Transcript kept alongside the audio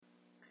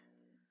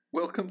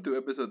Welcome to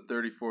episode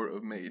 34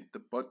 of Made, the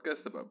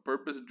podcast about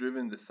purpose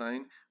driven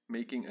design,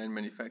 making, and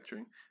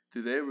manufacturing.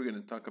 Today we're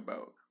going to talk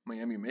about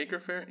Miami Maker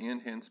Faire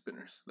and hand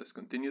spinners. Let's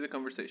continue the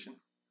conversation.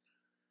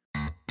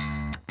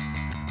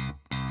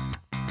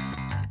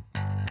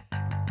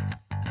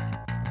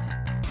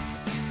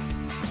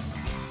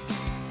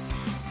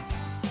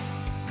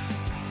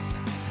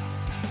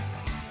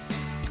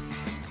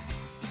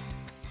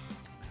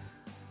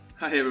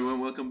 Hi everyone,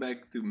 welcome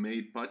back to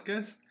Made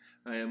Podcast.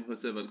 I am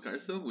Jose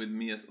Valcarcel. With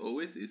me as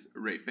always is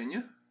Ray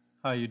Peña.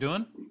 How you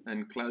doing?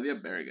 And Claudia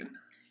Berrigan.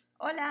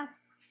 Hola.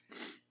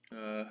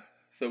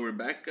 So we're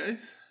back,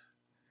 guys.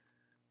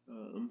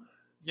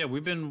 Yeah,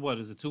 we've been, what,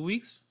 is it 2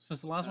 weeks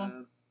since the last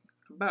one?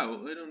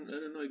 About, I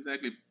don't know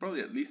exactly,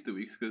 probably at least 2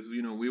 weeks, because,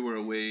 we were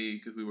away,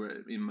 because we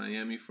were in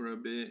Miami for a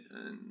bit,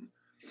 and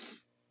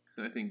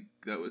so I think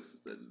that was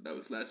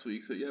last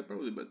week, so yeah,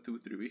 probably about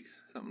 2-3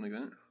 weeks, something like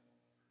that.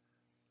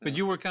 But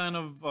you were kind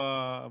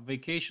of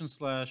vacation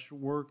 /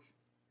 work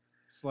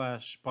 /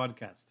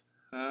 podcast.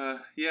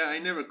 Yeah, I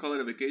never call it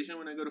a vacation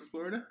when I go to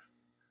Florida,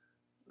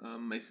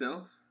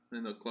 myself. I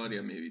know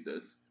Claudia maybe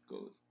does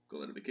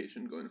call it a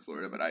vacation going to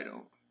Florida, but I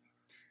don't.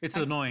 It's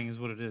annoying is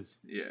what it is.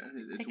 Yeah,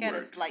 it's I got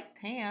work. a slight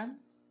tan.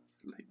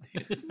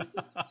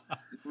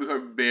 We were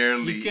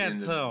barely. You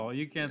can't tell.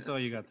 You can't tell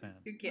you got tan.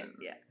 You can't,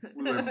 yeah.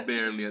 We were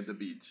barely at the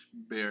beach.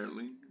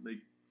 Barely.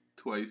 Like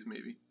twice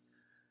maybe.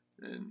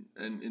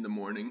 And in the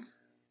morning.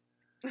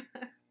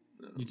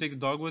 You take the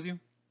dog with you?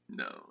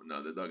 No,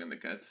 the dog and the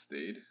cat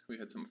stayed. We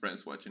had some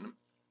friends watching them.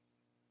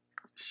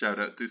 Shout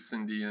out to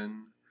Cindy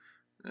and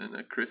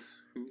Chris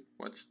who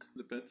watched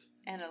the pets.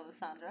 And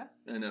Alessandra.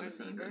 And our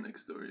Alessandra neighbor,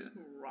 next door, yeah.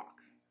 who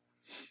rocks.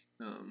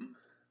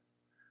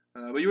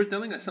 But you were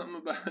telling us something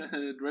about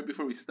right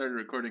before we started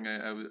recording.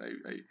 I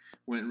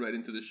went right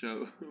into the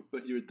show,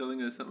 but you were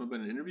telling us something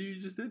about an interview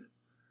you just did.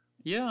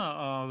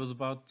 Yeah, it was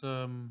about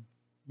I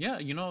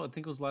think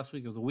it was last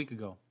week. It was a week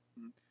ago.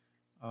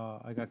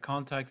 I got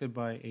contacted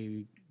by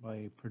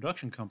a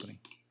production company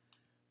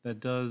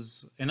that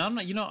does, and I'm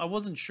not, I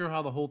wasn't sure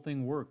how the whole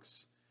thing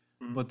works,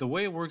 but the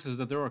way it works is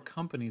that there are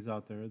companies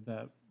out there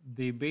that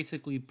they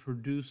basically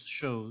produce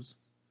shows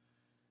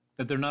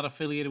that they're not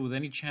affiliated with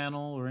any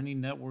channel or any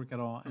network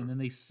at all, and then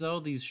they sell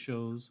these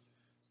shows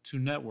to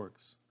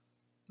networks.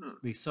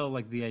 They sell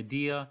like the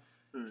idea,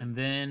 and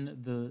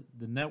then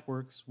the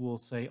networks will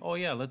say, oh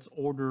yeah, let's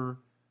order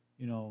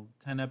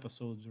 10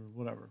 episodes or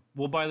whatever.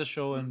 We'll buy the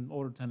show and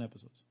order 10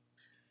 episodes.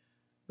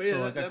 But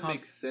yeah, that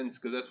makes sense,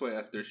 because that's why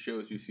after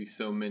shows you see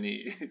so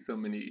many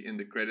in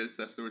the credits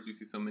afterwards. You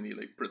see so many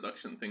like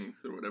production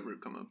things or whatever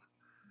come up.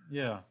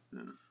 Yeah.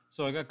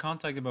 So I got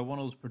contacted by one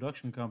of those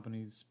production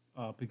companies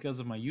because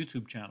of my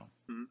YouTube channel,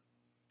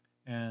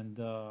 and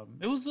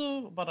it was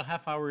about a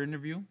half-hour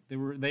interview.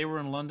 They were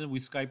in London. We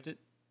Skyped it.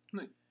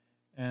 Nice.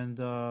 And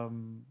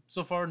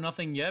so far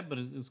nothing yet, but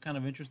it was kind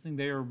of interesting.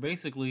 They are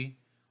basically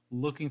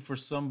looking for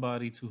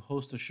somebody to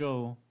host a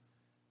show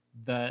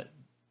that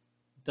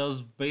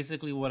does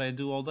basically what I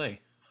do all day.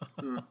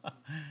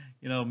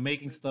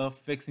 Making stuff,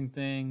 fixing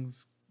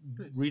things,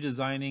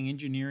 redesigning,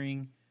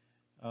 engineering,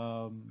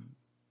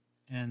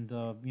 and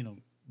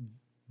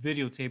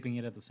videotaping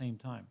it at the same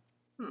time.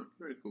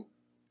 Very cool.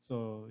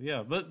 So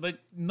yeah, but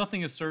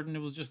nothing is certain.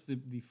 It was just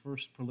the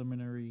first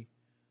preliminary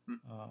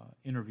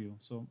interview.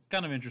 So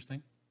kind of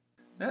interesting.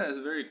 Yeah, that's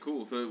very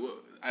cool.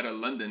 So out of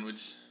London,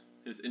 which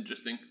is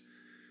interesting.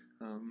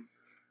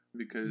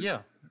 Because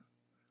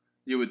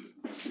you would,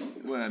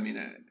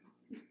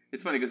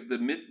 it's funny because the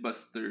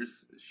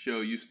Mythbusters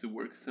show used to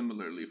work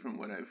similarly from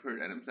what I've heard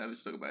Adam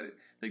Savage talk about it.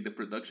 Like the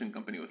production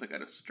company was like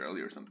out of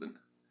Australia or something,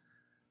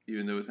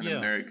 even though it was an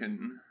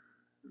American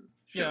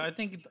show. Yeah, I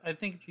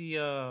think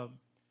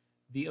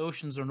the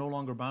oceans are no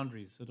longer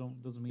boundaries. It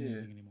doesn't mean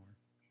anything anymore.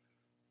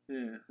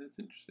 Yeah, that's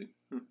interesting.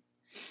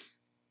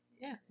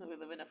 Yeah, we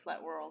live in a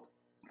flat world.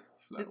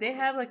 Did they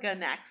have like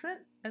an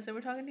accent as they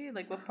were talking to you?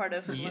 Like what part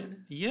of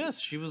London?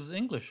 Yes, she was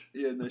English.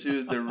 Yeah, no, she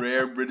was the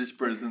rare British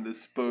person that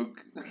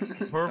spoke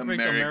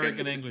perfect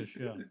American English.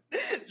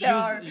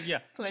 Yeah,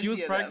 she was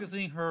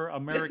practicing her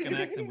American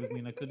accent with me,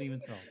 and I couldn't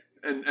even tell.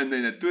 And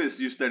then at Twist,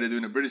 you started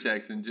doing a British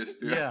accent just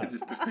to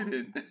fit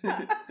in.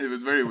 It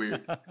was very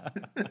weird.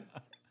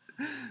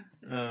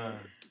 That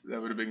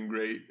would have been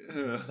great.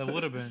 That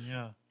would have been,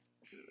 yeah.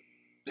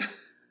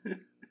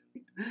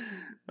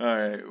 All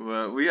right.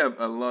 Well, we have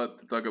a lot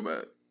to talk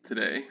about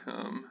today,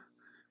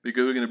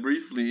 because we're going to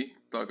briefly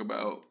talk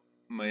about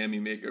Miami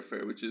Maker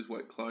Faire, which is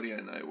what Claudia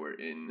and I were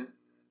in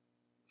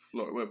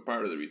Florida. Well,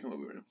 part of the reason why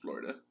we were in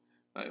Florida.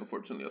 I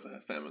unfortunately also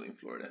have family in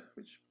Florida,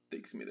 which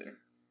takes me there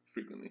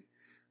frequently.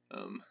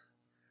 But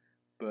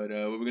we're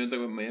going to talk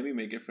about Miami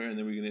Maker Faire, and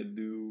then we're going to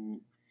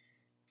do.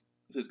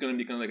 So it's going to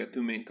be kind of like a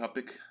two main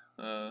topic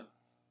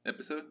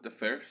episode. The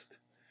first.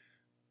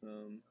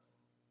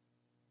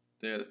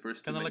 Yeah, the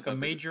first kind of like a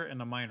major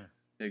and a minor.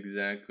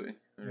 Exactly,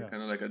 or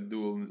kind of like a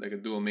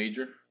dual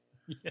major.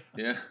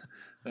 Yeah.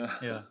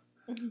 Yeah.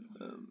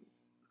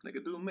 Like a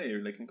dual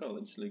major, like in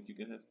college. Like you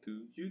can have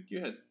two. You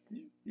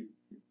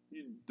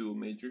you dual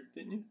major,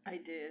 didn't you? I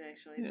did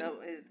actually. Yeah.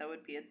 That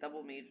would be a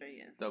double major,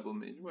 yes. Double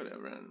major,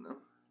 whatever. I don't know.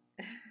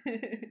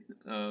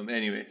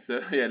 Anyway,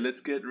 so yeah,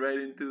 let's get right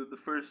into the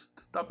first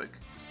topic.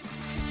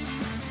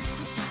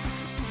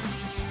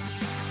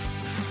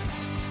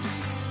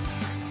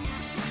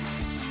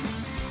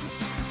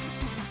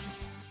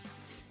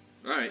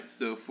 All right,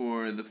 so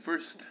for the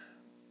first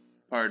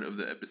part of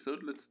the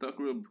episode, let's talk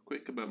real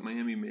quick about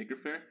Miami Maker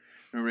Faire.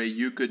 And Ray,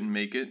 you couldn't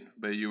make it,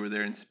 but you were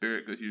there in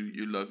spirit because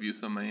you love you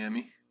some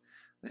Miami,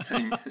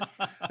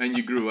 and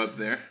you grew up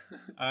there.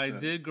 I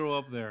did grow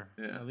up there.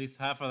 Yeah. At least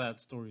half of that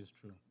story is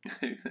true.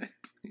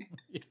 Exactly.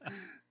 Yeah.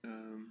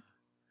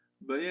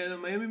 But yeah, the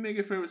Miami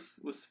Maker Faire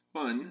was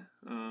fun.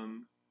 I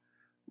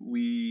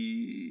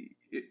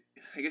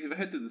guess if I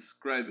had to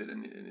describe it,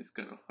 and it's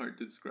kind of hard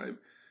to describe,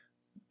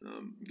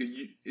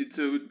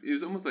 it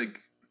was almost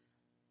like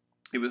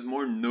it was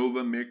more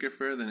Nova Maker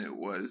Faire than it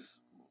was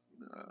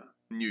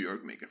New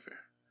York Maker Faire.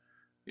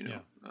 You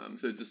know,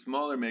 so it's a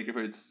smaller Maker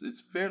Faire.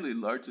 It's fairly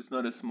large. It's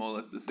not as small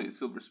as the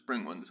Silver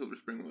Spring one. The Silver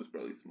Spring one was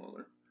probably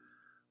smaller.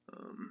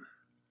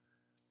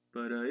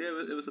 But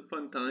yeah, it was a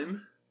fun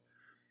time.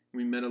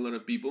 We met a lot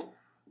of people.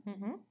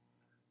 Mm-hmm.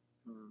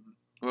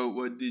 Well,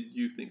 what did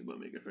you think about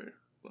Maker Faire,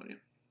 Claudia?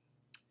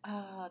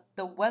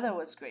 The weather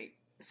was great.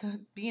 So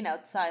being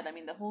outside, I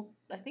mean,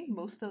 I think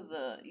most of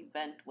the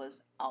event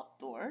was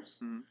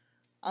outdoors,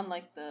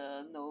 unlike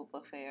the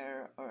Nova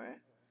Fair or,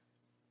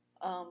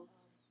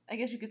 I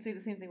guess you could say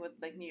the same thing with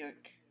like New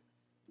York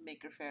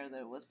Maker Faire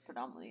that was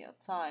predominantly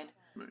outside.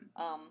 Right.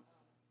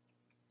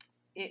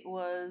 It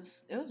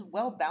was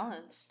well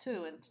balanced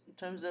too in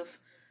terms of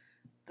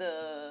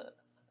the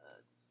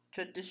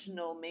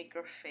traditional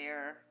Maker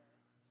Faire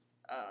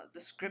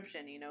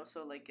description, you know,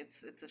 so like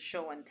it's a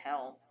show and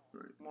tell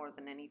more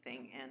than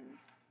anything, and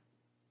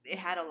it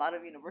had a lot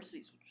of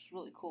universities, which was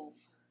really cool.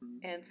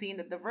 And seeing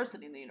the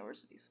diversity in the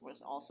universities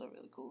was also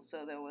really cool.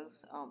 So there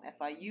was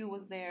FIU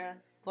was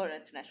there, Florida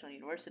International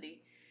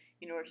University,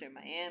 University of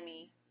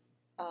Miami.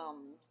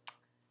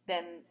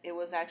 Then it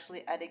was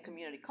actually at a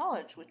community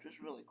college, which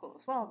was really cool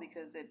as well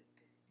because it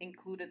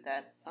included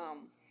that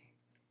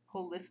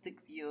holistic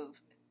view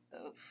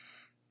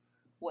of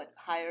what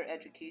higher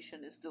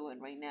education is doing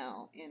right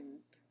now in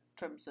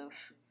terms of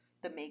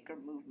the maker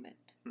movement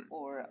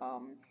or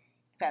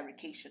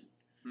fabrication.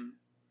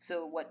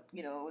 So what,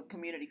 you know, a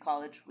community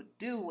college would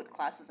do with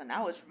classes, and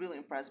I was really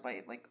impressed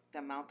by like the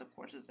amount of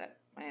courses that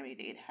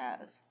Miami-Dade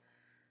has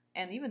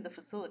and even the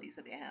facilities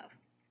that they have.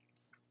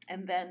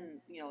 And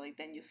then, you know, like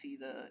then you see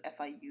the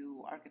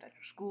FIU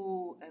Architecture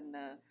School and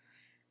the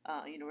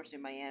University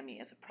of Miami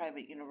as a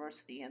private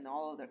university and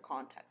all of their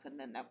contacts and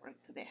the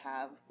network that they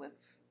have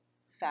with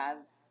Fab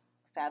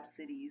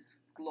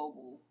Cities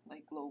global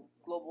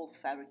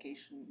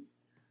fabrication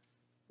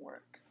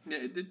work. Yeah,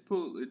 it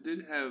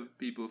did have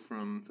people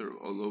from sort of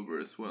all over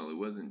as well. It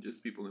wasn't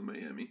just people in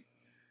Miami.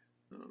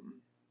 So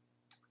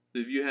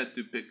if you had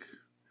to pick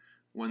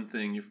one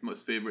thing, your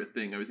most favorite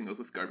thing, everything else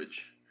was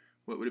garbage,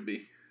 what would it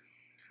be?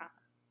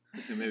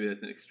 Maybe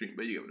that's an extreme,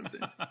 but you get what I'm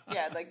saying.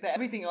 Yeah, like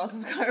everything else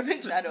is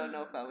garbage. I don't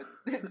know if I would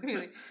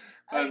really.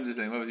 I'm just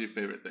saying, what was your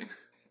favorite thing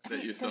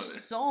that you saw there? There's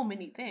so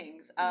many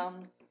things.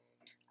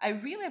 I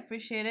really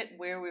appreciated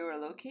where we were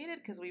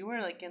located because we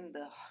were like in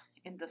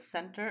the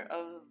center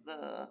of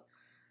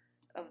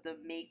the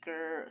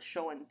maker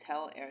show and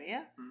tell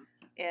area,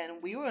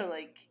 and we were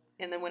like,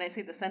 and then when I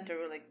say the center,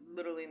 we're like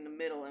literally in the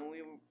middle, and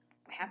we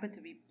happened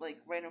to be like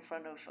right in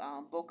front of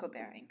Boca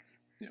Bearings.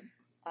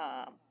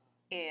 Yeah.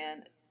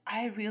 And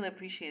I really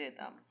appreciated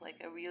them.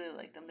 Like I really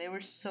liked them. They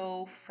were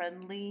so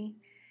friendly.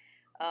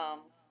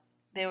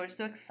 They were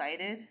so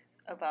excited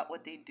about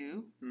what they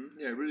do.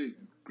 Yeah, really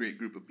great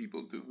group of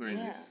people too. Very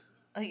nice.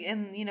 Like,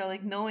 and you know,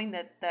 like knowing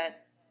that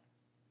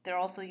they're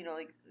also, you know,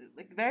 like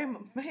very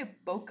very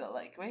Boca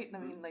like, right? I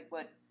mean, like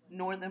what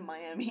northern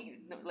Miami,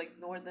 like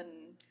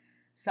northern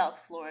South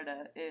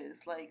Florida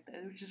is like.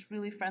 They're just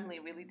really friendly,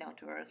 really down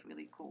to earth,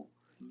 really cool,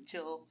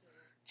 chill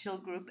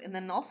group. And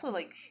then also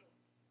like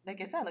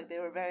I said, like they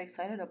were very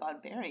excited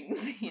about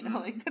bearings. You know,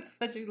 like that's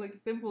such a like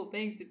simple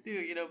thing to do.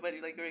 You know, but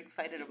like you're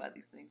excited about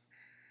these things.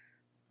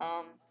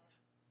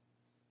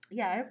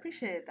 Yeah, I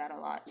appreciated that a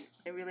lot.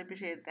 I really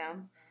appreciated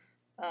them.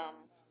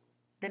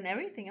 Then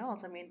everything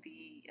else, I mean,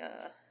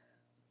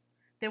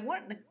 they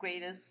weren't the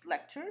greatest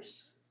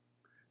lectures.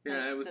 Yeah,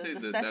 like I would say the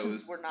that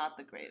sessions were not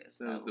the greatest.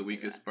 That was the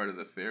weakest part of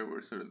the fair,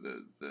 were sort of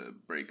the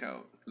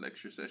breakout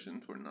lecture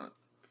sessions were not.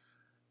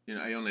 You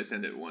know, I only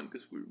attended one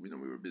because we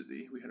were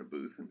busy. We had a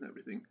booth and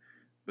everything,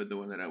 but the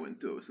one that I went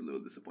to, I was a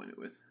little disappointed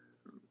with.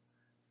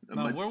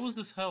 Now, where was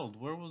this held?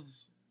 Where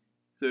was?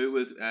 So it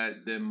was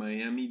at the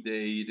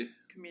Miami-Dade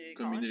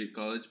Community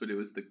College, but it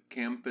was the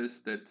campus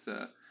that's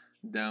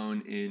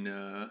down in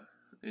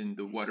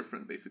the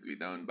waterfront, basically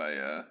down by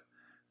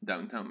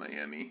downtown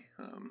Miami,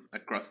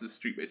 across the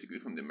street, basically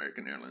from the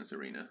American Airlines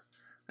Arena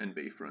and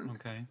Bayfront.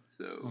 Okay.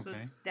 So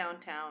it's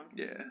downtown.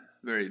 Yeah,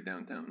 very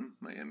downtown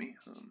Miami.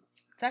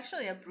 It's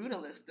actually a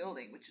Brutalist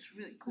building, which is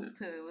really cool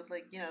too. It was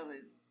like, you know,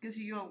 because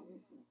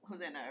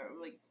Jose and I are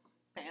like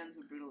fans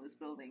of Brutalist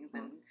buildings,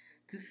 and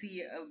to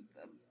see a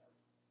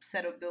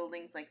set of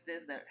buildings like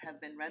this that have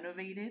been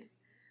renovated,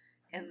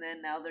 and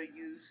then now they're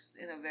used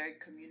in a very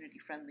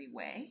community-friendly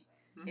way.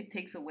 It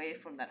takes away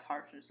from that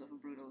harshness of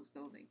a brutalist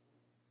building.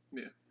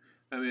 Yeah.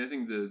 I mean, I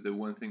think the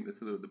one thing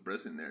that's a little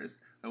depressing there is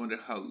I wonder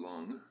how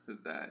long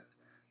that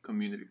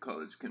community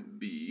college can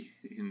be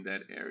in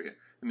that area.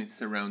 I mean,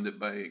 surrounded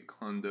by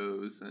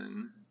condos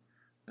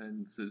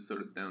and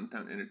sort of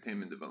downtown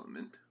entertainment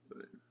development,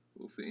 but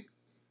we'll see.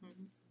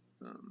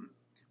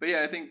 But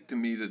yeah, I think to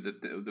me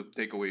the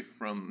takeaway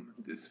from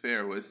this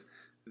fair was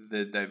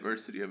the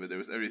diversity of it. There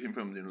was everything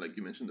from, like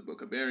you mentioned, the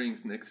Boca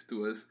Bearings next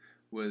to us,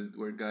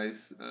 were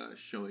guys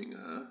showing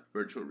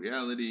virtual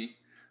reality.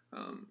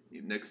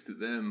 Next to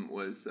them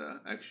was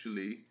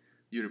actually,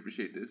 you'd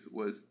appreciate this,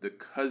 was the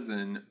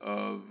cousin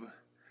of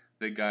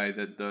the guy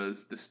that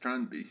does the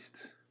Strand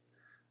Beasts.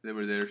 They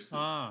were there.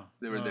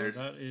 They were there.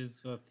 That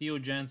is Theo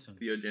Jansen.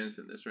 Theo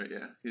Jansen, that's right.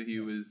 Yeah, he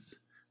was.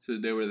 So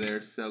they were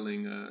there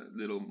selling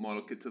little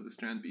model kits of the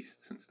Strand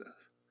Beasts and stuff.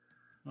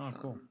 Oh,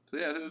 cool. So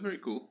yeah, it was very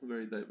cool,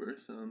 very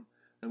diverse.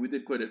 And we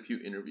did quite a few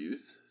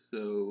interviews.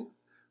 So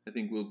I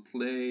think we'll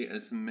play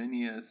as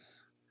many as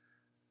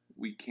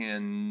we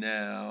can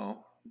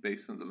now,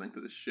 based on the length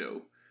of the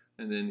show.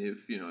 And then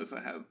if I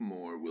have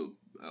more,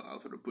 I'll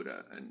sort of put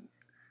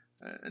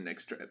an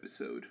extra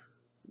episode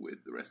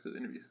with the rest of the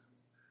interviews.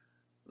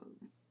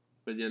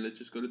 But yeah, let's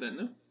just go to that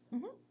now.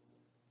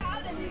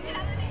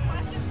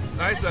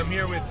 Hi, so I'm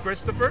here with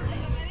Christopher.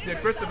 Yeah,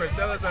 Christopher,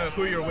 tell us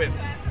who you're with.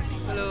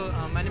 Hello,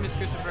 my name is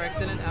Christopher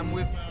Excellent. I'm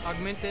with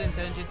Augmented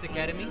Intelligence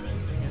Academy.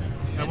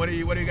 And what do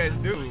you guys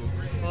do?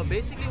 Well,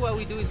 basically what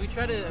we do is we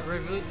try to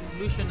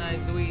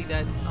revolutionize the way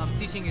that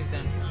teaching is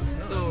done.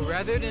 So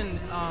rather than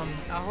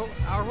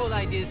our whole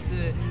idea is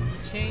to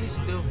change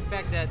the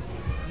fact that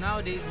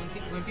nowadays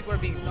when people are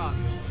being taught,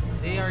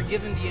 they are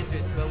given the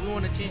answers, but we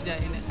want to change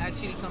that and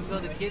actually compel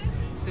the kids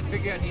to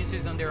figure out the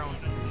answers on their own.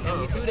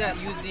 And we do that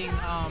using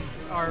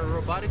our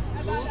robotics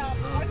tools.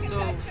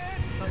 So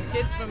from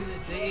kids from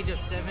the age of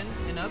 7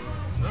 and up,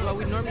 so what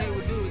we normally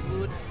would do is we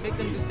would make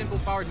them do simple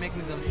powered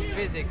mechanisms,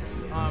 physics,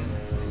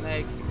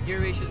 like gear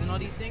ratios and all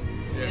these things.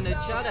 Yeah. And a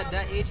child at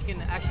that age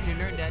can actually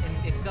learn that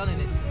and excel in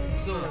it.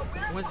 So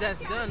once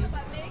that's done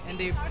and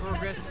they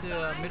progress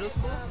to middle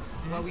school,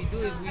 what we do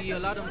is we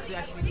allow them to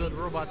actually build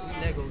robots with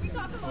Legos.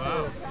 Wow,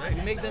 So nice.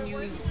 we make them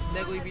use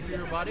Lego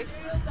EV3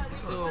 robotics.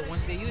 So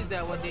once they use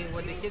that, what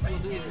the kids will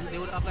do is they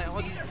would apply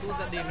all these tools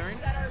that they learned,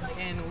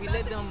 and we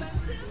let them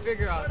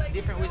figure out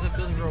different ways of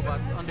building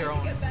robots on their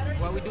own.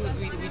 What we do is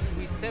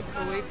we step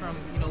away from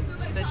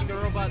touching the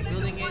robot,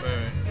 building it.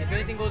 Right. If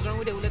anything goes wrong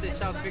with it, we let the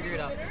child figure it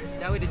out.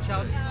 That way the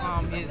child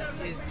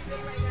is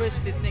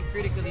pushed to think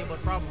critically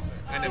about problems.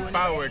 And So when-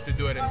 empowered to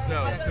do it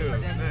himself, Exactly, too.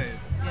 exactly. Nice.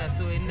 Yeah,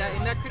 so in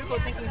that critical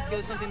thinking skill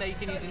is something that you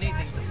can use in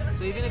anything.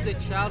 So even if the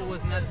child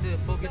was not to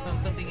focus on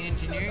something in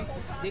engineering,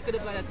 they could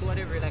apply that to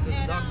whatever, like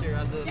as a doctor,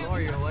 as a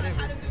lawyer, or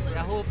whatever.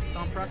 That whole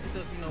process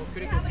of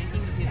critical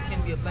thinking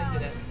can be applied to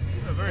that.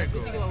 Oh, very That's cool.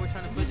 basically what we're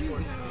trying to push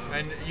for.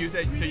 And you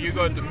said, so you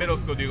go to middle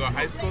school, do you go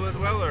high school as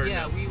well, or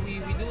Yeah, no?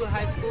 we do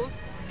high schools.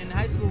 In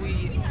high school,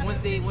 once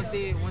they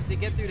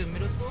get through the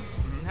middle school,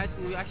 in high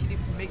school we actually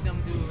make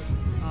them do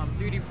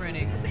 3D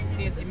printing,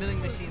 CNC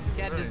milling machines,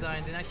 CAD Nice.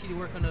 designs, and actually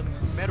work on a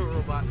metal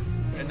robot.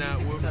 And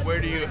different types where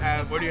of do you tools.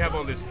 have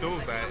all these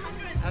tools at?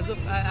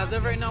 As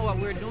of right now, what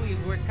we're doing is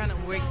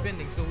we're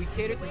expanding. So we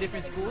cater to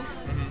different schools.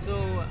 So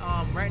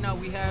right now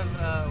we have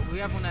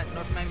one at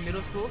North Miami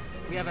Middle School.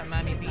 We have at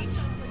Miami Beach,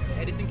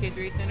 Edison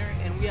K-8 Center,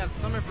 and we have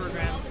summer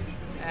programs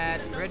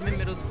at Redmond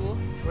Middle School.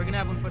 We're gonna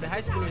have one for the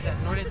high schoolers at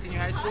Northern Senior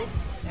High School,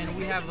 and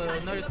we have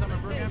another summer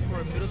program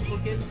for middle school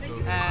kids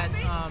at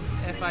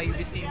FIU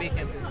Biscayne Bay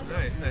campus.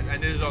 Nice, nice.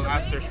 And this is all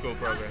after school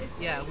program.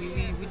 Yeah,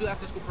 we do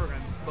after school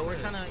programs, but we're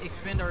trying to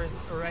expand our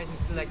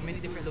horizons to like many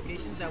different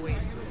locations. That way,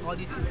 all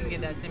these kids can get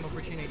that same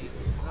opportunity.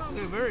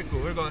 Okay, very cool.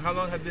 We're going. How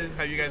long have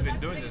you guys been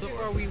doing this So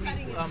for?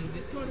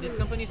 far, this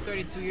company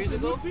started 2 years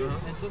ago,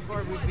 and so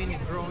far we've been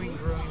growing.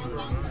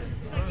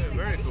 Okay,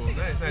 very cool.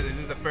 Nice, nice. Is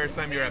this the first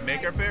time you're at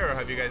Maker Fair, or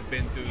have you guys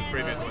been to the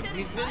previous one?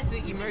 We've been to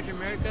Emerge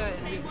America,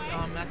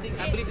 and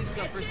I believe this is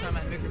our first time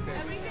at Maker Fair.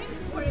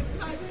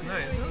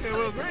 Nice. Okay,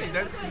 well, great.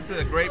 This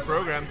is a great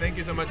program. Thank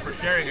you so much for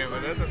sharing it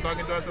with us and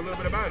talking to us a little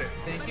bit about it.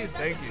 Thank you.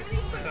 Thank you.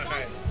 All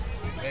right.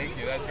 Thank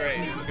you. That's great.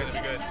 This is going to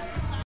be good.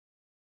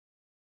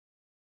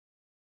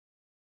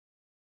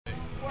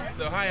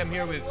 So, hi, I'm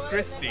here with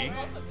Christy,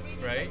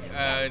 right?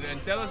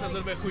 And tell us a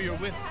little bit who you're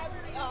with.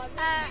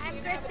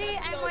 I'm Christy.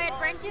 I'm with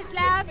Branches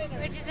Lab,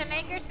 which is a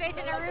makerspace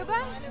in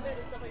Aruba.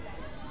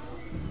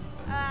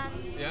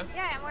 Yeah?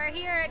 Yeah, and we're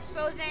here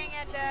exposing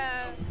at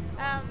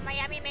the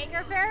Miami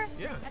Maker Fair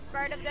Yeah. as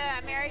part of the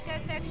America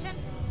section.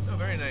 Oh,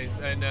 very nice.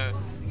 And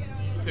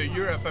so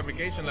you're a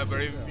fabrication lab,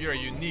 but you're a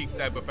unique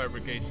type of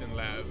fabrication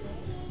lab.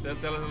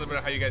 Tell us a little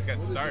bit how you guys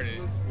got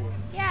started.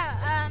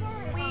 Yeah,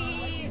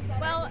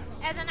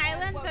 as an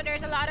island, so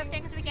there's a lot of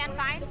things we can't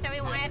find, so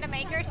we wanted a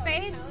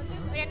makerspace.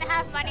 We didn't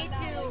have money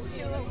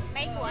to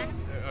make one.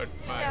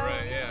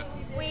 Right, yeah.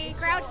 We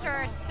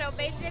crowdsourced, so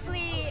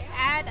basically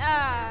add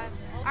a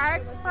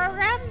art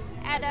program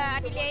at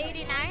Atelier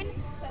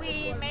 89,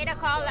 we made a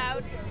call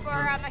out for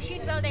a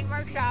machine building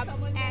workshop,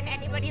 and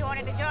anybody who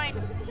wanted to join.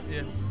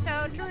 Yeah.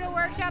 So through the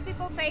workshop,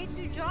 people paid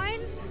to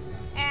join,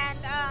 and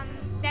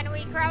then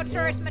we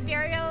crowdsourced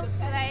materials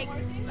like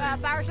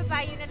power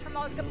supply units from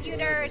old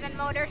computers and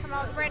motors from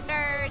old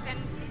printers and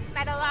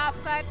metal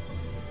offcuts.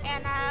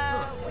 And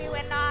we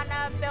went on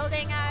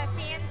building a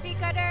CNC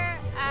cutter,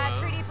 a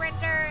 3D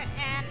printer,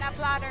 and a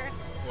plotter.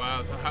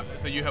 Wow.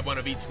 So you have one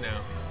of each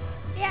now.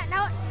 Yeah,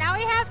 now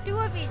we have two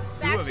of each.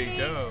 Two of each,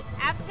 oh.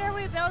 After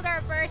we built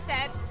our first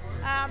set,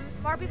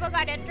 more people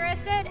got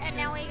interested, and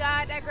then we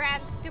got a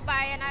grant to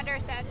buy another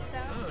set. So.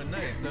 Oh,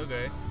 nice.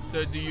 Okay.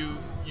 So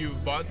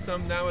you've bought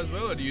some now as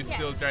well, or do you Yes.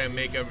 still try and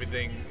make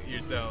everything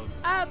yourself?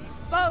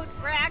 Both.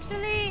 We're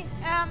actually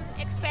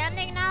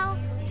expanding now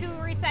to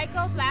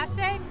recycled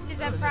plastic. Which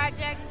is a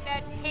project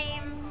that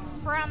came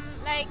from,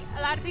 like,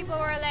 a lot of people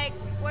were like,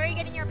 where are you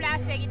getting your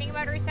plastic? You think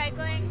about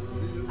recycling?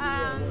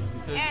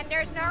 And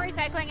there's no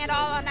recycling at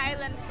all on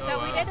island.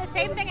 So we did the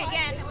same thing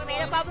again. We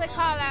made a public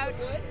call out,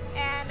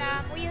 and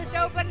we used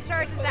open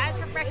source designs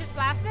for Precious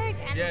Plastic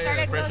and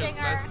started Precious building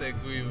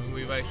Plastics.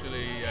 We've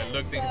actually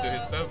looked into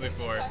his stuff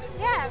before.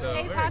 Yeah, So,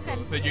 Dave very Hawkins.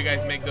 cool. So you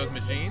guys make those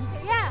machines?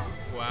 Yeah.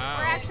 Wow.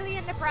 We're actually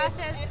in the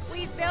process.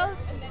 We've built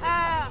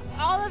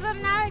all of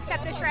them now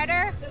except the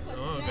shredder.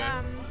 Oh,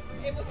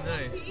 okay.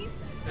 Nice.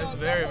 That's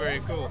very, very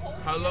cool.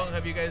 How long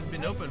have you guys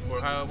been open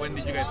for? When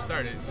did you guys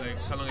start it? Like,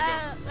 how long ago?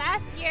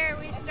 Last year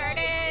we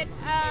started.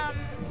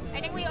 I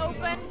think we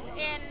opened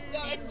in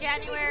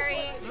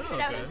January Oh,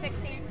 okay.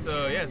 2016.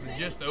 So, yes,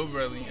 just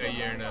over a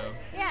year now.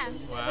 Yeah.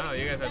 Wow,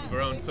 you guys have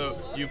grown. So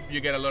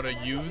you get a lot of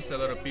use, a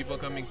lot of people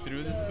coming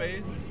through the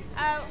space?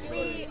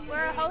 We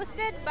were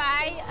hosted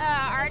by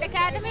Art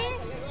Academy,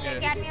 the Yes.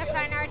 Academy of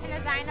Fine Arts and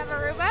Design of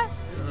Aruba,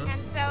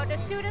 and so the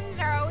students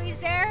are always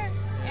there.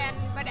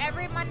 But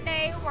every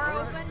Monday we're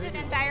open to the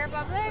entire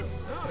public,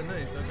 Oh,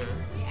 nice. Okay.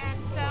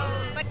 and so,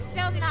 but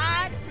still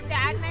not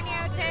that many.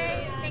 I would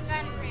say. I think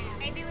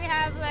maybe we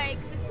have like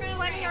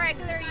 20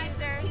 regular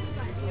users,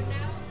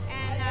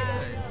 and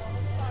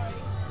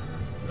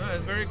No,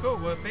 that's very cool.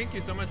 Well, thank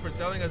you so much for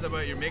telling us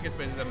about your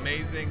makerspace. It's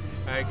amazing.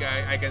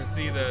 I can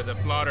see the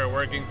plotter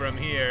working from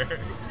here.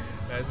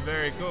 That's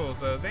very cool.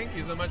 So thank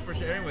you so much for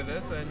sharing with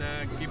us,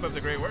 and keep up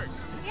the great work.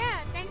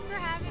 yeah, thanks for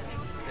having me.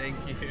 Thank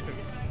you.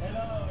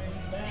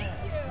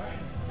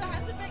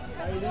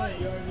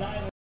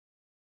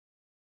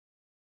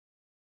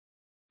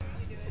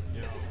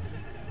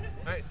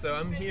 Alright, so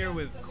I'm here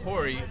with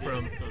Corey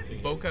from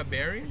Boca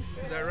Bearings,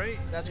 is that right?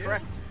 That's Yeah.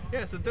 correct.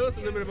 Yeah, so tell us a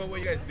little bit about what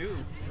you guys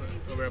do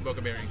over at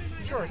Boca Bearings.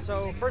 Sure.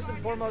 So first and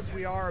foremost,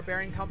 we are a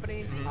bearing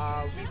company.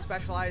 We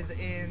specialize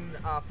in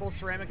full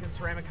ceramic and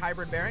ceramic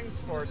hybrid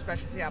bearings for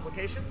specialty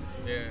applications.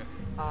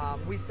 Yeah.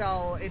 We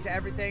sell into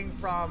everything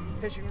from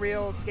fishing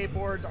reels,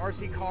 skateboards,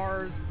 RC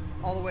cars,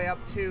 all the way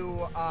up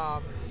to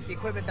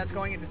equipment that's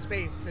going into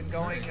space and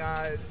going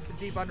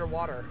deep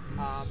underwater.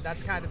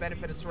 That's kind of the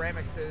benefit of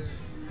ceramics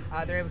is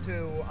they're able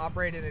to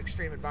operate in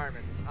extreme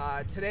environments.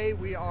 Today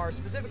we are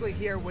specifically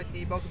here with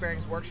the Boca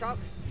Bearings Workshop.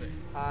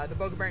 The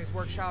Boca Bearings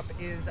Workshop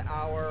is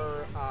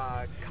our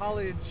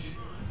college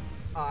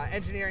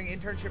engineering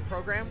internship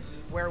program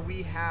where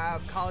we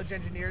have college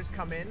engineers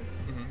come in.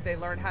 They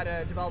learn how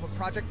to develop a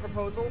project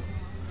proposal.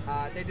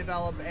 They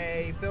develop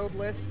a build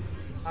list,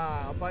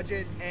 a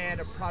budget, and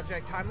a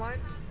project timeline.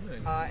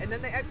 And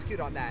then they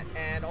execute on that.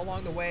 And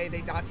along the way,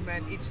 they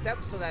document each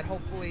step so that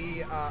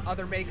hopefully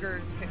other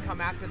makers can come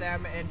after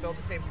them and build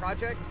the same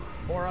project,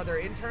 or other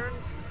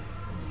interns.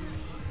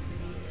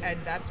 And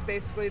that's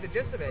basically the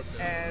gist of it.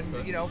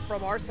 And you know,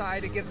 from our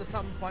side, it gives us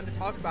something fun to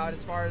talk about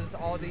as far as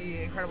all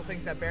the incredible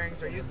things that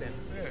bearings are used in.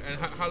 Yeah. And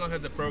how long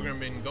has the program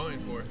been going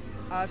for?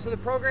 So the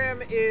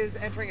program is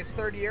entering its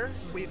third year.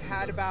 We've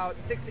had about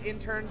 6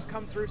 interns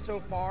come through so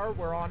far.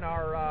 We're on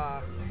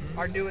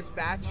our newest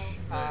batch.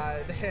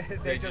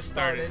 They just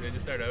started. They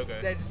just started, okay.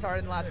 They just started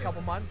in the last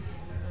couple months.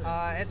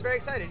 And it's very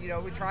exciting. You know,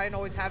 we try and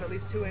always have at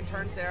least 2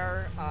 interns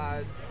there.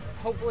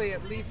 Hopefully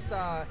at least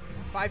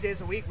 5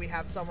 days a week we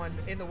have someone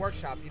in the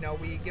workshop. You know,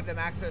 we give them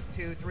access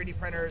to 3D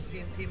printers,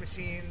 CNC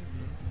machines,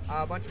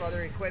 a bunch of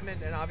other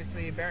equipment, and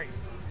obviously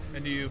bearings.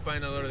 And do you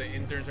find a lot of the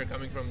interns are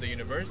coming from the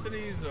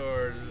universities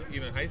or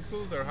even high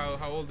schools, or how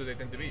old do they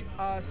tend to be?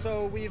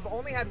 So we've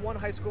only had 1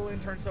 high school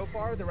intern so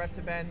far. The rest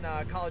have been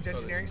college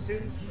engineering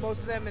students,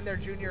 most of them in their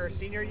junior or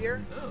senior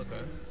year. Oh,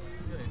 okay.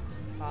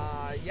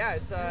 Nice. Yeah,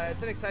 it's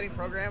an exciting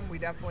program. We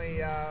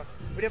definitely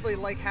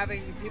like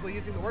having people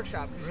using the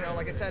workshop because, you know,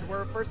 like I said,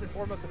 we're first and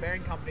foremost a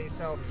bearing company,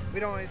 so we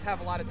don't always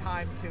have a lot of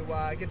time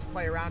to get to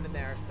play around in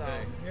there. So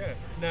Yeah.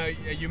 Now,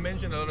 you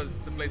mentioned a lot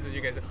of the places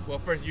you guys. Well,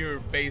 first you're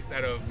based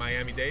out of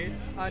Miami-Dade.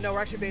 no,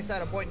 we're actually based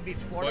out of Boynton Beach,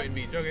 Florida. Boynton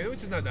Beach, okay,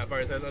 which is not that far.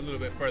 It's a little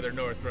bit further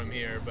north from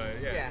here,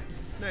 but yeah. Yeah.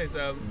 Nice.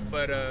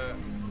 But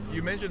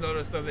you mentioned all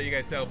the stuff that you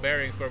guys sell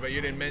bearings for, but you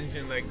didn't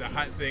mention like the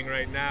hot thing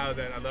right now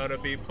that a lot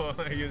of people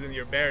are using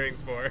your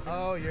bearings for.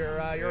 Oh, you're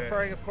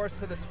referring, of course,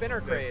 to the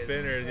spinner craze.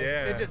 spinners, Those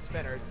yeah. Fidget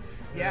spinners.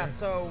 Yeah,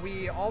 so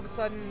we all of a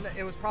sudden,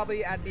 it was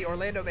probably at the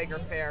Orlando Maker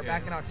Fair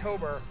back in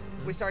October,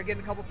 we started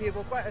getting a couple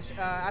people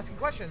asking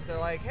questions. They're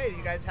like, hey, do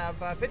you guys have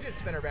fidget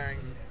spinner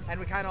bearings? And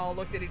we kind of all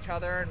looked at each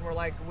other and we're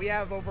like, we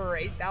have over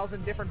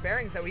 8,000 different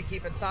bearings that we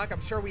keep in stock.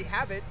 I'm sure we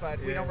have it, but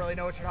we don't really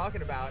know what you're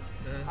talking about.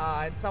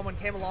 And someone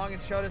came along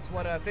and showed us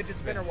what a fidget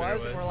spinner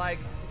was, and we're like,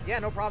 yeah,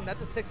 no problem.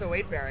 That's a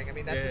 608 bearing. I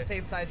mean, that's the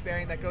same size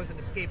bearing that goes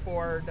into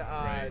skateboard.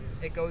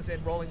 It goes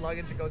in rolling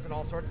luggage. It goes in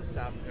all sorts of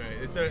stuff.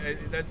 Right.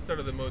 That's sort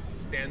of the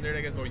most standard,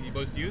 I guess, or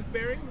most used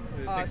bearing.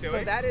 The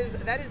so that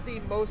is the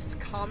most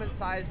common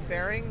size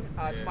bearing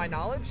to my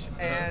knowledge.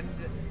 And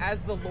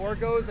as the lore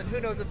goes, and who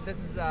knows if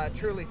this is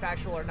truly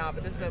factual or not,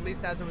 but this is at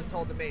least as it was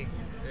told to me.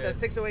 The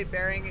 608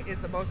 bearing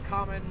is the most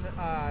common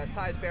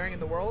size bearing in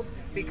the world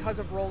because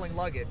of rolling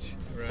luggage.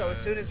 Right. So as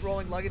soon as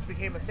rolling luggage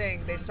became a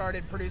thing, they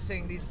started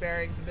producing these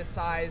bearings in this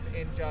size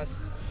in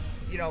just,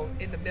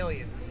 in the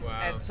millions. Wow.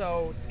 And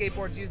so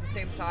skateboards use the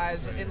same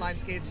size, inline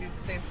skates use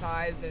the same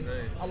size, and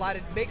a lot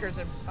of makers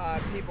and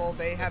people,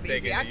 they have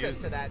easy access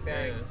to that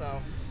bearing. So.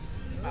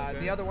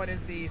 The other one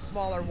is the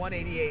smaller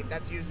 188.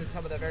 That's used in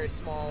some of the very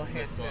small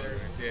hand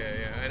spinners. Yeah.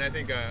 And I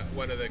think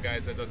one of the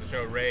guys that does the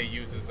show, Ray,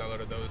 uses a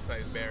lot of those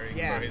size bearings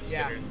for his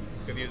spinners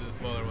because he uses a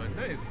smaller one.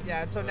 Nice.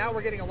 Yeah, and so now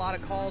we're getting a lot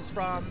of calls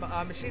from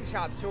machine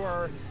shops who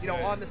are,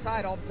 on the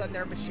side, all of a sudden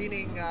they're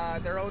machining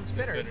their own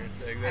spinners.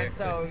 Exactly. And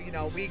so,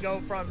 we go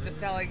from just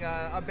selling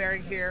a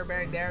bearing here,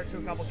 bearing there to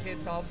a couple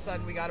kids. All of a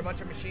sudden we got a bunch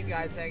of machine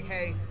guys saying,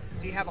 hey,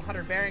 do you have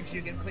 100 bearings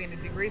you can clean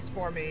and degrease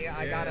for me?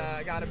 I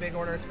got a big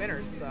order of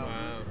spinners. So.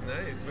 Wow,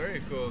 nice,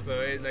 very cool. So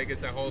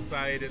it's a whole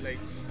side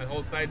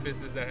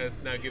business that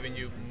has now given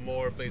you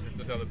more places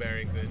to sell the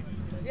bearings in.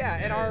 Yeah,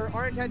 and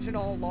our intention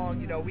all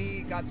along,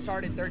 we got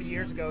started 30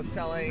 years ago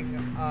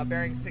selling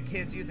bearings to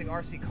kids using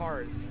RC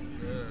cars.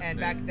 And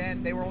back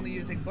then, they were only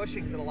using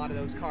bushings in a lot of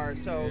those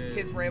cars, so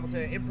kids were able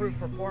to improve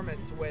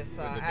performance with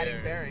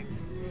adding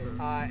bearings.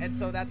 And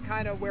so that's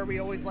kind of where we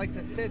always like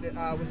to sit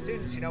with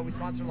students. We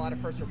sponsor a lot of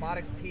FIRST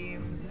Robotics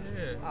teams,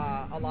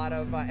 a lot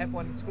of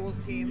F1 schools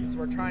teams.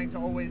 We're trying to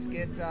always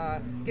get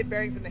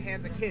bearings in the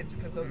hands of kids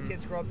because those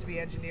kids grow up to be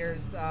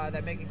engineers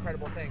that make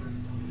incredible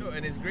things. No,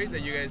 and it's great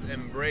that you guys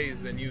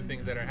embrace the new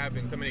things that are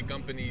happening. So many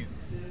companies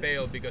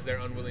fail because they're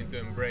unwilling to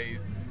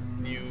embrace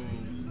new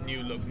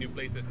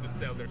places to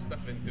sell their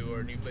stuff into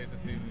or new places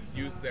to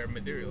use their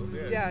materials.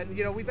 Yeah,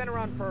 we've been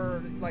around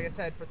for, like I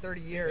said, for 30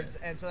 years,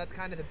 and so that's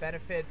kind of the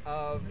benefit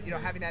of,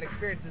 having that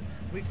experience is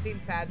we've seen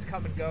fads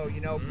come and go.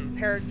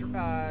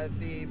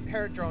 The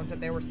Parrot drones that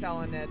they were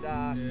selling at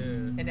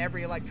in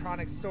every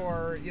electronics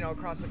store,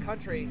 across the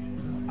country,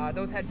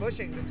 those had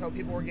bushings, and so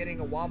people were getting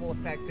a wobble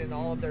effect in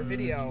all of their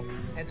video,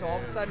 and so all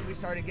of a sudden we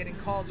started getting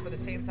calls for the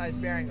same size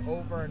bearing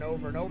over and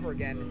over and over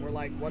again. And we're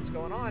like, what's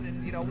going on?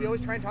 And we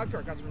always try and talk to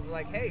our customers. We're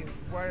like, hey,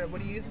 what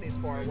are you using these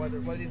for? What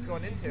are these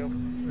going into?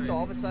 Right. So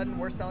all of a sudden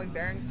we're selling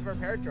bearings for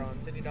Parrot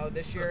drones, and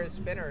this year is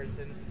spinners,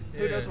 and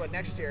who knows what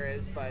next year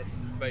is, but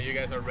you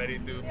guys are ready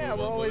to move into that.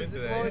 We're always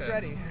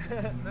ready.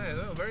 Nice.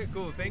 Oh, very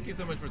cool. Thank you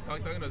so much for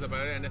talking to us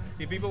about it. And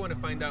if people want to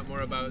find out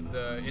more about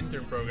the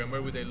intern program,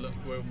 where would they look?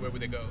 Where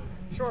would they go?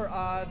 Sure.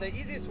 The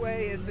easiest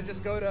way is to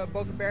just go to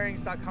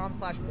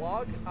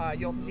bocabearings.com/blog.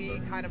 You'll see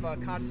kind of a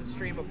constant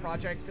stream of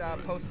project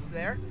posts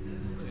there.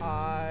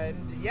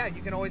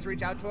 You can always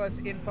reach out to us,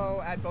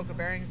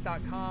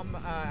 info@bocabearings.com,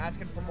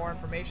 asking for more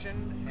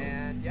information. Cool.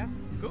 And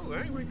Cool. All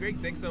right, great.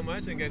 Thanks so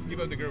much, and guys, keep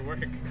up the good work.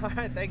 All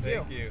right, thank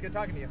you. It's good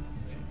talking to you.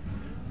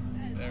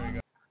 There we go.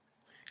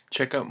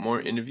 Check out more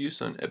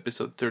interviews on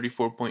episode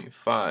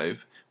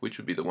 34.5, which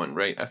would be the one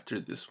right after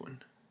this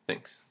one.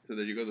 Thanks. So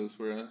there you go. Those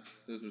were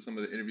some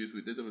of the interviews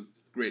we did. Those were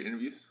great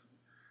interviews.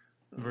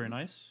 Very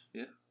nice.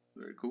 Yeah,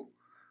 very cool.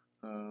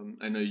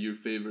 I know your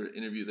favorite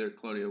interview there,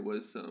 Claudia,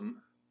 was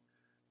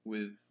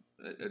with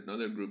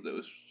another group that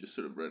was just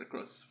sort of right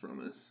across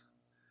from us.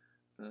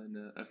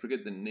 And I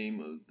forget the name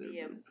of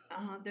their group.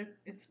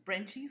 It's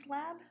Brenchies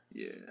Lab.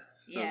 Yeah.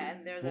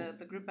 And they're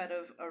the group out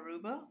of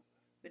Aruba,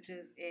 which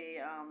is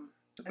a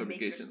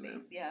fabrication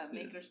makerspace. lab.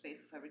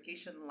 Makerspace, a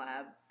fabrication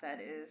lab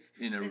that is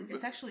in Aruba.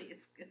 It's actually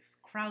it's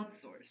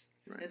crowdsourced.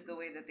 Right. Is the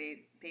way that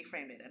they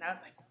framed it, and I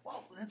was like,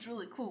 whoa, that's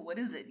really cool. What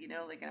is it? And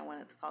I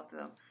wanted to talk to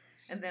them,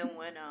 and then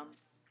when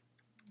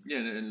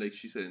and like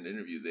she said in the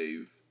interview,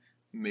 they've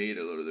made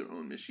a lot of their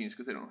own machines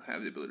because they don't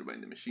have the ability to buy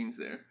the machines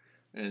there.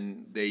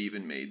 And they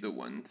even made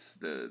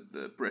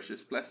the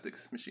precious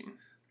plastics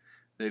machines.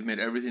 They've made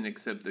everything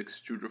except the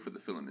extruder for the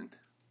filament.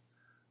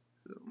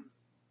 So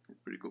it's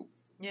pretty cool.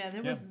 Yeah,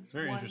 there was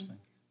interesting.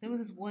 There was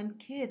this one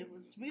kid who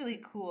was really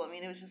cool. I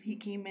mean, it was just he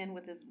came in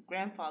with his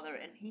grandfather,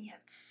 and he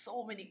had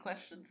so many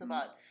questions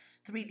about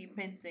 3D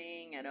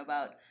printing and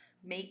about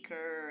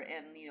maker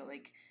and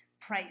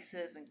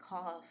prices and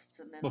costs,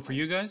 and then well, for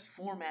you guys,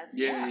 formats.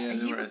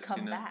 And he would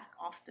come back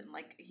often.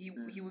 Like he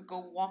would go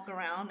walk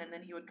around, and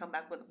then he would come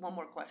back with one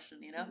more question.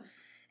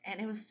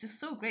 And it was just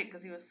so great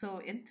because he was so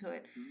into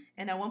it.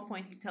 And at one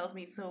point, he tells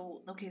me,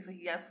 so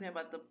he asked me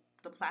about the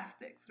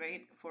plastics,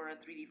 right, for a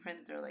 3D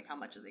printer, like how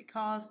much do they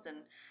cost,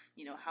 and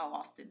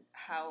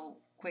how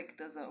quick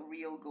does a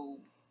reel go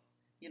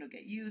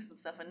get used and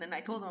stuff. And then I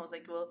told him, I was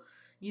like, well,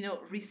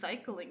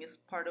 recycling is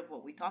part of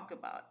what we talk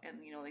about, and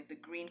like the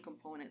green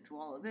component to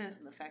all of this,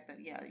 and the fact that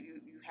you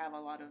have a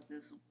lot of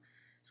this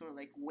sort of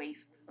like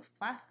waste of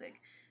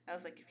plastic. I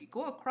was like, if you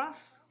go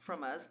across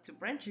from us to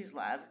Brenchi's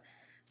lab,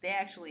 they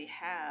actually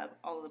have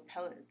all the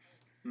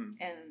pellets.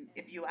 And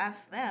if you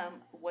ask them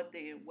what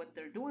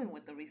they're doing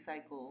with the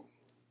recycle,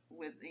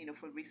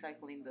 for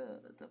recycling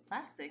the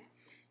plastic,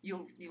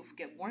 you'll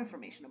get more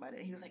information about it.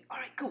 And he was like, all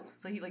right, cool.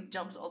 So he like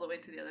jumps all the way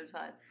to the other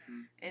side,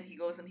 and he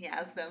goes and he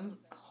asks them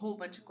a whole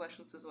bunch of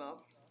questions as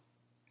well.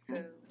 So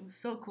it was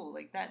so cool,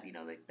 like that,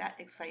 like that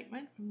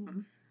excitement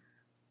from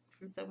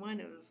someone.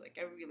 It was like,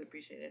 I really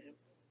appreciated him.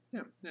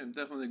 Yeah,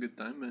 definitely a good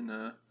time, and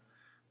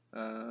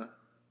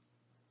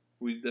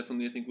we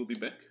definitely, I think we'll be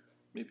back.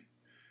 Maybe,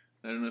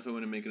 I don't know if I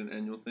want to make it an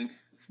annual thing,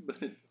 but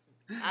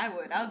I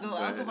would. I'll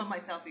go by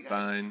myself, you guys.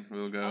 Fine,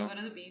 we'll go. I'll go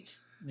to the beach.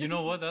 You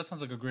know what? That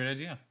sounds like a great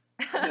idea.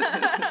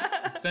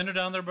 Send her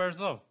down there by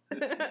herself.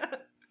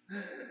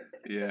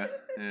 Yeah,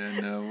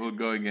 and we'll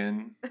go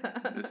again,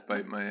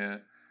 despite my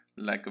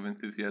lack of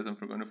enthusiasm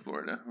for going to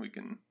Florida. We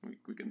can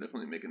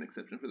definitely make an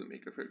exception for the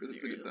Maker Faire because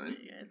it's a good time.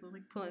 Yeah, it's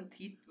like pulling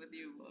teeth with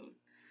you.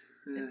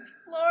 It's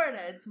Florida.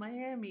 It's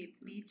Miami. It's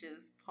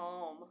beaches,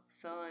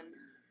 sun,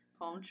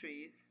 palm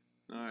trees.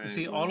 All right.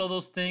 See, all of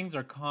those things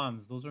are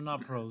cons. Those are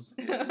not pros.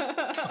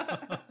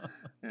 Yeah,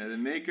 the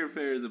Maker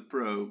Faire is a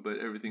pro, but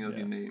everything else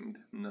you named,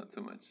 not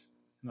so much.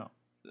 No.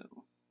 So,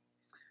 all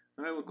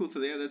right, well, cool. So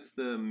that's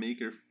the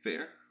Maker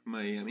Faire,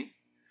 Miami.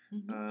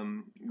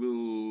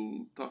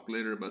 We'll talk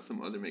later about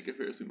some other Maker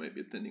Fairs we might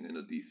be attending. I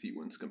know DC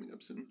one's coming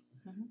up soon,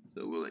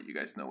 so we'll let you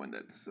guys know when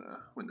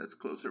that's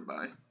closer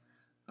by.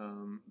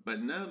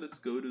 But now let's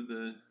go to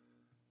the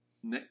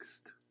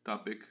next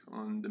topic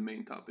on the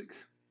main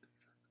topics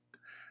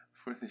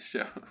for this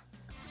show.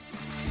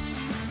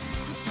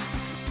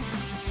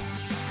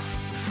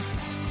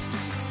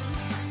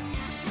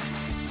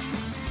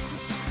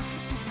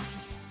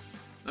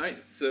 All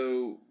right,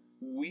 so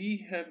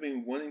we have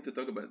been wanting to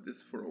talk about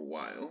this for a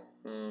while,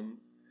 and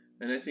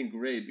I think,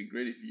 Ray, it'd be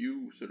great if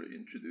you sort of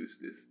introduce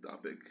this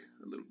topic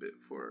a little bit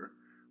for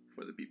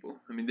the people.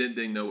 I mean,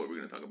 they know what we're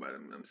going to talk about.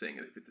 I'm saying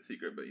it if it's a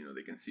secret, but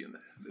they can see on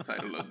the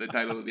title. The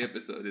title of the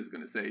episode is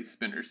going to say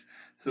spinners.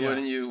 So why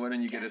don't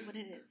you get us? What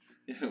it is.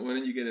 Yeah, why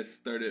don't you get us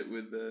started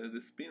with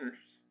the spinner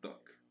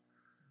stock?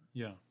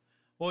 Yeah,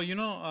 well,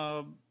 the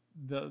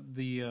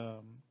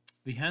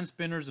hand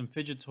spinners and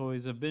fidget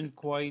toys have been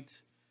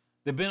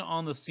They've been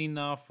on the scene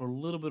now for a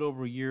little bit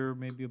over a year,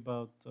 maybe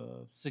about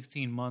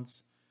 16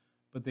 months,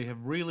 but they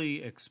have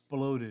really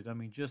exploded. I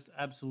mean, just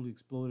absolutely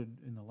exploded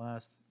in the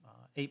last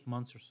 8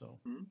 months or so.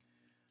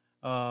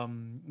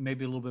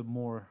 Maybe a little bit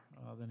more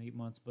than 8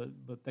 months,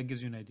 but that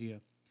gives you an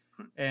idea.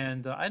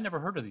 And I never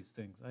heard of these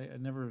things. I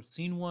had never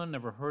seen one,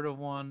 never heard of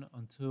one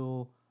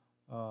until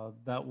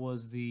that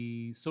was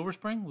the Silver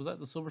Spring. Was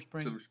that the Silver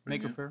Spring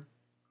Maker Faire?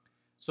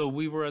 So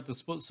we were at the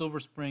Silver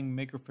Spring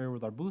Maker Faire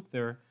with our booth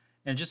there.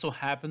 And it just so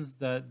happens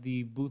that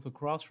the booth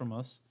across from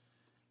us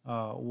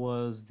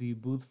was the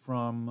booth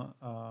from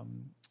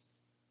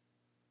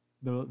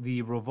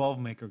the Revolve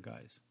Maker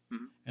guys,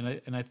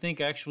 and I think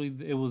actually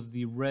it was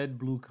the Red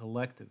Blue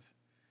Collective.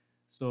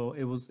 So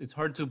it's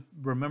hard to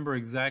remember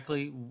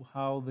exactly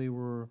how they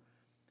were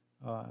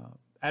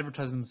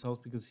advertising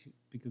themselves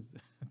because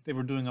they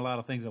were doing a lot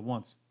of things at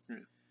once.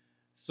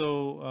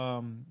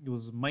 So it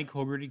was Mike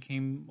Hogarty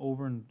came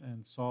over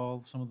and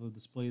saw some of the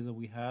displays that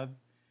we had,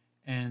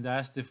 and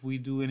asked if we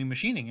do any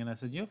machining. And I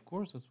said, yeah, of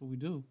course, that's what we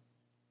do.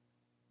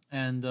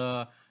 And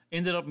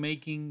ended up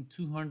making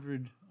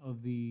 200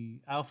 of the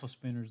alpha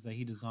spinners that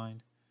he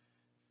designed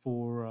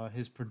for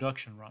his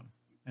production run.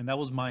 And that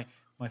was my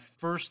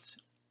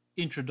first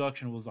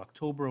introduction. Was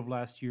October of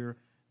last year.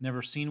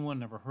 Never seen one,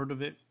 never heard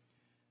of it.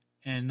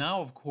 And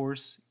now, of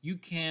course, you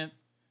can't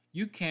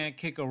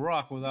kick a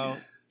rock without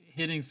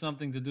hitting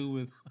something to do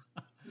with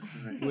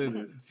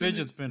with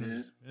fidget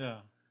spinners. Yeah.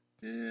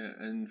 Yeah,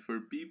 and for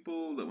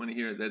people that want to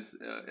hear it, that's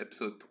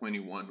episode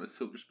 21 was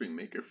Silver Spring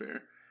Maker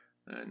Faire.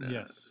 And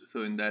yes.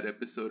 So in that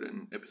episode,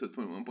 in episode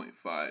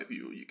 21.5,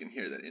 you can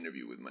hear that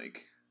interview with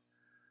Mike.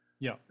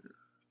 Yeah.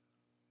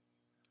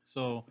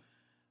 So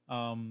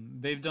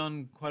they've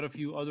done quite a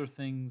few other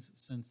things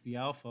since the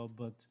alpha,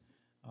 but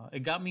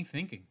it got me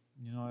thinking.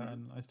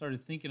 I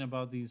started thinking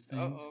about these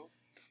things.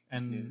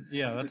 And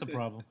yeah, that's a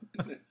problem.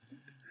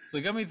 So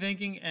it got me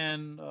thinking,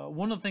 and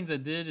one of the things I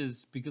did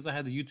is, because I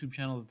had the YouTube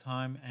channel at the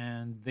time,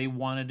 and they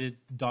wanted it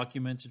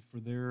documented for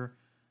their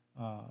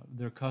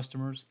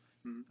customers,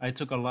 I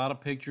took a lot of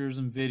pictures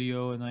and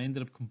video, and I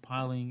ended up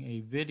compiling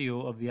a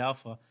video of the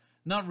alpha,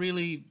 not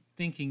really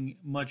thinking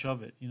much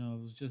of it. It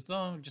was just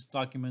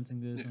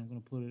documenting this, and I'm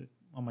going to put it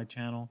on my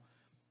channel,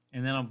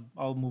 and then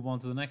I'll move on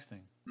to the next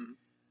thing.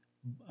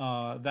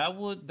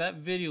 That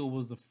video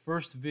was the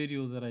first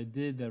video that I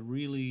did that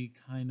really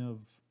kind of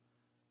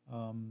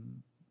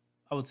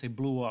I would say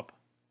blew up.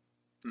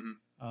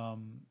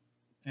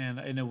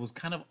 And it was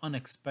kind of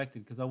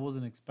unexpected because I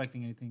wasn't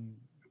expecting anything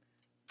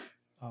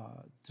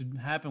to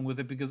happen with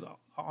it, because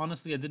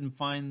honestly I didn't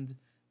find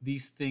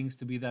these things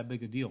to be that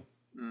big a deal.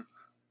 Mm.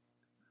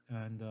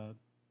 And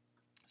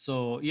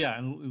so yeah,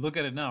 and look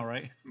at it now,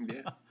 right?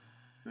 Yeah.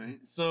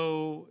 Right.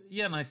 So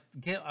yeah, and I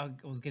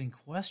was getting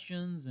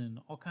questions and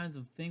all kinds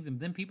of things, and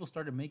then people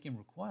started making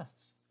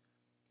requests,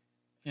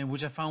 and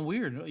which I found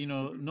weird. You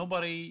know,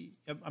 nobody.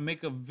 I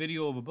make a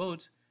video of a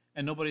boat,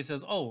 and nobody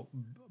says, "Oh,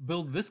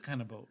 build this kind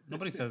of boat."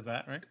 Nobody says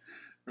that, right?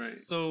 Right.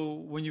 So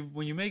when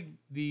you make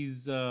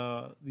these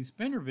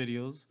spinner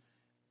videos,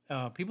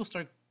 people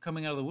start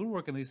coming out of the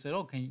woodwork, and they said,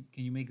 "Oh, can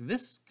you make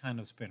this kind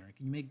of spinner?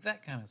 Can you make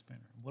that kind of spinner?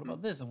 What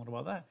about this and what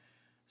about that?"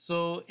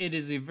 So it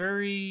is a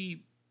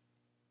very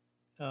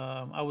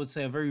I would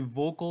say a very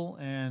vocal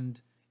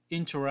and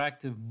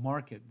interactive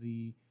market.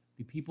 The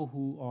people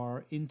who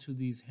are into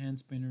these hand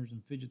spinners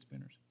and fidget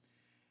spinners,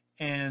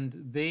 and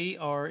they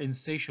are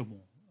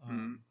insatiable.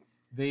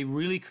 They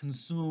really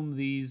consume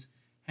these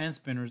hand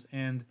spinners,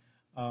 and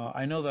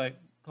I know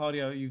that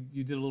Claudia, you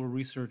did a little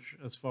research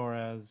as far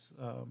as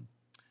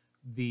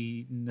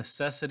the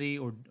necessity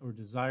or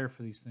desire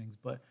for these things,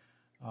 but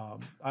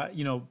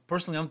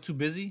personally, I'm too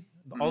busy.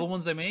 All the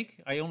ones I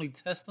make, I only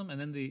test them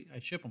and then I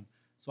ship them.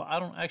 So I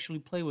don't actually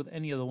play with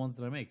any of the ones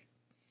that I make.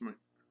 Right.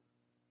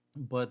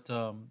 But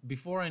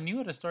before I knew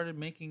it, I started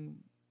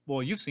making.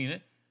 Well, you've seen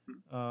it,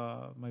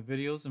 my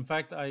videos. In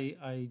fact,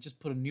 I just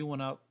put a new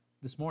one out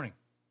this morning.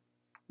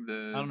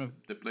 I don't know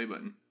the play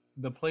button.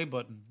 The play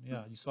button.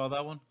 Yeah, you saw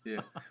that one?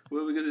 Yeah.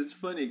 Well, because it's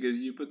funny because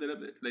you put that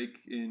up there, like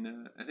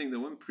in I think the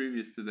one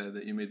previous to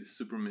that you made the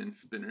Superman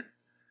spinner.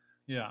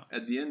 Yeah.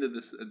 At the end of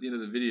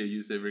the video,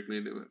 you say very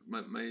clearly,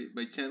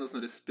 my channel's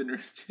not a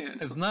spinner's channel.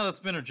 It's not a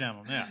spinner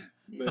channel. Yeah.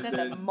 You said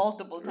that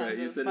multiple times. Right,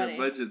 you said it a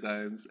bunch of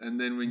times, and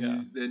then when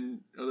you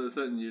all of a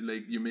sudden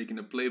you're making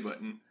a play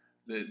button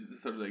that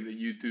sort of like the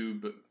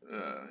YouTube.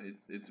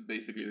 It's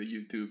basically the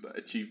YouTube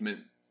achievement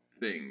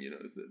thing. You know,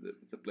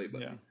 it's a play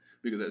button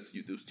because that's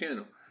YouTube's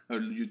channel or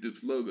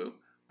YouTube's logo.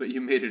 But you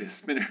made it a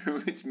spinner,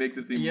 which makes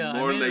it seem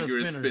more like you're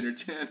a spinner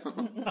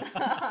channel.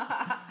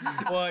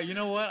 Well, you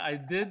know what? I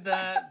did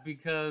that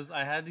because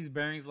I had these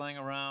bearings lying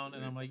around,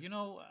 and I'm like,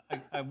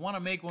 I want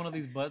to make one of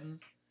these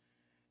buttons,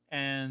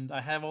 and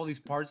I have all these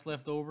parts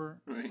left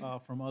over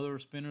from other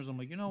spinners. I'm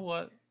like, you know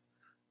what?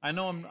 I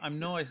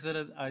know I said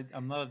it.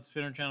 I'm not a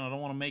spinner channel. I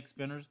don't want to make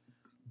spinners,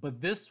 but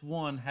this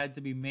one had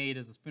to be made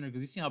as a spinner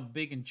because you see how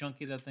big and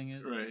chunky that thing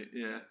is. Right.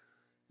 Yeah.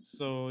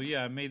 So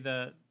yeah, I made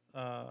that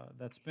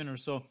spinner.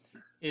 So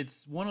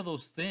it's one of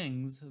those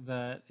things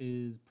that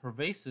is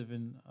pervasive,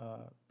 and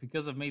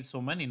because I've made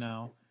so many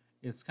now,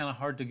 it's kind of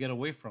hard to get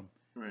away from.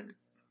 Right.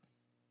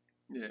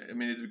 Yeah, I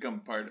mean, it's become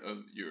part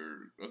of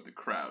the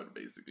crowd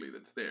basically.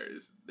 That's there.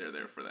 They're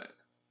there for that.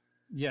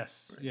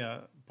 Yes. Right.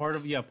 Yeah.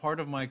 Part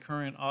of my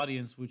current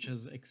audience, which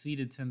has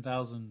exceeded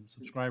 10,000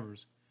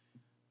 subscribers,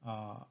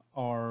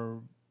 are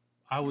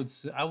I would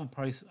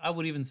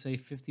even say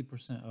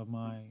 50% of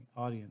my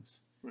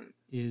audience. Right.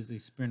 Is a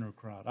spinner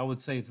crowd. I would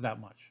say it's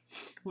that much.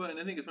 Well, and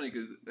I think it's funny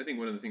because I think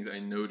one of the things I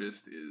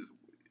noticed is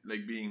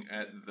like being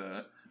at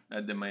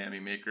the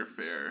Miami Maker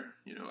Faire.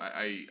 You know,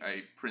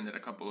 I printed a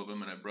couple of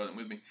them and I brought them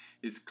with me.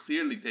 It's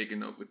clearly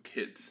taken off with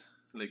kids.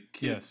 Like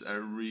kids are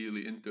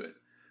really into it.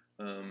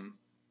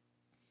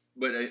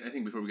 But I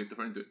think before we get too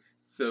far into it,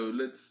 so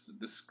let's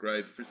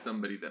describe for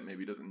somebody that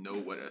maybe doesn't know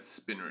what a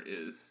spinner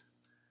is.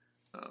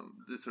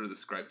 Let's sort of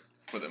describe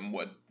for them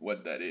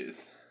what that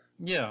is.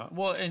 Yeah,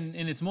 well, in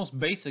its most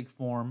basic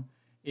form,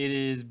 it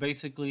is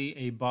basically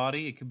a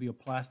body. It could be a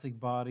plastic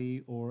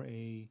body or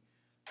a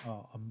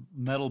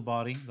metal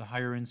body. The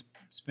higher end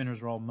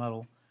spinners are all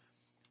metal.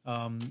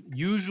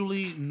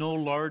 Usually no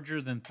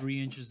larger than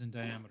 3 inches in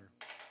diameter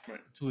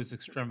to its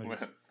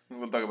extremities.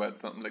 We'll talk about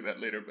something like that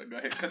later, but go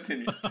ahead,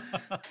 continue.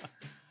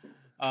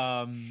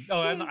 I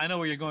know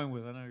where you're going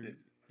with it.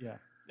 Yeah.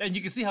 And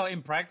you can see how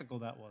impractical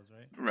that was,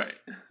 right? Right.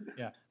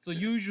 Yeah. So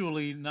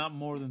usually not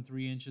more than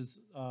 3 inches.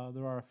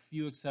 There are a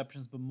few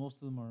exceptions, but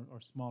most of them are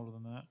smaller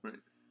than that.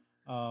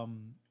 Right.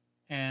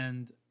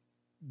 And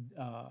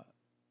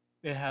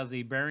it has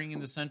a bearing in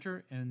the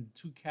center and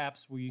 2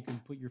 caps where you can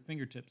put your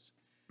fingertips.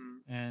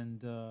 Mm-hmm.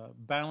 And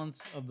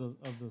balance of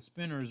the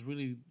spinner is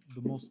really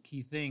the most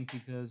key thing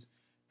because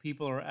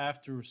people are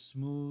after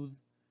smooth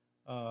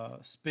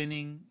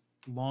spinning,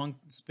 long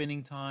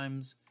spinning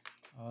times.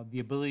 The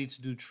ability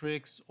to do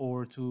tricks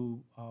or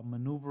to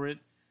maneuver it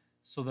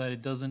so that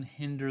it doesn't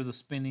hinder the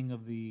spinning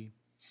of the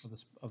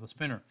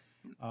spinner.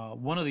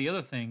 One of the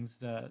other things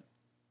that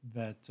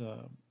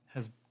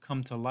has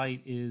come to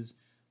light is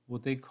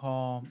what they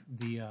call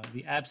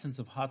the absence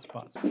of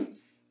hotspots.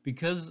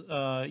 Because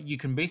you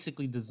can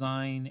basically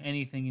design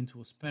anything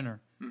into a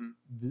spinner,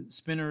 the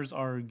spinners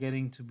are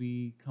getting to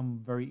become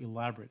very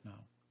elaborate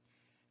now.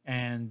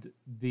 And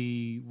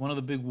one of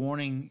the big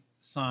warning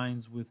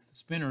signs with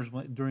spinners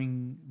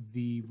during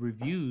the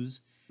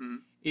reviews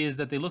is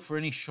that they look for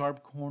any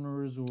sharp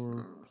corners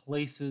or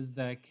places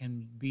that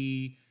can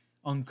be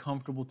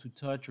uncomfortable to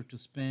touch or to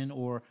spin,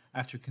 or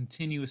after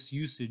continuous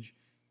usage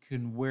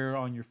can wear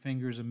on your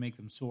fingers and make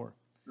them sore.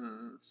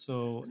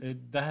 So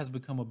that has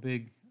become a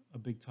big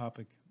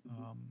topic.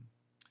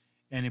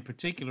 And in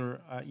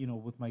particular,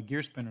 with my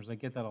gear spinners, I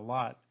get that a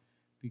lot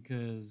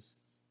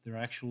because they're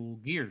actual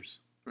gears.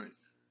 Right.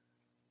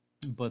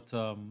 But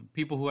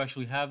people who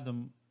actually have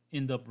them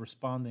end up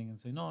responding and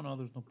say, no,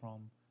 there's no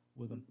problem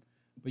with them.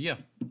 But yeah,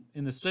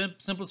 in the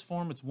simplest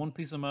form, it's one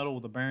piece of metal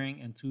with a bearing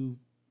and two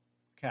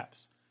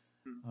caps.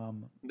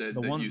 That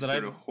the ones you that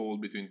sort I of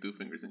hold between two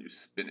fingers and you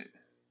spin it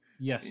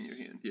yes in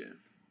your hand. Yeah.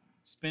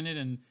 Spin it,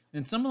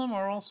 and some of them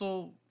are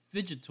also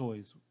fidget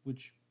toys,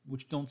 which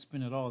don't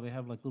spin at all. They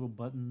have like little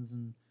buttons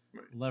and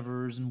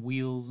levers and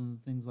wheels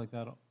and things like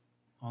that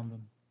on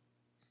them.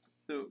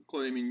 So,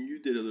 Claudia, I mean, you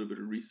did a little bit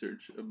of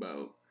research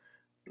about,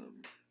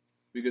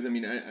 because I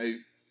mean,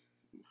 I've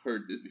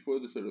heard this before,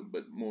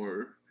 but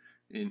more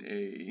in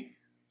a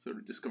sort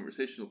of just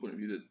conversational point of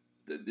view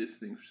that this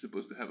thing's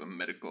supposed to have a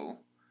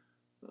medical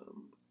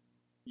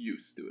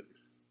use to it,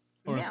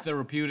 or Yeah. a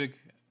therapeutic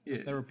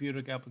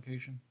Yeah.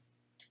 application.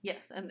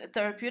 Yes, and a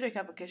therapeutic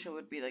application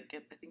would be like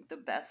I think the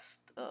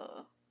best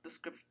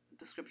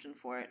description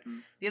for it.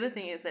 The other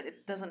thing is that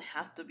it doesn't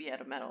have to be out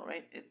of metal,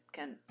 right? It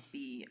can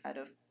be out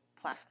of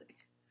plastic.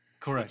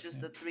 Correct. Which is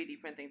the 3D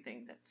printing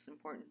thing that's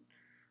important.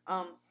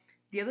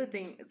 The other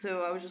thing,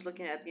 so I was just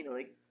looking at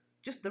like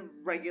just the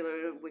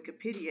regular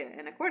Wikipedia,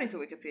 and according to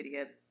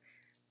Wikipedia,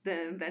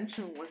 the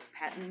invention was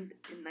patented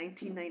in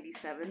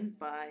 1997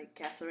 by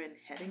Catherine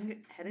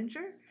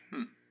Hettinger.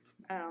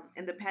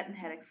 And the patent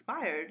had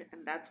expired,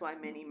 and that's why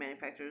many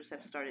manufacturers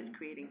have started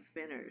creating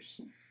spinners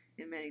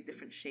in many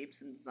different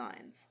shapes and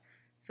designs.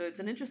 So it's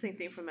an interesting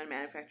thing from a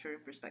manufacturing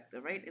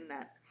perspective, right? In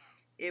that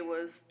it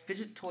was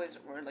fidget toys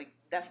were like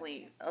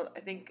definitely, I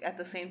think at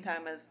the same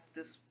time as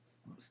this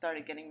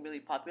started getting really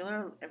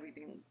popular,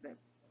 everything that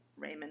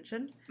Ray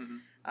mentioned,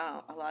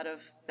 a lot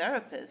of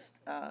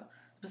therapists,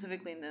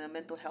 specifically in the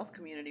mental health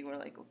community, were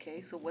like,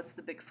 okay, so what's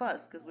the big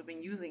fuss? Because we've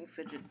been using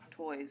fidget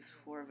toys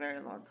for a very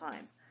long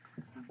time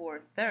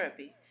for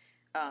therapy,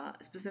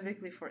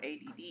 specifically for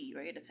ADD,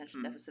 right?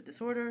 Attention deficit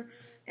disorder,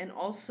 and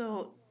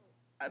also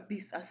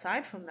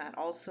aside from that,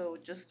 also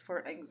just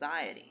for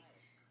anxiety.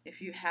 If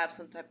you have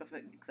some type of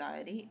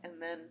anxiety, and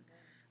then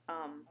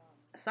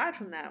aside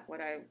from that,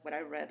 what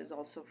I read is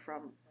also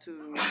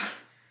to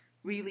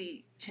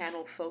really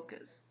channel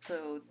focus.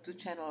 So to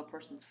channel a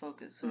person's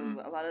focus. So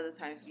a lot of the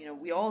times,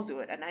 we all do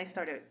it. And I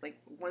started, like,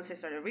 once I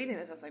started reading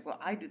this, I was like, well,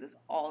 I do this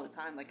all the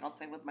time. Like, I'll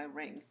play with my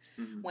ring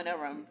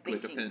whenever I'm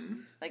thinking.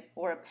 Like a pen.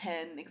 Or a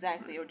pen,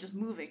 exactly, or just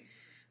moving.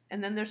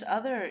 And then there's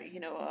other,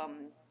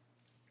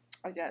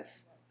 I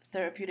guess,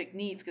 therapeutic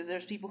needs, because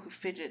there's people who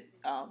fidget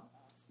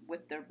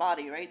with their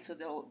body, right? So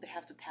they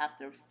have to tap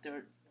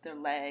their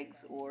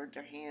legs or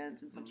their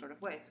hands in some sort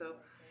of way. So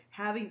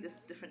having this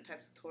different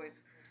types of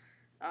toys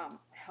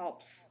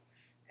helps,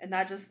 and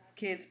not just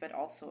kids but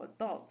also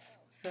adults.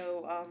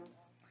 So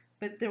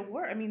but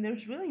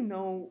there's really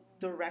no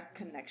direct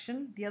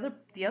connection. The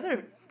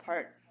other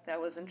part that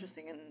was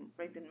interesting, and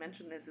Ray didn't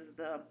mention this, is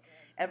the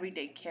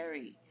everyday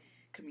carry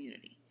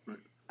community.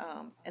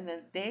 And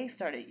then they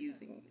started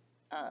using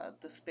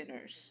the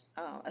spinners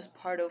as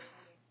part of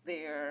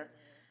their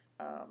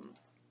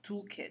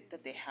toolkit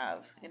that they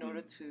have in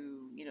order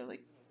to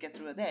get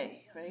through a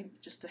day, right?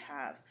 Just to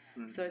have.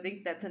 So I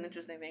think that's an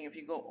interesting thing. If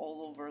you go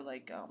all over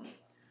like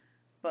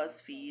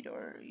BuzzFeed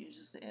or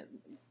just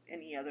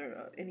any of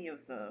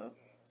the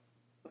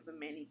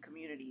many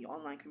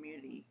online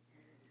community,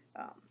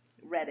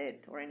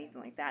 Reddit or anything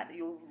like that,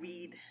 you'll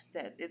read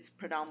that it's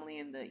predominantly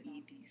in the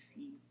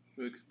EDC.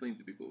 So explain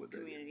to people what that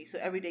community. So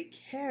everyday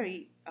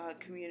carry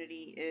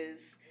community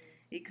is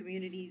a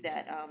community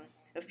that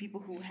of people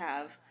who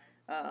have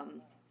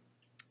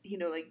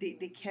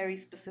they carry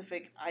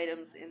specific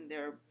items in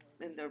their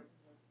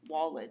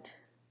wallet,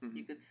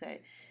 you could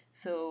say.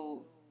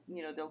 So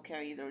they'll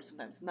carry either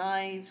sometimes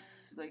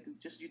knives, like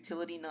just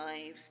utility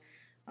knives.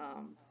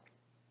 I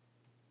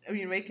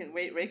mean, Ray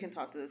can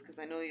talk to this, because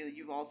I know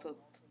you've also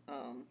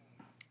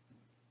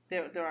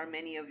there are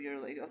many of your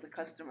of the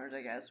customers,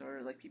 I guess,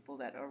 or like people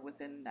that are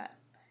within that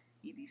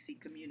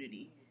EDC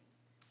community.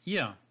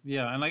 Yeah,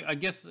 and I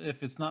guess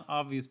if it's not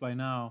obvious by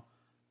now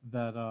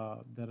that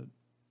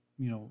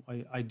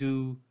I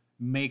do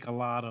make a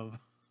lot of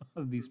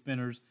these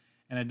spinners,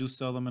 and I do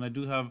sell them, and I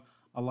do have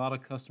a lot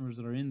of customers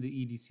that are in the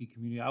EDC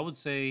community. I would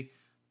say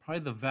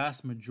probably the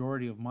vast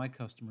majority of my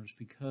customers,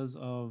 because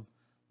of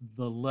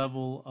the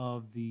level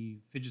of the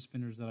fidget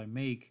spinners that I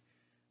make,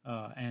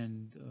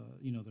 and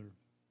they're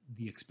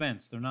the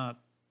expense. They're not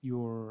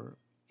your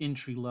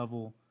entry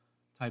level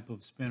type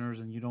of spinners,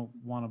 and you don't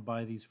want to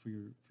buy these for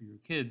your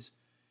kids.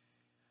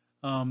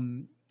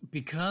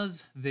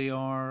 Because they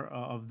are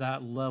of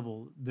that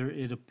level,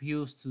 it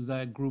appeals to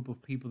that group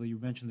of people that you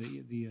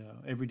mentioned, the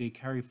everyday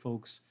carry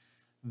folks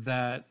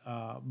that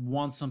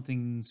want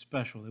something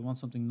special. They want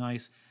something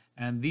nice,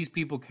 and these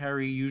people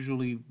carry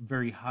usually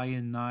very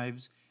high-end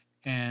knives.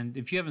 And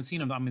if you haven't seen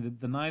them, I mean,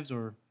 the knives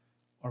are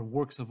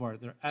works of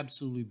art. They're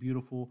absolutely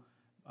beautiful.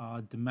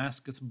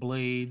 Damascus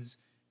blades,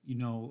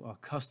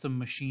 custom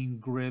machine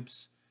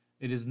grips.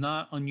 It is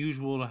not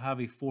unusual to have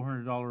a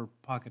 $400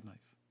 pocket knife.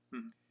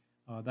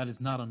 That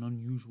is not an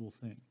unusual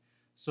thing.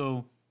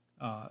 So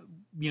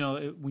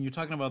When you're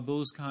talking about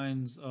those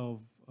kinds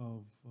of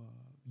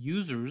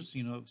users,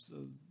 in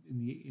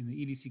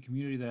the EDC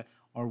community that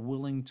are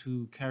willing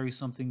to carry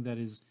something that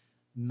is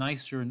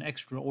nicer and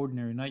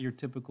extraordinary, not your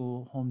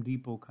typical Home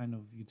Depot kind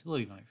of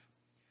utility knife.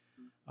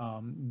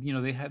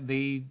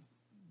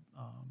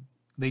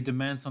 They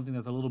demand something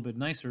that's a little bit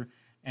nicer,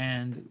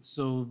 and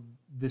so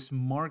this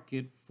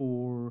market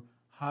for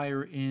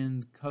higher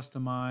end,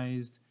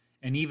 customized,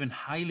 and even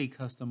highly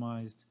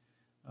customized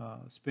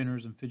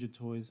spinners and fidget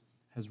toys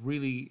has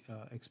really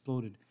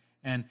exploded.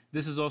 And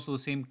this is also the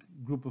same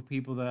group of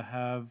people that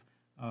have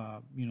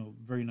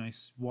very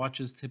nice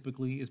watches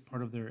typically as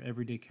part of their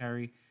everyday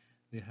carry.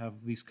 They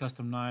have these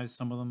custom knives.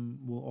 Some of them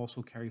will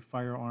also carry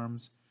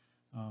firearms.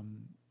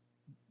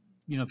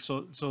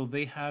 So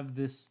they have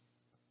this,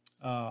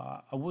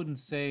 I wouldn't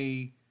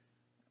say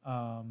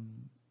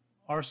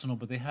arsenal,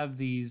 but they have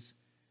these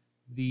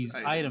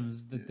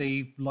items that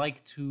they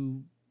like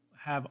to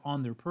have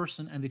on their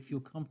person, and they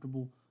feel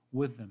comfortable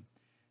with them.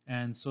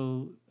 And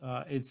so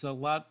it's a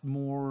lot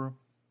more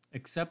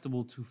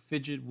acceptable to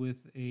fidget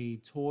with a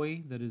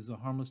toy that is a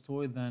harmless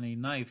toy than a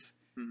knife.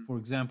 For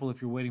example,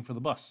 if you're waiting for the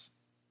bus.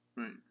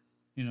 Right.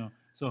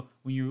 So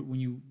when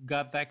you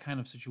got that kind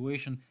of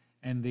situation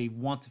and they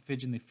want to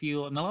fidget and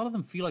and a lot of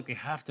them feel like they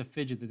have to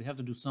fidget, that they have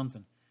to do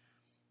something.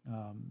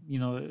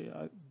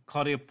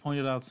 Claudia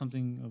pointed out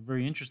something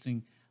very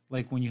interesting,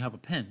 like when you have a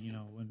pen,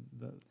 when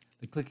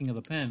the clicking of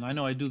the pen. I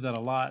know I do that a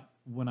lot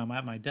when I'm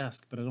at my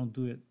desk, but I don't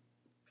do it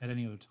at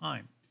any other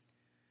time.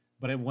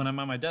 But when I'm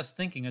at my desk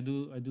thinking, I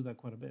do that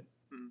quite a bit.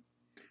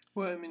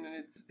 Well, I mean,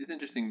 it's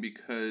interesting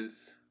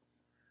because,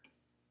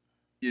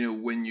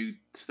 when you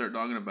start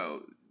talking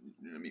about,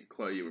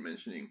 Claudia, you were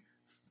mentioning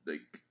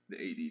like the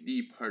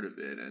ADD part of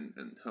it and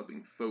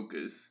helping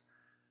focus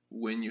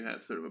when you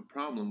have sort of a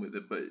problem with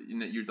it, but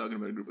you're talking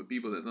about a group of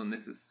people that don't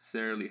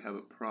necessarily have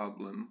a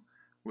problem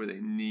where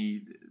they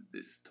need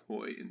this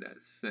toy in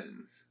that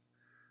sense.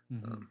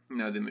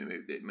 Now they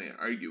may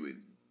argue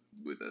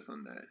with us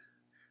on that,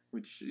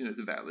 which is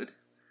valid.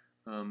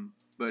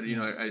 But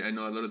I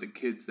know a lot of the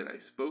kids that I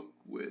spoke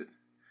with,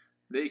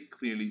 they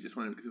clearly just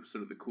wanted it because it was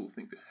sort of the cool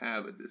thing to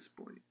have at this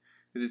point,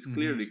 because it's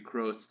clearly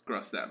crossed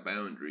that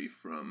boundary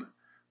from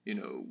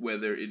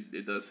whether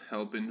it does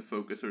help in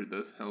focus or it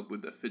does help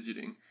with the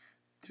fidgeting,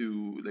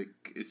 to like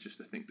it's just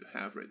a thing to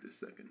have right this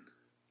second.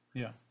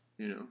 Yeah.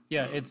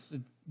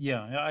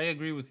 Yeah, I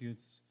agree with you.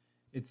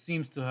 It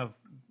seems to have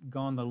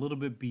gone a little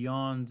bit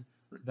beyond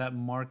that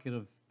market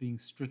of being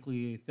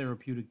strictly a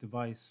therapeutic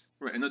device.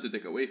 Right, and not to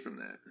take away from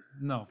that.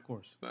 No, of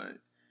course. But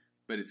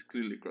it's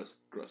clearly crossed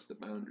the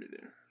boundary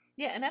there.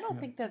 Yeah, and I don't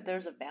think that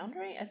there's a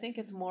boundary. I think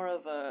it's more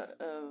of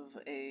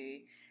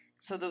a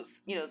so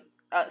those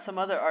some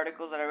other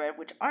articles that I read,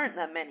 which aren't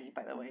that many,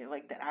 by the way,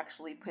 like that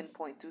actually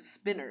pinpoint to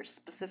spinners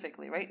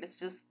specifically, right? It's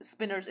just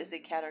spinners is a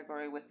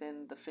category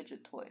within the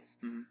fidget toys.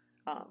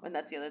 And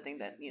that's the other thing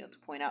that to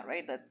point out,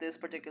 right? That this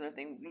particular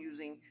thing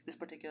using this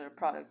particular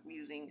product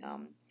using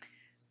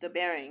the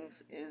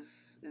bearings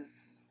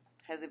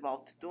has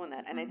evolved to doing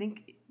that, and I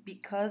think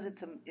because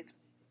it's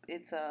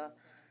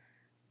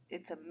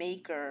a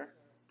maker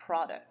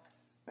product,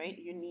 right?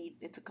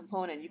 It's a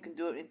component. You can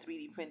do it in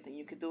 3D printing.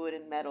 You could do it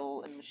in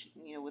metal and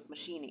with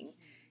machining,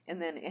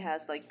 and then it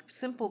has like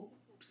simple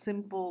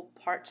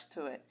parts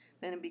to it.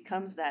 Then it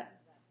becomes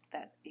that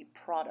a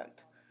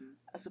product,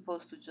 as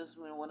opposed to just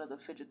one of the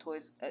fidget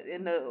toys.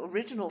 And the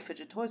original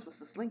fidget toys was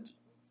the Slinky.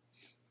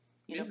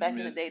 Back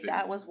in the day,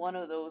 that was one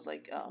of those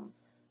like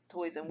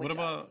toys. In which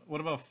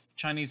what about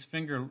Chinese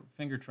finger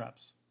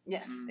traps?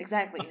 Yes,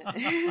 exactly.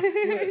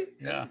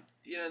 Yeah.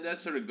 That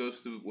sort of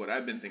goes to what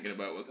I've been thinking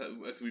about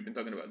as we've been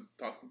talking about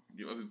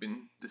we've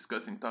been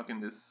talking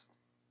this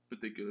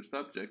particular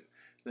subject.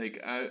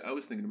 Like I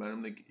was thinking about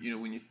it, like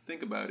when you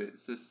think about it,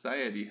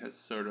 society has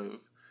sort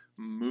of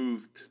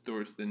moved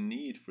towards the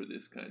need for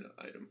this kind of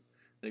item.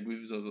 Like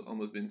we've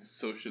almost been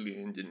socially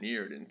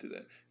engineered into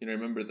that. I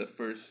remember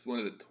one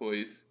of the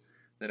toys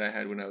that I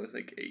had when I was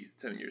like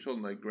 7 years old.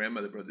 My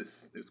grandmother brought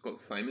this. It was called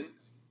Simon,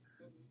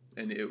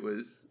 and it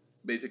was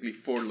basically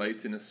 4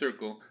 lights in a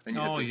circle, and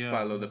you had to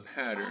follow the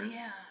pattern. Oh,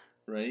 yeah.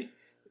 Right?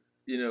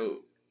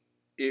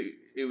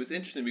 It was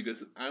interesting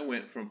because I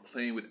went from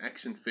playing with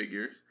action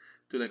figures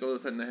to like all of a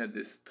sudden I had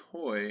this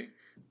toy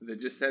that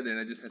just sat there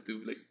and I just had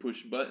to like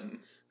push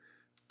buttons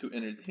to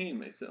entertain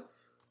myself.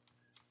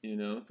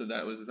 So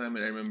that was the time,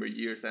 and I remember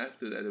years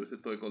after that there was a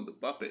toy called the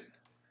Puppet,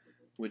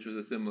 which was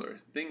a similar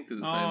thing to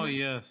the Simon. Oh,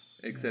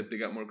 yes. Except it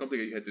got more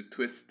complicated. You had to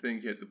twist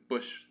things, you had to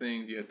push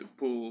things, you had to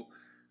pull.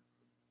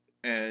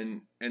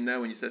 And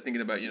now when you start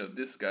thinking about,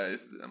 this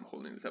guys, I'm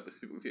holding this up as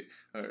people can see it,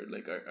 are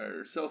like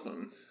our cell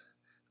phones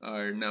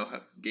now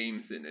have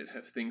games in it,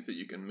 have things that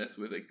you can mess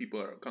with. Like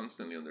people are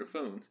constantly on their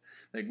phones.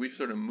 Like we've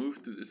sort of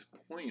moved to this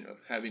point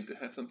of having to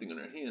have something in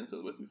our hands,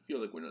 otherwise we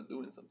feel like we're not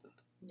doing something.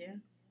 Yeah.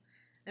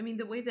 I mean,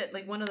 the way that,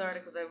 like, one of the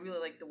articles, I really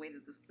like the way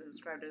that this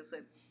described it. Is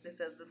like, it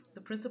says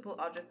the principal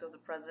object of the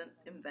present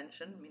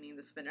invention, meaning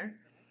the spinner,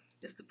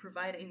 is to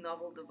provide a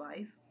novel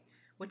device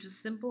which is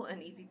simple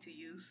and easy to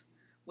use,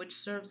 which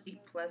serves a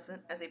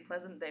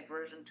pleasant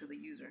diversion to the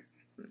user.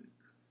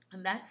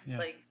 And that's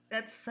Yeah.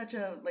 that's such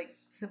a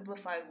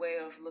simplified way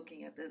of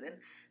looking at this, and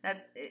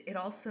that it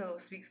also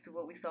speaks to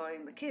what we saw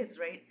in the kids,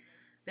 right?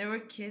 There were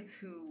kids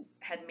who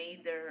had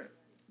made their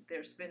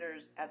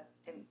spinners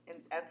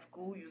at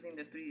school using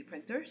their 3D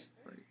printers,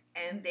 Right.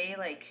 and they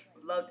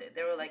loved it.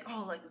 They were like,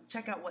 "Oh,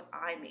 check out what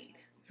I made."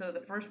 So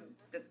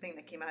the thing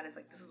that came out is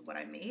this is what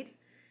I made,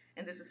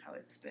 and this is how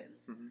it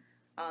spins. Mhm.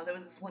 There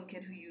was this one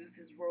kid who used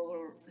his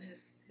roller,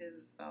 his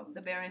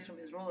the bearings from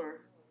his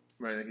roller,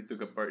 Right, like he took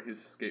apart his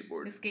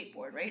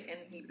skateboard. right? And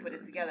he put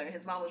it together.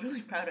 His mom was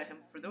really proud of him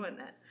for doing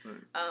that.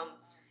 Right.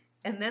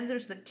 And then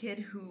there's the kid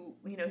who,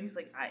 he's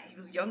he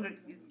was younger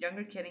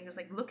kid, and he was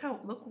like,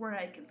 look where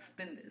I can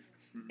spin this.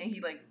 Mhm. And he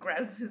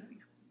grabs his,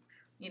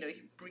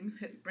 he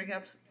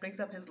brings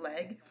up his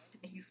leg,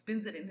 and he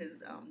spins it in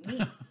his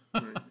knee.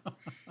 Right.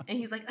 And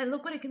he's like,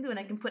 look what I can do, and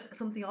I can put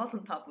something else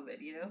on top of it,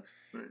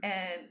 Right.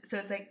 And so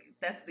it's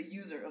that's the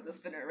user of the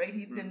spinner, right?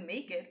 He didn't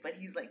make it, but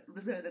he's like,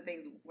 these are the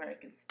things where I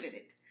can spin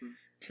it.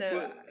 So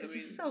Well, it's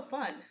just so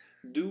fun.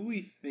 Do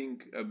we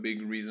think a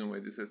big reason why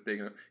this has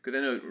taken off? Because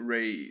I know,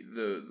 Ray,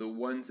 the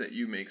ones that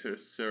you make sort of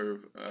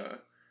serve,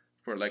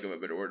 for lack of a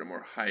better word, a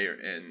more higher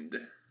end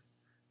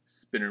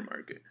spinner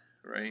market,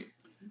 right?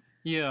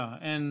 Yeah,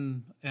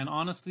 and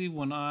honestly,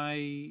 when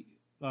I,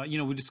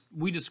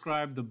 we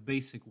described the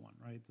basic one,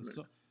 right?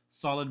 The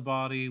solid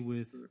body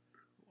with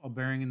a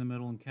bearing in the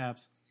middle and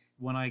caps.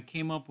 When I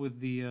came up with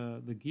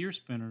the gear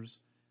spinners,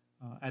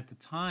 at the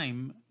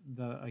time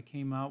that I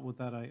came out with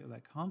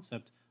that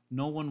concept,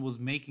 no one was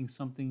making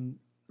something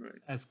Right.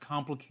 as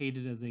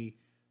complicated as a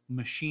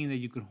machine that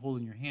you could hold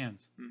in your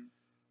hands. Mm.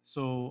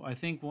 So I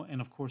think, and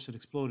of course it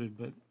exploded.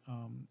 But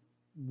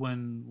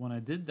when I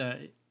did that,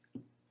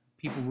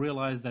 people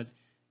realized that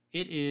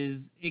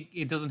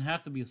it doesn't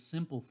have to be a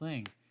simple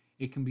thing.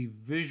 It can be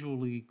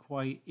visually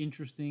quite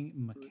interesting,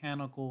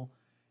 mechanical,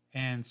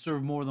 and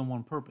serve more than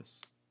one purpose.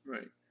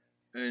 Right.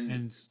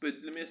 And But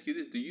let me ask you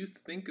this: do you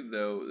think,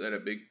 though, that a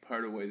big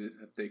part of why this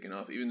have taken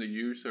off, even though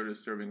you're sort of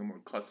serving a more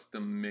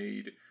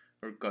custom-made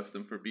or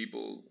custom for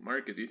people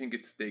market, do you think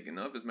it's taken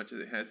off as much as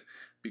it has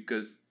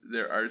because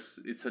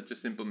it's such a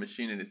simple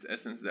machine in its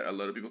essence that a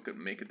lot of people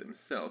can make it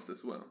themselves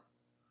as well?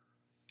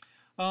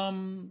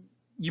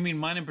 You mean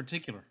mine in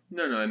particular?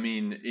 No, I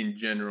mean in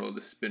general,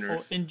 the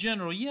spinners. In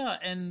general, yeah,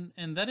 and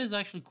that is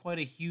actually quite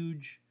a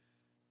huge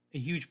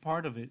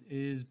part of it,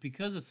 is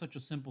because it's such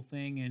a simple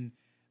thing, and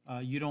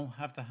you don't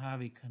have to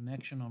have a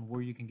connection on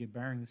where you can get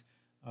bearings,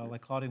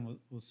 like Claudia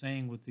was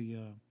saying with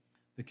the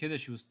kid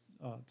that she was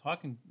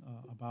talking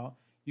about.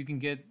 You can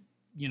get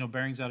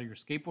bearings out of your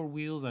skateboard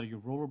wheels, out of your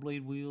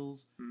rollerblade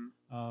wheels.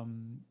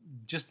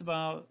 Just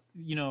about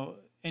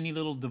any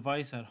little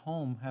device at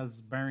home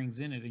has bearings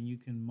in it, and you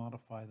can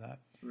modify that.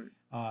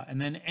 Right.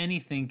 And then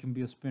anything can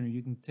be a spinner.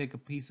 You can take a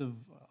piece of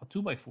a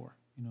 2x4,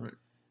 Right.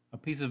 a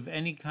piece of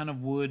any kind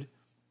of wood,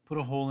 put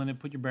a hole in it,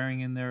 put your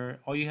bearing in there.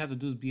 All you have to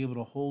do is be able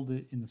to hold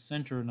it in the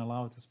center and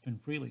allow it to spin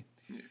freely.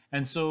 Yeah.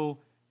 And so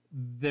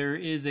there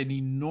is an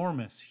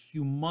enormous,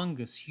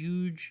 humongous,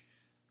 huge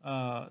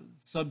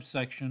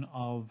subsection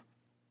of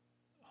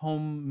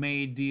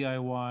homemade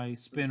DIY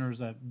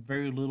spinners at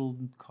very little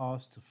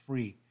cost to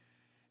free.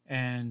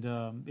 And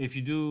if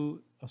you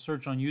do a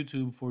search on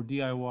YouTube for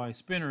DIY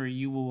spinner,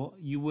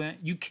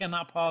 you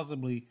cannot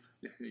possibly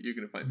You're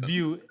gonna find something.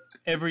 view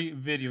every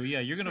video. Yeah,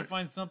 you're gonna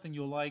find something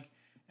you'll like,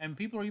 and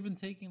people are even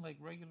taking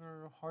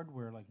regular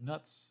hardware like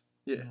nuts,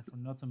 Yeah. for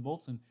nuts and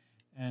bolts,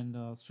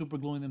 and super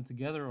gluing them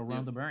together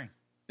around the bearing.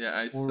 Yeah,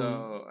 I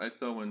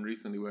saw one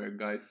recently where a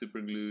guy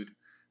super glued,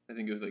 I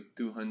think it was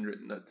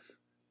 200 nuts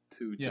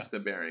to just a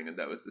bearing, and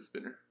that was the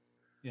spinner.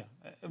 Yeah,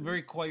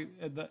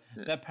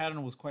 that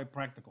pattern was quite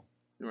practical.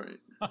 Right.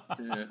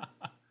 Yeah.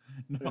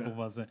 No, it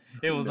wasn't.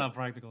 It was not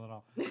practical at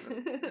all.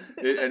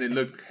 And it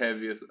looked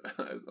heavy as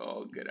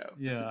all get out.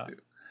 Yeah. Too.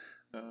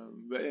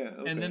 But yeah.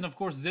 Okay. And then of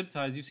course zip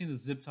ties. You've seen the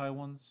zip tie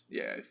ones.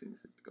 Yeah, I've seen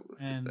a couple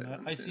of And zip tie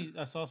ones,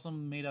 I saw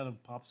some made out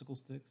of popsicle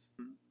sticks.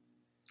 Mhm.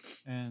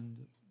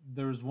 And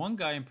there's one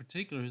guy in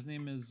particular. His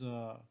name is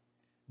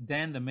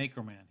Dan the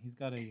Maker Man. He's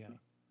got a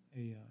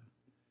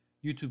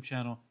YouTube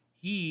channel.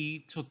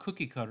 He took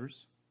cookie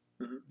cutters,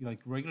 like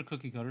regular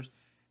cookie cutters,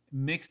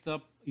 mixed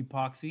up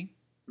epoxy,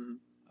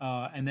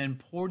 and then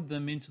poured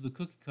them into the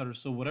cookie cutter.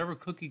 So whatever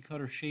cookie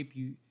cutter shape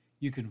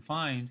you can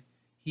find,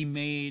 he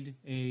made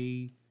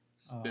a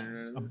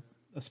spinner,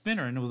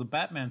 and it was a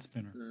Batman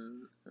spinner.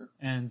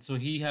 And so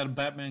he had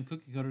Batman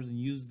cookie cutters and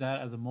used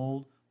that as a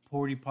mold,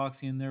 poured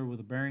epoxy in there with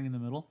a bearing in the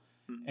middle,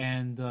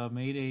 and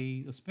made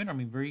a spinner. I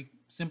mean, very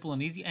simple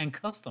and easy and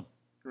custom.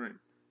 Right.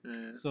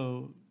 Yeah.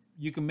 So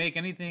you can make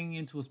anything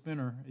into a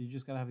spinner. You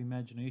just gotta have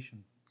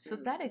imagination. So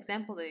that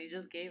example that you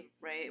just gave,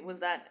 right? Was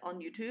that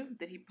on YouTube?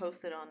 Did he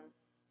post it on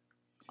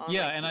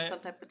Yeah, and on some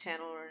type of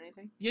channel or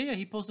anything? Yeah,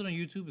 he posted on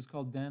YouTube. It's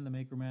called Dan the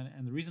Maker Man,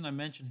 and the reason I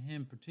mention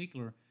him in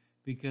particular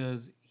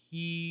because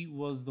he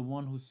was the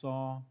one who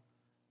saw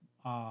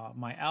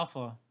my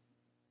alpha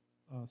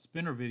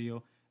spinner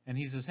video, and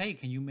he says, "Hey,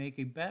 can you make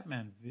a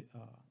Batman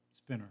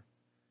spinner?"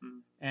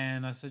 Mm.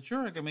 And I said,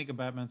 sure, I can make a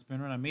Batman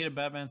spinner. And I made a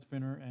Batman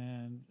spinner,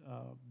 and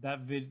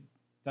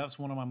that's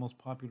one of my most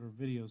popular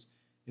videos.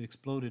 It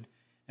exploded.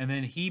 And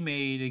then he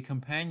made a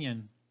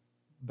companion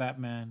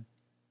Batman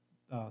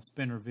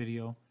spinner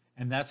video,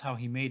 and that's how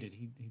he made it.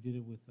 He did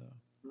it with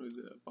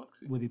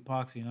epoxy. with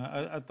epoxy, and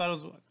I thought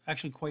it was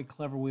actually quite a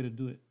clever way to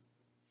do it.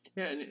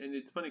 Yeah, and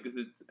it's funny because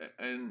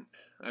and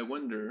I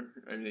wonder,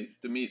 I mean,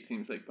 to me it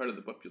seems like part of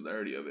the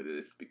popularity of it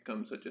is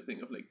become such a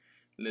thing of like,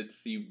 let's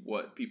see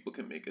what people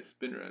can make a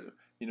spinner out of.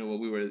 You know, while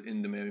we were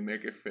in the Miami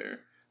Maker Faire,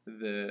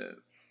 the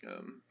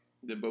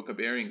Boca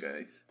Bearing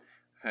guys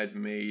had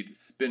made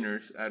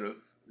spinners out of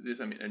this,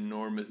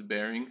 enormous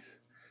bearings.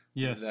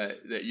 Yes.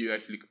 That you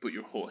actually could put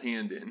your whole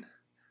hand in.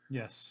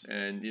 Yes.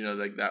 And, you know,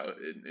 like that,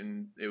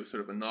 and it was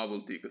sort of a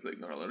novelty because, like,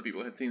 not a lot of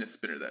people had seen a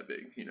spinner that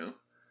big, you know?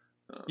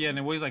 Yeah, and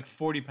it weighs like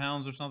 40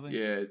 pounds or something.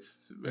 Yeah,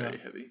 it's very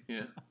heavy.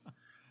 Yeah.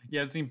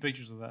 Yeah, I've seen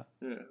pictures of that.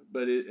 Yeah,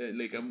 but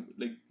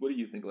what do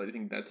you think? Do you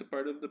think that's a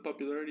part of the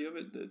popularity of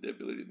it, the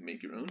ability to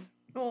make your own?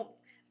 Well,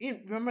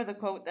 you remember the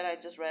quote that I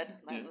just read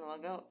not long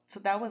ago? So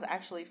that was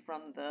actually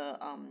from the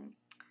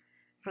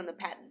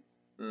patent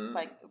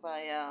by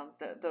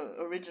the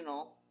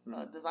original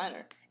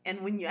designer.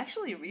 And when you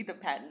actually read the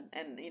patent,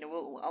 and you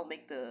know, I'll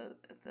make the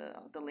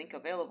link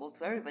available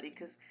to everybody,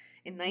 because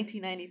in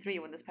 1993,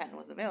 when this patent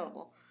was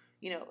available,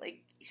 you know, like,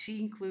 she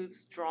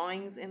includes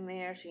drawings in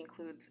there. She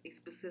includes a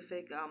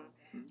specific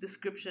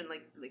description,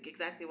 like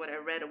exactly what I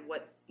read of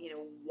what, you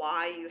know,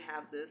 why you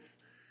have this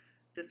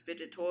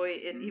fidget toy.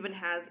 It even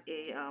has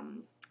a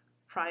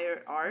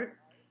prior art,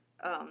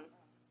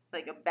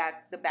 like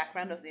the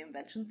background of the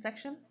invention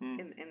section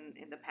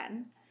in the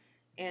patent.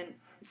 And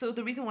so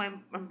the reason why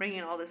I'm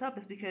bringing all this up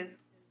is because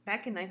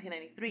back in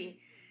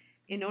 1993,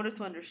 in order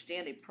to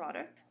understand a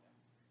product,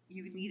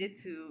 you needed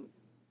to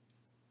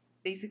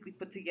basically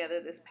put together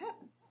this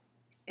patent.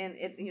 And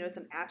it's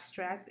an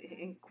abstract. It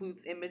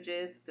includes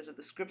images. There's a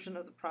description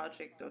of the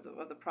project, of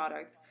the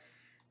product.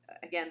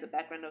 Again, the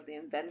background of the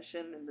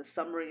invention and the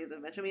summary of the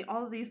invention. I mean,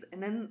 all of these,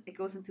 and then it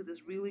goes into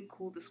this really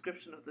cool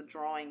description of the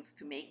drawings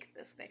to make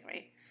this thing,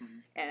 right? Mm-hmm.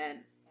 And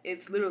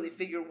it's literally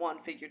figure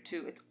 1, figure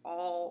 2. It's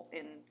all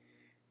in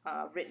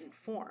written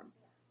form.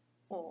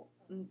 Well,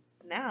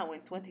 now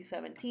in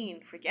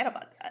 2017, forget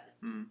about that,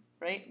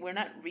 right? We're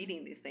not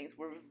reading these things.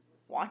 We're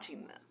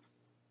watching them.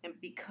 And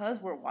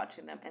because we're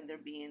watching them and they're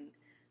being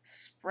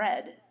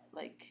spread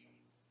like,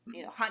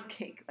 you know,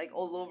 hotcake, like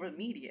all over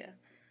media,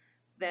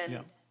 then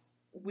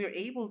we're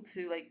able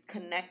to like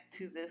connect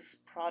to this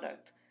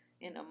product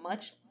in a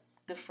much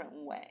different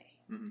way.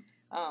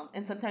 Mm-hmm.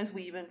 And sometimes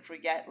we even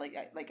forget, like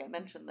I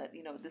mentioned, that,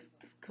 you know, this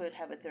could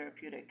have a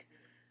therapeutic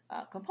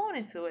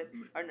component to it,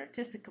 or an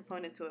artistic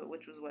component to it,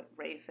 which was what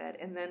Ray said.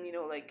 And then, you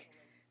know, like,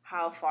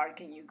 how far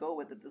can you go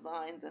with the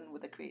designs and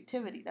with the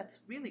creativity? That's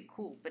really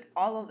cool. But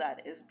all of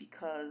that is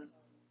because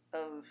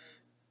of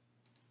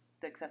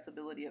the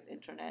accessibility of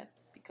internet,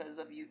 because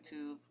of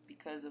YouTube,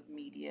 because of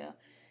media,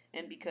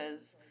 and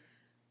because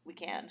we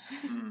can.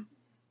 Mm-hmm.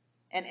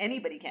 And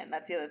anybody can.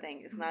 That's the other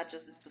thing. It's not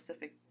just a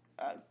specific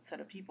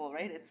set of people,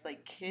 right? It's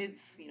like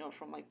kids, you know,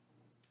 from like,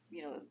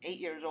 you know, 8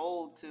 years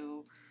old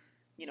to,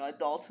 you know,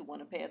 adults who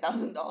want to pay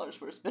 $1,000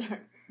 for a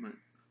spinner. Right.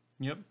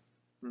 Yep.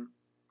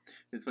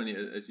 It's funny,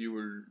 as you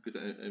were,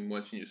 because I'm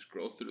watching you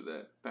scroll through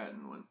that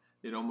patent one,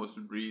 it almost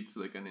reads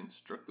like an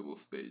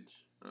instructables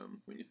page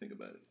when you think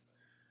about it.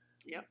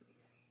 Yep.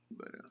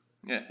 But,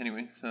 yeah,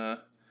 anyways, all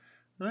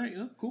right,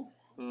 yeah, cool.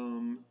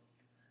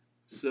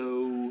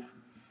 So,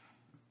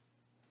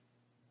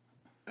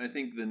 I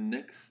think the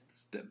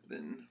next step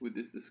then with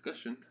this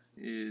discussion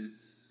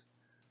is,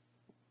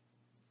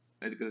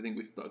 I think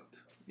we've talked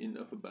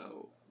enough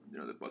about, you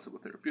know, the possible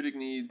therapeutic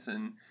needs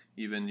and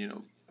even, you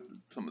know,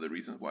 some of the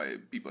reasons why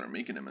people are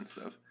making them and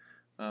stuff.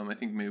 I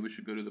think maybe we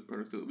should go to the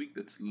product of the week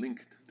that's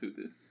linked to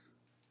this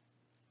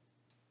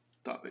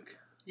topic.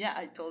 Yeah,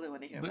 I totally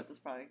want to hear about this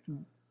product.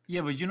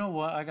 Yeah, but you know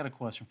what? I got a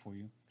question for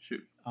you.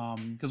 Shoot.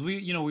 Because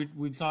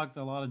we've talked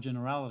a lot of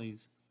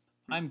generalities.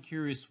 I'm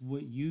curious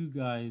what you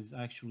guys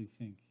actually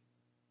think.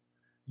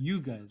 You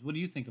guys, what do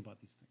you think about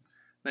these things?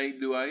 Like,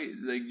 do I,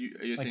 like,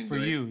 are you like saying, for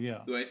you, yeah.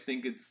 Do I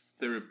think it's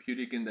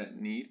therapeutic in that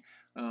need?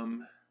 I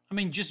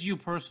mean, just you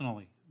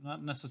personally,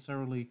 not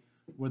necessarily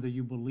whether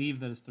you believe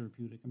that it's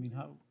therapeutic. I mean,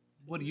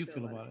 what do you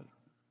feel about it?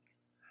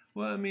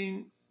 Well, I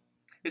mean,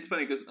 it's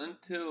funny because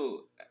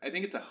I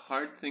think it's a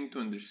hard thing to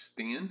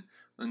understand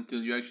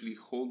until you actually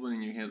hold one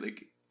in your hand,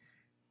 like,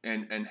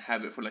 and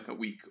have it for like a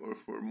week or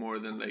for more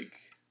than like,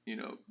 you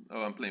know,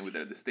 oh, I'm playing with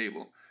it at this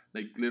table.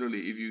 Like,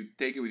 literally, if you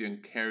take it with you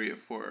and carry it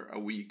for a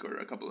week or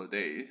a couple of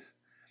days,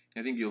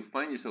 I think you'll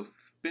find yourself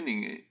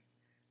spinning it,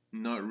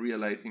 not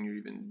realizing you're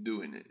even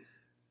doing it.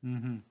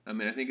 Mm-hmm. I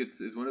mean, I think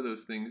it's one of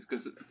those things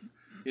because,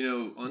 you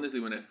know, honestly,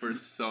 when I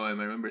first saw him,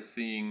 I remember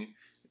seeing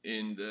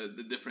in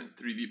the different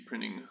 3D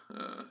printing,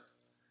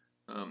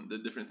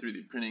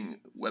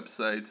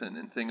 websites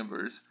and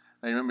Thingiverse.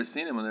 I remember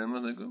seeing him on there, and I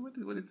was like,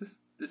 what is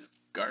this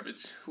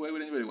garbage? Why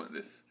would anybody want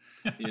this?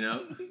 You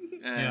know,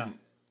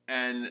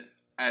 and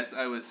as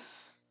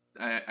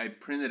I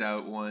printed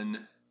out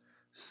one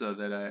so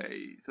that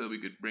we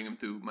could bring them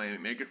to Miami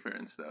Maker Faire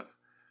and stuff.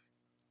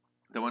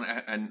 The one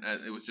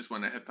it was just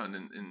one I had found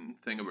in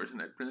Thingiverse,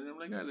 and I printed it. I'm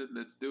like,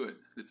 let's do it.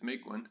 Let's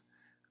make one.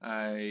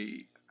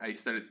 I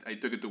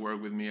took it to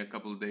work with me a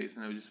couple of days,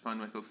 and I just found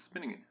myself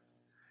spinning it,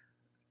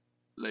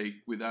 like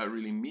without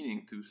really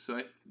meaning to. So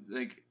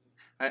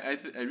I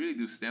really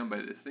do stand by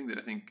this thing that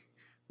I think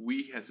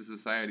we as a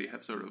society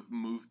have sort of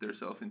moved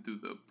ourselves into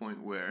the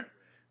point where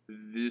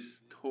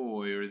this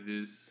toy or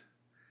this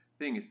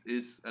thing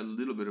is a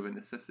little bit of a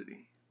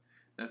necessity.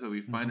 That's why we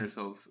find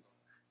ourselves,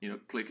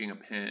 clicking a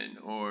pen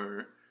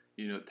or,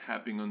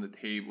 tapping on the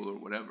table or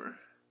whatever.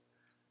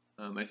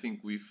 I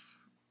think we've,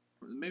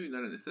 maybe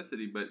not a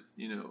necessity, but,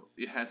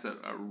 it has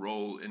a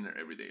role in our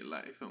everyday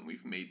life, and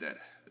we've made that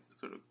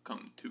sort of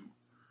come to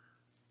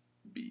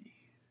be.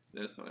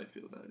 That's how I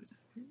feel about it.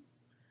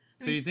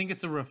 So you think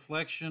it's a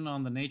reflection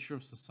on the nature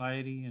of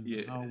society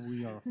and how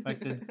we are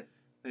affected?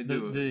 I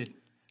do.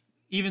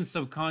 Even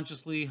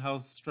subconsciously, how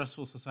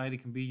stressful society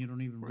can be, you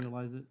don't even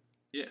realize it?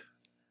 Yeah.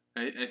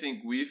 I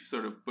think we've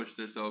sort of pushed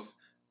ourselves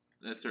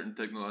at a certain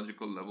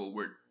technological level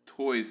where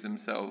toys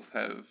themselves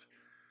have,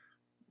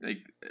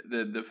 like,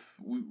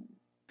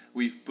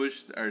 we've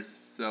pushed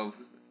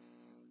ourselves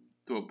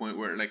to a point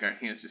where, like, our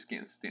hands just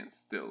can't stand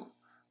still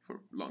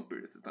for long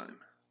periods of time.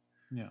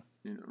 Yeah.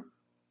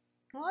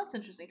 Well, that's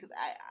interesting because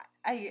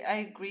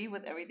I agree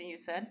with everything you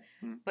said,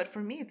 but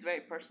for me, it's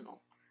very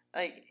personal.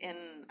 Like,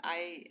 and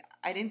I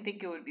didn't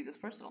think it would be this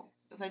personal.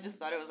 Because I just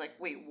thought it was like,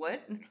 wait,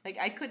 what? Like,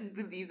 I couldn't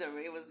believe that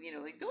Ray was,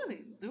 like,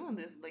 doing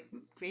this, like,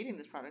 creating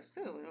this product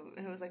too.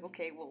 And it was like,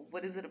 okay, well,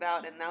 what is it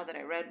about? And now that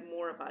I read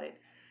more about it.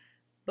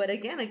 But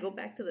again, I go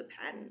back to the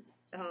patent.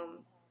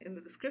 In the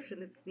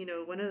description, it's,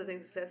 one of the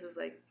things it says is,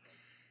 like,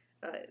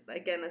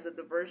 again, as a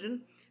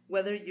diversion,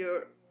 whether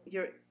you're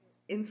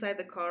inside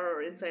the car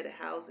or inside a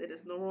house, it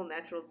is normal,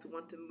 natural to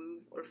want to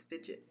move or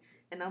fidget.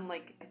 And I'm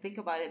like, I think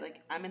about it,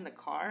 like, I'm in the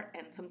car,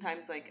 and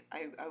sometimes, like,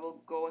 I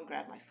will go and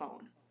grab my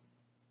phone.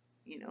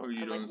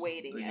 I'm like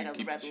waiting at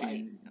a red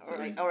light,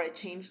 or I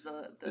change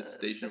the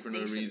station for no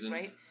reason,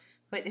 right?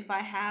 But if I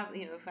have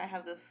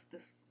this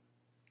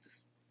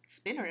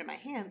spinner in my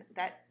hand,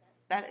 that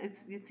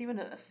it's even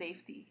a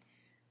safety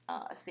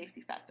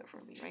factor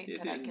for me, right?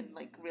 That I can,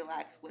 like,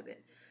 relax with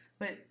it.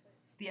 But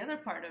the other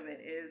part of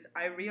it is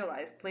I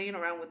realized playing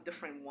around with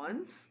different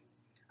ones,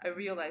 I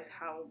realized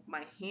how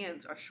my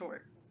hands are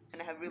short.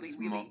 And I have really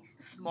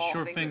small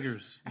short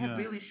fingers. I have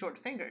really short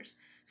fingers.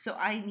 So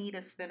I need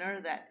a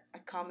spinner that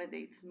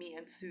accommodates me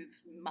and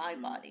suits my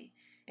body.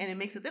 And it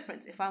makes a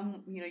difference. If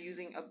I'm,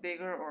 using a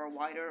bigger or a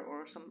wider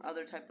or some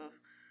other type of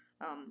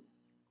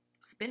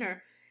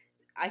spinner,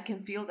 I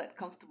can feel that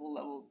comfortable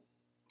level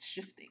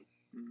shifting.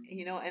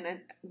 And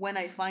then when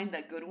I find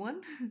that good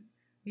one,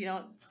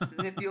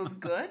 it feels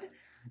good.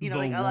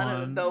 Like a lot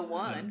of the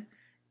one. Yeah.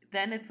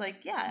 Then it's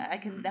like, yeah, I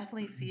can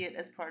definitely see it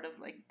as part of,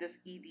 like, this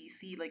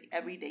EDC, like,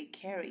 everyday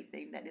carry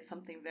thing that is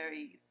something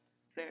very,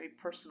 very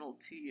personal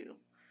to you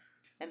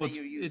and that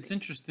you're using. It's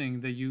interesting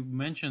that you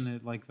mention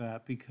it like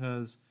that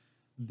because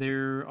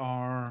there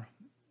are,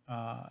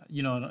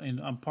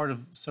 and I'm part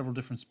of several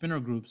different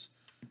spinner groups.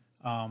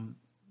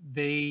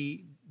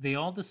 They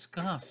all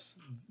discuss,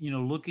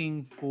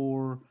 looking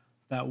for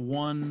that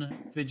one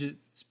fidget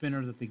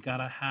spinner that they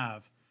gotta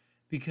have.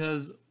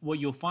 Because what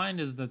you'll find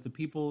is that the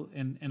people,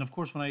 and of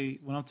course when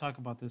I'm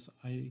talking about this,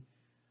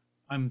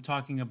 I'm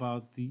talking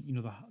about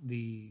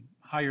the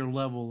higher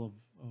level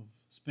of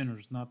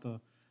spinners, not the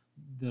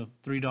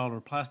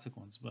 $3 plastic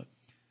ones, but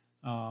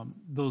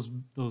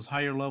those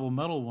higher level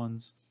metal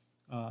ones.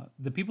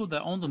 The people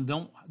that own them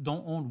don't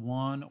own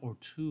one or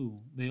two;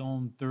 they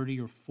own 30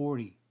 or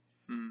 40,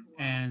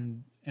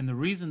 and the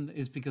reason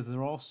is because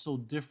they're all so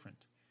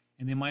different,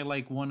 and they might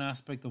like one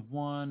aspect of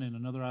one and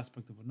another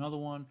aspect of another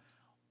one.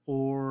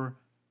 Or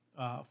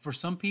for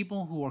some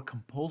people who are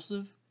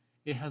compulsive,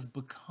 it has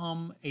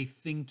become a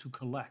thing to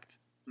collect.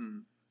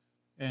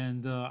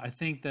 And I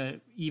think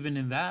that even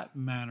in that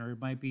manner, it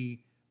might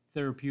be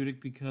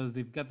therapeutic because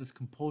they've got this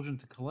compulsion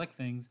to collect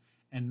things,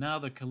 and now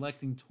they're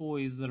collecting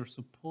toys that are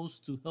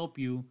supposed to help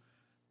you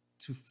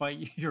to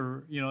fight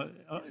your,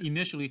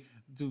 initially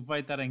to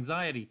fight that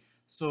anxiety.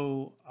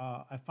 So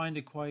I find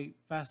it quite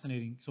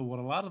fascinating. So what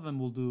a lot of them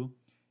will do,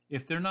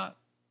 if they're not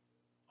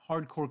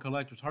hardcore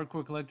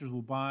collectors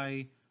will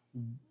buy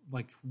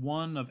like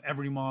one of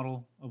every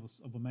model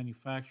of a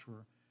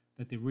manufacturer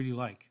that they really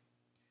like,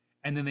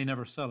 and then they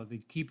never sell it.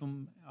 They keep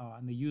them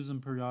and they use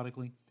them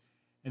periodically.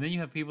 And then you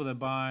have people that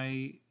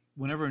buy,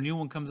 whenever a new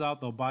one comes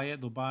out, they'll buy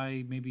it. They'll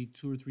buy maybe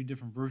 2 or 3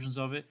 different versions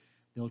of it.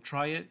 They'll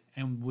try it,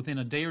 and within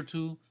a day or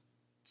two,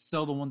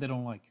 sell the one they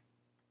don't like.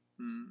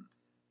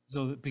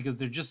 So because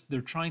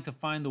they're trying to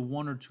find the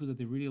 1 or 2 that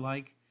they really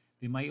like.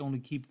 They might only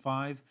keep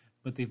 5.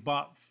 But they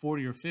bought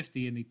 40 or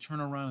 50 and they turn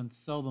around and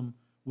sell them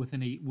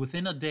within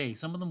a day.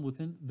 Some of them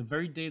within the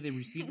very day they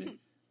receive it,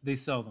 they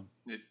sell them.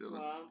 They sell them.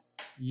 Wow.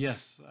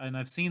 Yes, and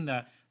I've seen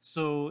that.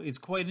 So it's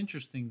quite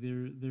interesting.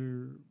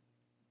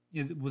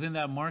 They're within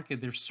that market.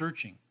 They're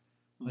searching,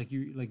 like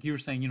you were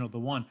saying. The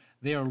one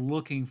they are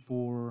looking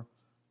for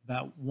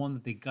that one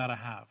that they gotta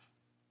have.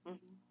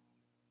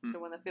 The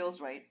one that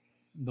feels right.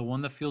 The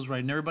one that feels right.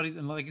 And everybody's,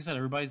 and like you said,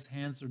 everybody's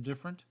hands are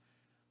different.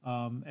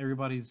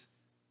 Everybody's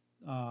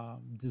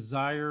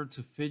desire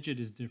to fidget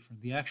is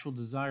different. The actual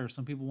desire.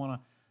 Some people want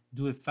to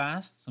do it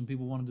fast. Some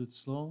people want to do it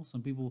slow.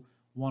 Some people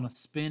want to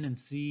spin and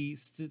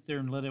sit there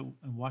and let it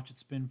and watch it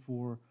spin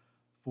for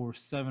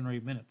 7 or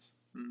 8 minutes.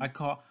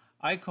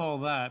 I call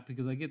that,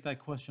 because I get that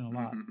question a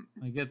lot.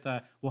 I get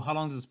that. Well, how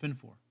long does it spin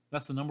for?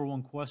 That's the number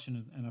one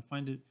question, and I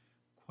find it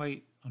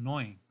quite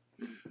annoying,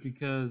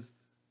 because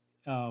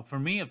for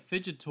me, a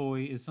fidget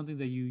toy is something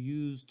that you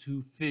use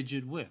to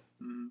fidget with.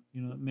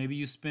 You know, maybe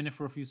you spin it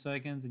for a few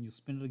seconds, and you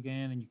spin it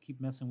again, and you keep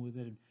messing with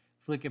it and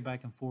flick it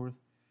back and forth.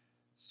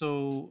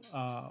 So,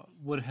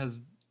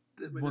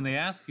 when they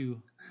ask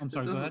you, I'm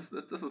sorry, go ahead.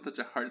 That's also such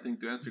a hard thing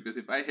to answer, because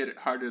if I hit it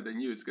harder than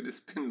you, it's going to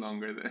spin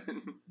longer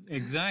than.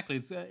 Exactly,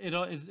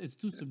 it's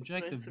too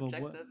subjective.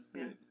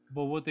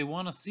 But what they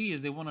want to see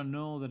is they want to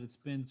know that it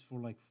spins for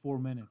like 4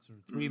 minutes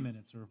or 3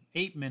 minutes or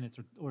 8 minutes,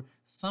 or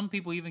some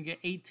people even get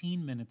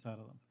 18 minutes out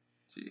of them.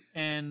 Jeez.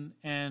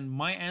 And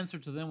my answer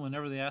to them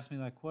whenever they ask me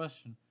that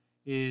question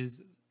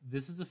is,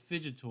 this is a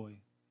fidget toy.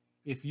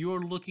 If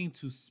you're looking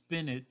to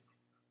spin it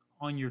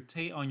on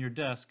your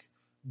desk,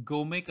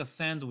 go make a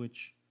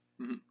sandwich,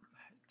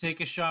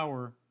 take a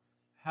shower,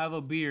 have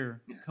a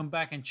beer, come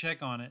back and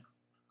check on it,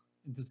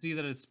 and to see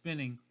that it's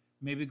spinning.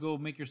 Maybe go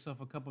make yourself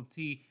a cup of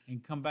tea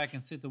and come back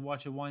and sit to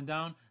watch it wind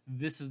down.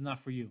 This is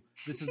not for you.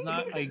 This is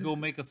not a go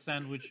make a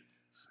sandwich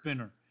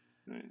spinner.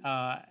 Right.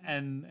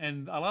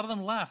 And a lot of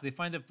them laugh. They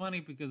find it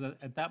funny because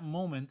at that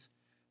moment,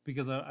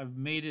 because I've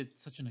made it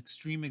such an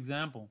extreme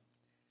example,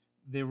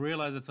 they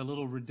realize it's a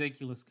little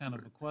ridiculous kind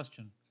of a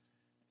question.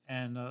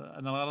 And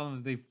a lot of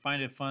them, they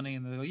find it funny,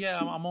 and they go, "Yeah,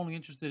 I'm only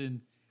interested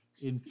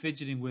in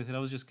fidgeting with it. I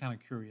was just kind of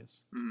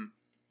curious." You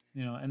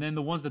know. And then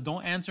the ones that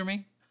don't answer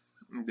me,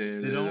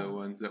 they're the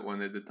ones that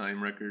wanted the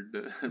time record.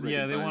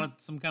 Yeah, they wanted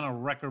some kind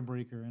of record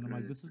breaker, and I'm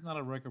like, "This is not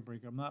a record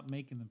breaker. I'm not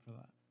making them for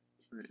that."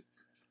 Right.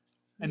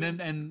 And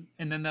then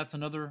that's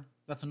another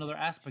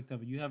aspect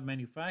of it. You have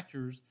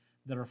manufacturers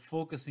that are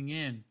focusing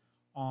in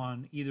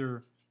on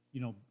either,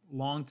 you know,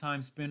 long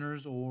time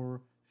spinners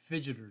or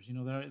fidgeters. You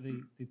know,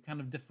 they've kind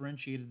of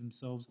differentiated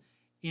themselves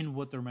in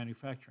what they're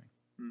manufacturing.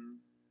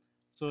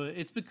 So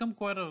it's become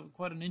quite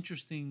an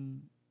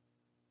interesting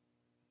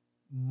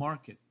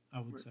market, I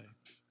would say.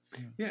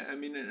 Yeah, I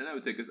mean, and I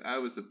would say, because I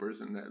was the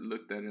person that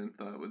looked at it and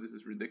thought, well, this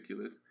is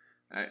ridiculous.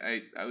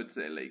 I would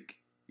say, like,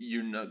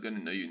 you're not gonna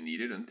know you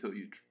need it until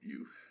you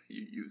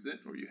use it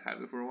or you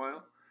have it for a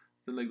while.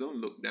 So, like, don't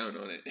look down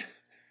on it,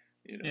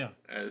 you know,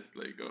 as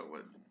like,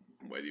 oh,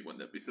 why do you want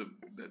that piece of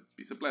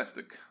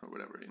plastic or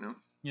whatever, you know?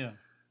 Yeah.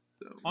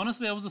 So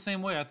honestly, I was the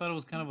same way. I thought it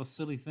was kind of a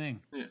silly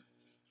thing. Yeah.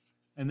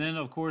 And then,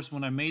 of course,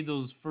 when I made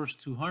those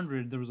first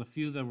 200, there was a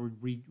few that were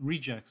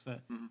rejects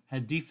that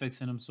had defects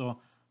in them.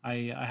 So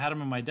I had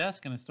them on my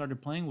desk, and I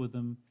started playing with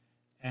them.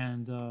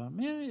 And,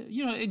 man,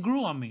 you know, it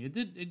grew on me. It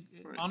did.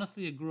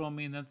 Honestly, it grew on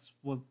me, and that's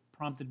what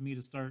prompted me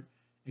to start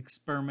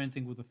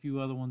experimenting with a few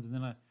other ones. And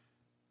then, of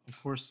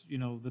course, you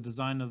know, the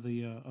design of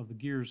the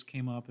gears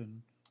came up,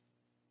 and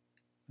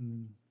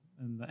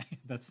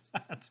that's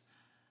that.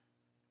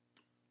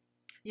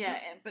 Yeah,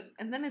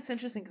 and then it's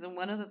interesting, because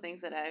one of the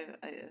things that I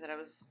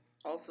was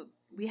also,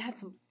 we had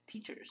some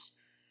teachers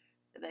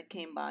that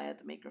came by at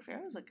the Maker Faire.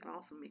 It was like an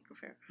awesome Maker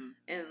Faire,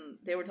 and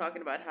they were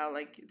talking about how,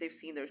 like, they've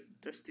seen their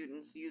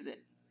students use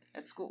it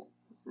at school,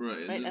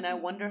 right? And I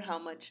wonder how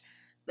much,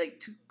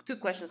 like, two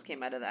questions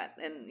came out of that,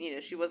 and, you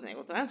know, she wasn't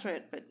able to answer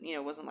it, but, you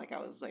know, it wasn't like I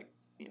was, like,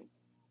 you know,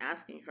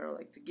 asking her,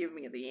 like, to give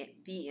me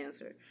the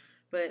answer.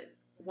 But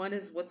one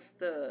is, what's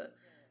the,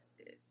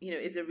 you know,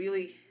 is it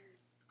really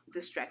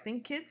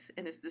distracting kids,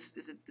 and is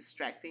it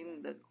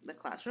distracting the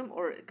classroom,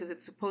 or because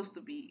it's supposed to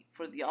be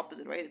for the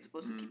opposite, right? It's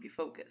supposed to keep you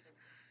focused.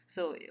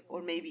 So,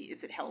 or maybe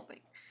is it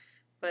helping?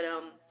 But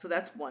so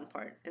that's one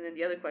part, and then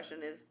the other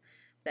question is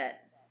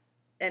that,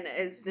 and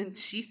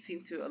she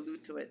seemed to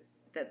allude to it,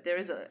 that there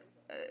is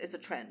it's a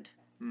trend.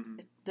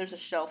 There's a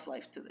shelf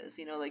life to this,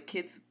 you know, like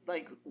kids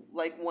like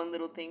one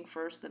little thing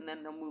first, and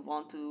then they'll move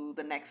on to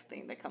the next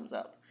thing that comes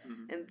up,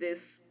 and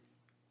this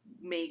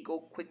may go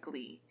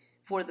quickly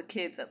for the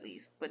kids at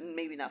least, but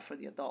maybe not for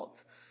the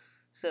adults.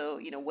 So,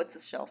 you know, what's the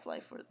shelf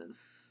life for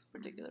this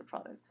particular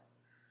product?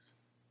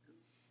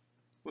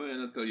 Well,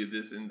 and I'll tell you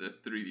this, in the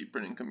 3D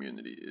printing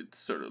community, it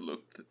sort of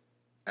looked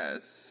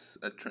as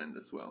a trend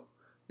as well.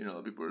 You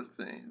know, people were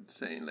saying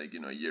like, you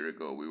know, a year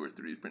ago we were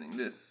 3D printing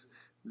this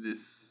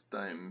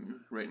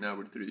time, right now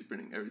we're 3D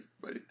printing,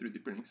 everybody's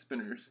 3D printing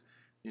spinners.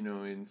 You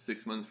know, in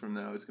 6 months from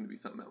now it's going to be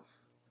something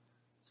else.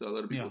 So a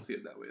lot of people see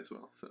it that way as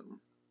well. So,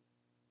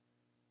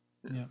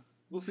 yeah.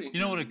 We'll see. You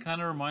know what it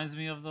kind of reminds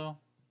me of, though.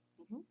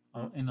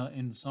 In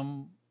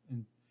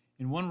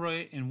one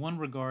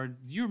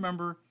regard, do you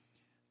remember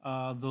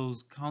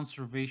those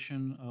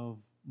conservation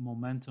of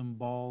momentum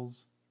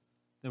balls?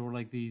 That were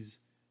like these.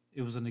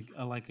 It was an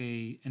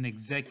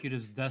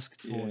executive's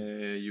desk toy.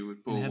 Yeah, you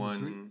would pull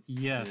one.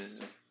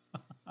 Yes.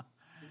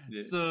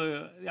 Yeah.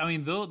 So I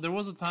mean, though there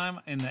was a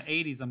time in the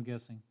 '80s, I'm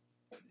guessing,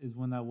 is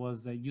when that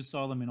was that you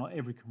saw them in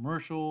every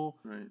commercial,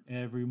 Right.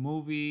 every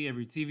movie,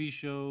 every TV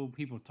show.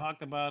 People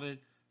talked about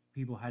it.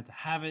 People had to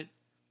have it.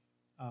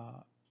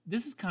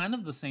 This is kind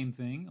of the same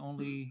thing,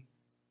 only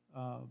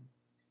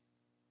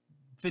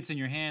fits in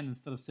your hand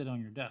instead of sitting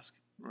on your desk.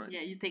 Right.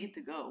 Yeah, you take it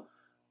to go,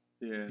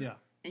 Yeah. Yeah.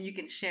 and you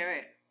can share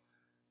it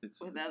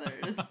It's with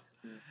others.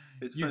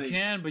 it's You funny.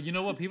 can, but you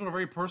know what? People are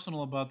very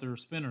personal about their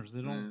spinners.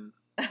 They don't,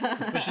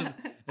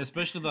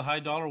 especially the high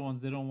dollar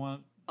ones. They don't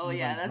want. Oh,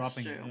 yeah, nobody that's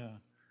dropping true. It. Yeah.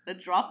 The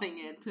dropping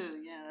it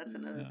too. Yeah, that's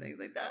another Yeah. thing. It's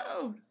like,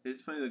 no.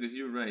 It's funny because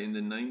you're right. In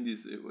the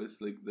 '90s, it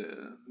was like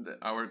the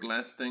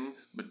hourglass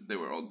things, but they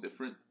were all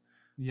different.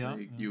 Yeah.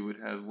 Like yeah. you would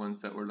have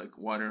ones that were like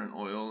water and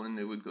oil, and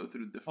they would go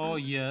through different. Oh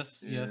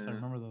yes, yes, I Yeah.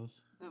 remember those.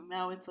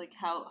 Now it's like,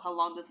 how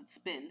long does it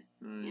spin?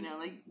 Right. You know,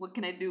 like, what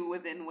can I do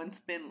within one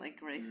spin?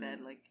 Like Ray said,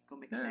 like, go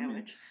make a Yeah, I mean,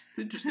 sandwich.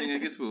 The interesting, I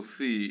guess we'll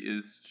see,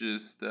 is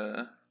just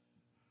I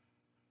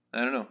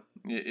don't know.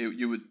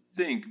 You would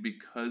think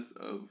because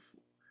of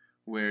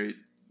where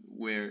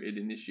it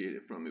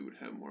initiated from, it would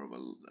have more of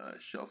a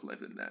shelf life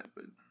than that.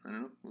 But I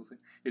don't know. We'll see.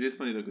 It is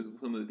funny though, because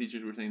some of the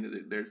teachers were saying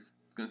that they're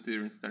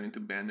considering starting to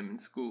ban them in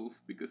school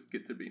because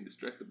kids are being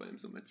distracted by them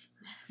so much.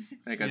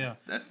 Like Yeah.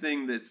 a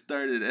thing that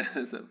started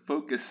as a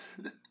focus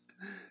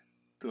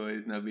toy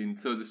is now being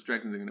so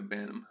distracting they're going to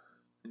ban them.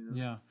 You know?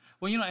 Yeah.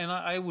 Well, and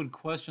I would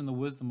question the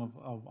wisdom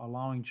of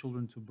allowing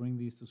children to bring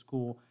these to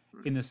school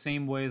in the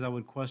same way as I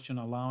would question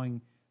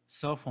allowing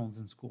cell phones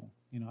in school.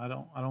 I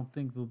don't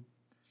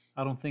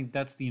think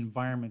that's the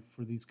environment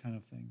for these kind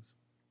of things.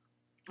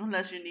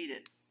 Unless you need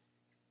it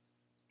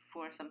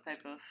for some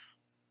type of,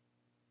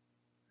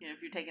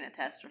 if you're taking a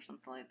test or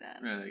something like that.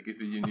 Right, like if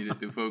you needed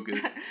to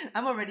focus.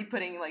 I'm already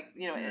putting, like,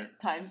 Yeah.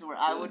 times where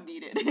I would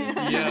need it.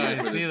 Yeah, I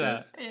for the see that.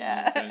 test.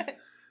 Yeah. Okay.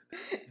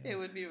 It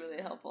would be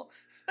really helpful,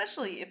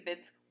 especially if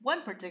it's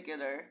one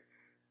particular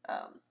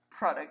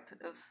product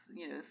of,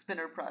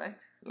 spinner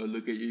product. Oh,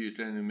 look at you! You're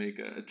trying to make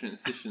a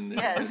transition there.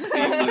 Yes.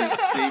 A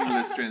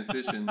seamless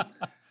transition.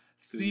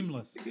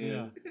 Seamless.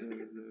 Yeah. So,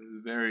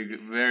 very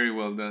good. Very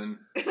well done.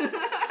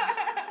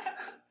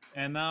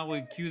 And now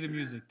we cue the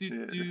music. Do,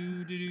 Yeah.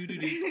 do, do, do, do,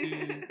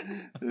 do.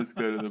 Let's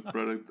go to the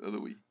product of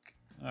the week.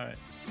 All right.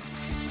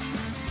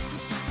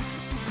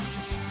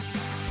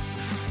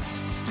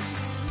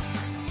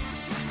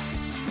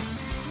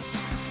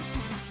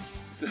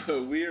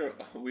 So we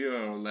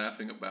are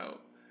laughing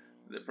about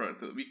the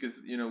product of the week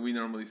because we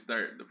normally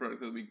start the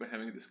product of the week by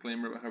having a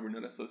disclaimer about how we're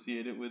not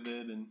associated with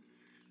it and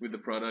with the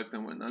product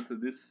and whatnot. So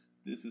this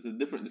is a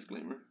different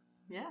disclaimer.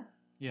 Yeah.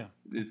 Yeah.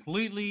 This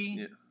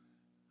Completely yeah.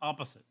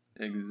 opposite.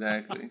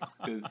 Exactly,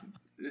 because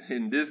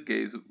in this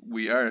case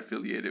we are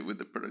affiliated with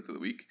the product of the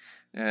week,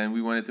 and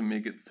we wanted to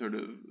make it sort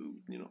of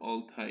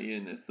all tie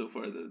in. As so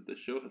far the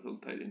show has all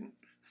tied in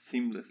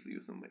seamlessly,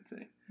 some might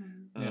say.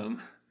 Mm-hmm. Yeah.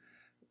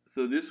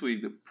 So this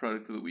week the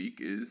product of the week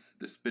is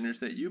the spinners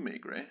that you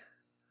make, right?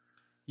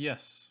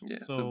 Yes.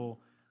 Yeah, So,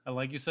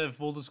 like you said,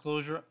 full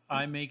disclosure,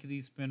 I make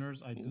these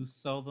spinners. I do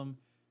sell them,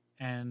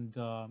 and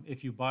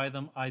if you buy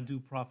them, I do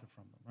profit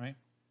from them. Right?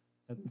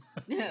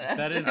 Yeah,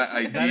 That is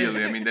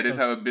Ideally, that is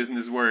how a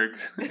business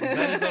works. That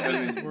is how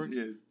business works.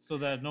 Yes. So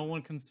that no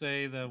one can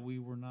say that we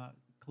were not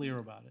clear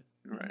about it.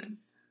 Right.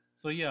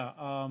 So yeah,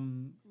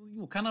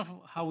 kind of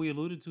how we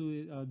alluded to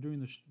it during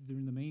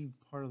the main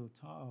part of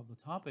the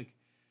topic.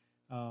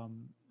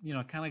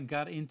 I kind of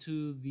got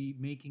into the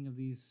making of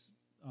these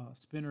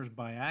spinners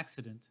by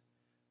accident.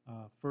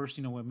 First,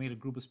 I made a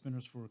group of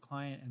spinners for a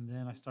client, and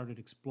then I started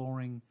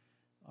exploring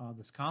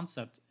this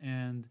concept,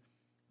 and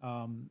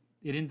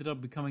it ended up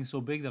becoming so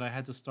big that I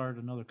had to start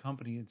another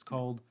company. It's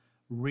called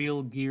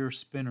Real Gear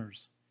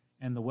Spinners,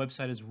 and the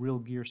website is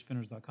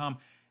realgearspinners.com.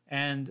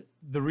 And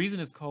the reason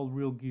it's called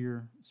Real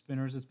Gear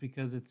Spinners is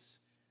because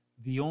it's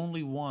the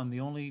only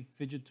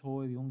fidget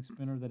toy, the only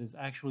spinner that is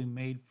actually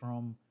made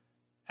from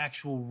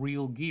actual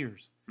real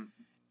gears.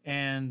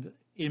 And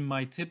in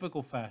my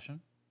typical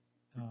fashion,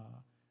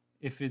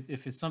 if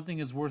it's something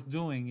is worth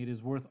doing, it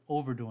is worth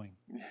overdoing.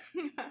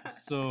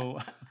 So,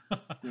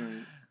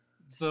 Right.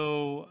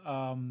 so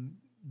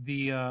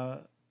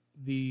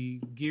the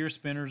gear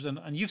spinners,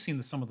 and you've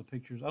seen some of the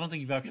pictures. I don't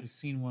think you've actually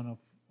seen one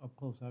up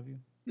close, have you?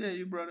 Yeah,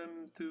 you brought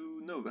him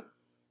to Nova.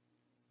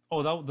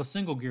 Oh, the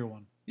single gear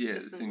one. Yeah, The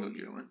the single single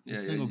gear. gear one. The Yeah,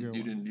 single you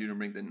gear one. didn't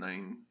bring the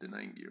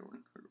nine gear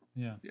one.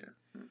 Yeah. Yeah.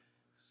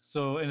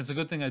 So, and it's a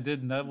good thing I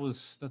did, and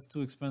that's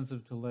too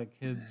expensive to let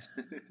kids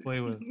play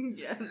with.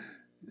 Yeah.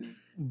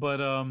 But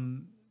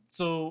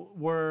so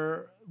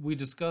where we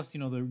discussed,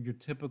 your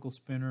typical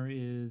spinner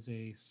is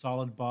a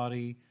solid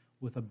body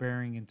with a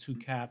bearing and two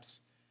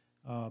caps.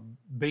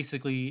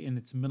 Basically, in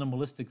its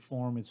minimalistic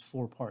form, it's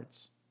 4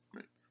 parts.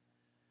 Right.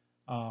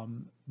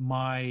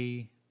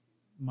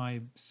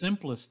 My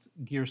simplest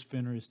gear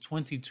spinner is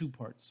 22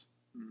 parts.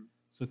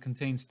 So it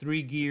contains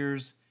 3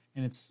 gears,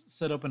 and it's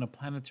set up in a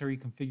planetary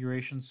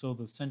configuration. So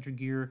the center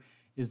gear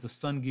is the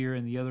sun gear,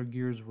 and the other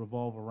gears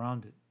revolve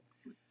around it.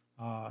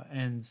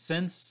 And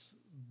since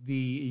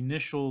the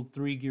initial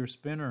 3-gear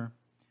spinner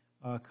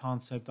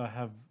concept, I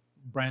have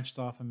branched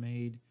off and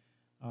made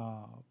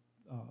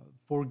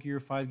 4 gear,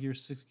 5 gear,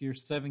 6 gear,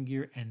 7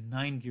 gear, and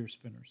 9 gear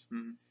spinners.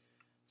 Mhm.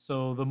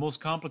 So the most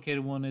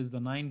complicated one is the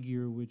 9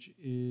 gear, which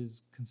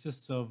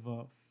consists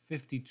of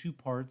 52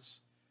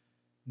 parts,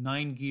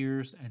 9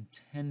 gears, and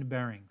 10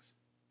 bearings.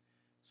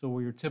 So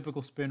where your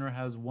typical spinner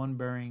has one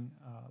bearing,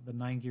 the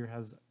 9 gear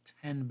has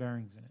 10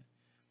 bearings in it.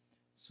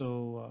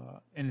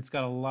 So and it's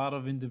got a lot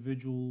of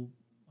individual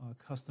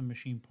custom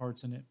machine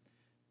parts in it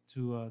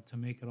to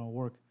make it all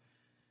work.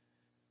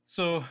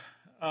 So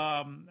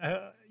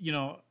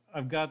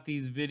I've got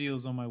these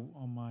videos on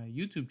my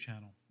YouTube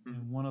channel,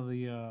 and one of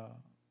the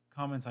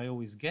comments I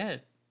always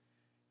get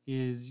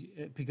is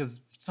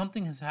because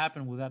something has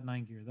happened with that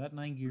 9 gear. That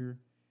 9 gear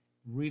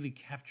really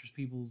captures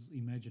people's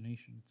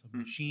imagination. It's a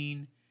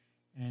machine,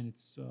 and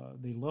it's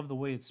they love the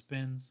way it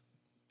spins.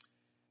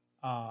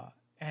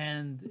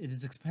 And it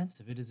is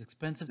expensive. It is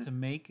expensive to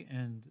make,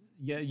 and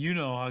yeah, you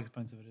know how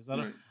expensive it is. I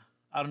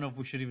don't know if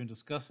we should even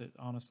discuss it,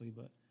 honestly,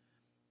 but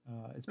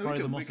it's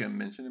probably the most. We can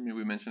mention. I mean,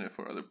 we mentioned it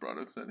for other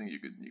products. I think you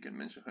can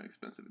mention how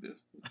expensive it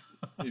is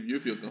if you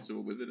feel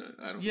comfortable with it.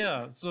 I don't.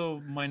 Yeah.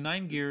 So my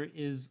 9 gear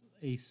is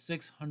a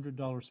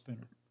 $600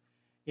 spinner.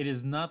 It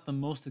is not the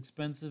most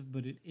expensive,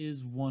 but it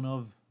is one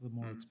of the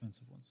more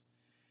expensive ones.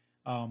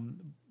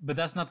 But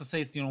that's not to say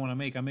it's the only one I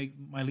make.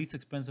 My least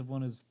expensive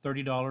one is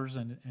 $30,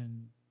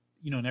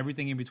 and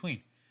everything in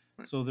between.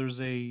 Right. So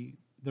there's a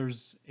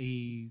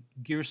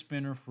gear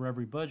spinner for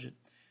every budget.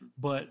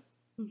 But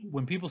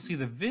when people see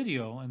the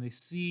video and they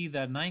see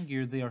that 9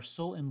 gear, they are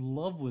so in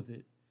love with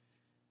it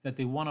that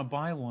they want to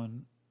buy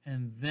one,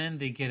 and then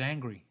they get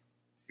angry.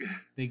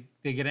 They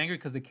get angry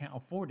because they can't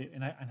afford it,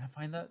 and I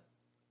find that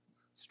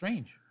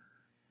strange.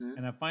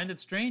 And I find it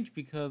strange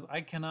because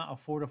I cannot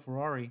afford a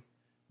Ferrari,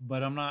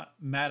 but I'm not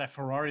mad at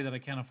Ferrari that I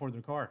can't afford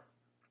their car.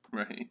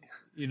 Right.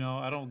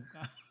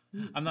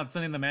 I'm not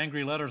sending them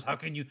angry letters. How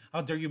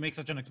dare you make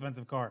such an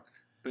expensive car?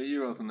 But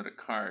you're also not a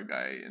car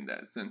guy in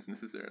that sense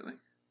necessarily.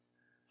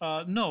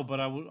 No, but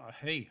I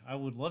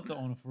would love to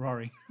own a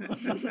Ferrari.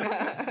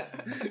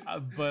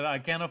 But I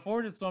can't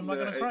afford it, so I'm not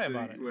going to cry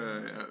about it.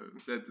 Well,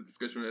 that's a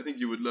discussion. I think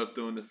you would love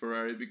to own a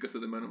Ferrari because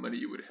of the amount of money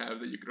you would have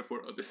that you could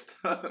afford other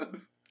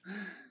stuff.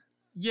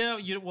 Yeah,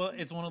 well,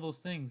 it's one of those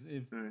things.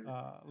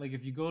 Like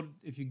if you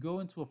go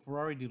into a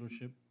Ferrari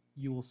dealership,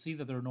 you will see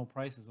that there are no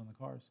prices on the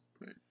cars.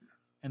 Right.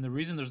 And the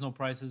reason there's no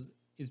prices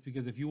is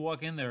because if you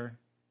walk in there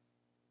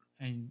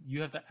and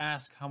you have to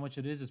ask how much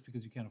it is, it's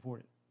because you can't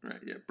afford it. Right.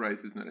 Yeah.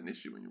 Price is not an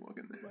issue when you walk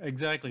in there.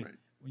 Exactly. Right.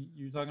 When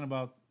you're talking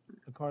about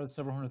a car that's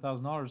several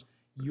 $100,000,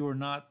 you're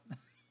not.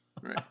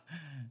 Right.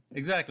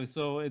 Exactly.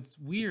 So it's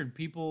weird.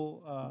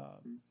 People,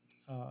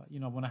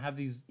 when I have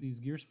these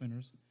gear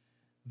spinners,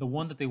 the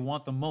one that they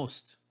want the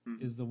most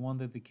is the one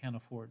that they can't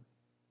afford.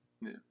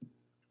 Yeah.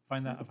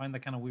 I find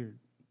that kind of weird.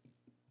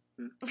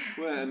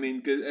 Well, I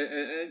mean, cause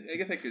I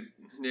guess I could.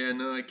 Yeah,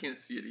 no, I can't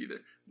see it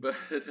either. But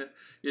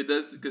it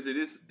does because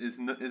it's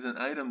an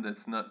item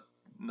that's not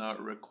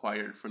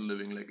required for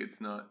living. Like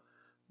it's not.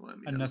 Well, I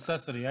mean, a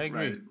necessity. I agree.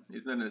 Right.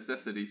 It's not a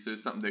necessity, so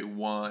it's something they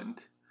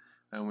want.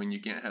 And when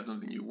you can't have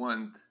something you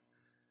want,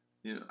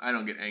 I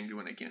don't get angry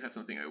when I can't have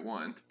something I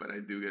want, but I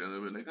do get a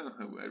little bit like,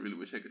 oh, I really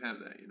wish I could have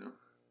that.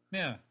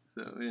 Yeah.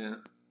 So yeah,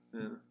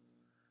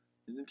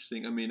 it's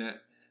interesting. I mean,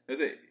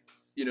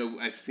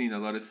 I've seen a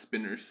lot of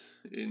spinners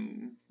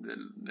in the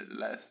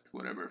last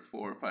 4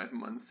 or 5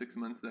 months, 6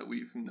 months that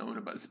we've known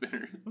about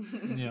spinners.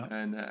 Yeah.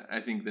 And I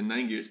think the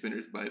 9 gear spinner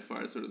is by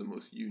far sort of the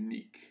most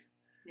unique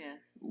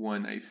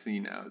one I've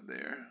seen out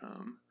there.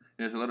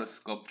 There's a lot of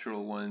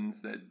sculptural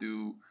ones that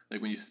do,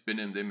 like when you spin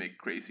them, they make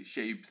crazy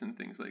shapes and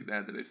things like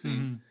that I've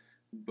seen.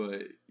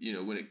 But,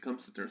 when it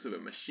comes to terms of a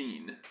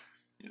machine,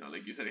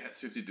 like you said, it has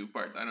 52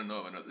 parts. I don't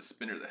know of another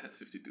spinner that has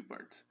 52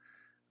 parts.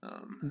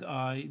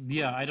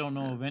 I don't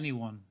know of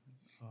anyone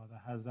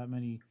that has that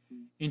many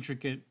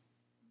intricate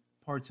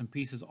parts and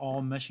pieces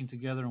all meshing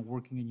together and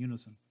working in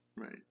unison.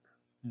 Right.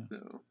 Yeah.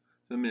 So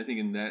I mean, I think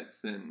in that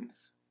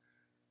sense,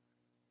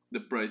 the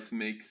price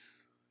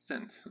makes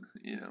sense.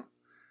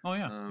 Oh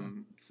yeah.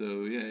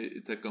 So yeah,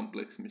 it's a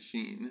complex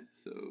machine.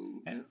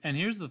 So and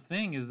here's the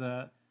thing: is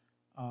that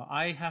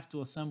I have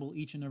to assemble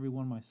each and every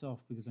one myself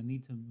because I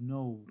need to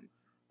know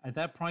at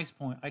that price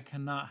point I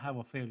cannot have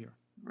a failure.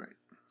 Right.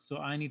 So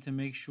I need to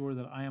make sure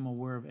that I am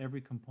aware of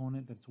every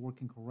component that's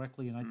working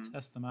correctly, and I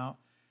test them out.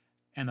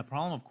 And the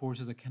problem, of course,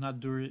 is I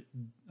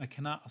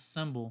cannot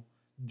assemble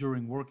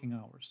during working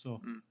hours. So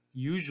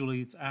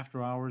usually it's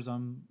after hours.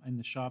 I'm in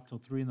the shop till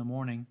 3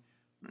 a.m.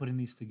 putting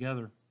these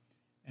together,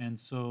 and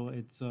so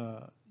it's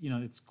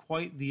it's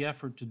quite the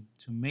effort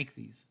to make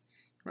these.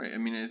 Right. I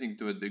mean, I think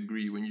to a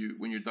degree when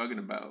you're talking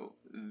about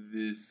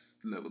this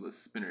level of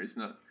spinner, it's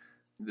not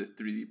the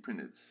 3D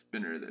printed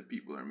spinner that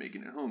people are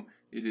making at home.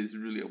 It is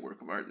really a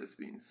work of art that's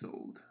being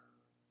sold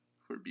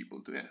for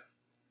people to have.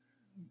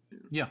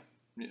 Yeah.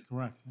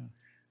 Correct. Yeah.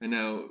 And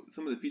now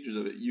some of the features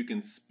of it, you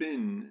can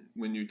spin,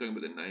 when you're talking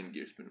about the 9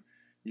 gear spinner,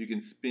 you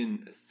can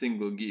spin a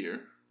single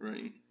gear,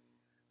 right,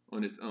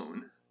 on its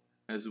own,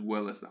 as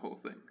well as the whole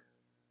thing.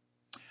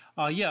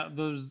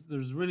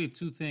 There's really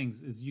two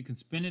things. Is you can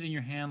spin it in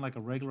your hand like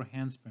a regular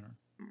hand spinner.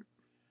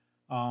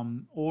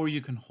 or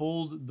you can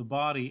hold the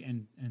body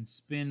and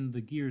spin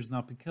the gears.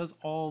 Now, because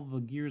all the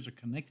gears are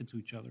connected to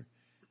each other,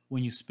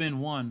 when you spin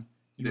one,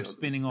 you're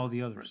spinning all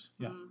the others.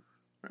 Right. Yeah.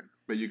 Right.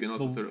 But you can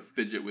also sort of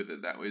fidget with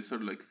it that way. It's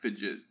sort of like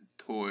fidget,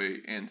 toy,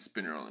 and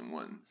spinner all in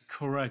once.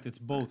 Correct. It's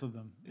both of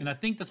them. And I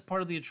think that's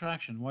part of the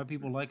attraction, why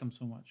people like them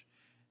so much.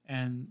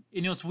 And,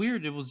 it's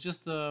weird. It was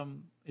just,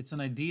 it's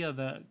an idea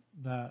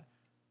that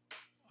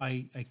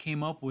I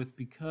came up with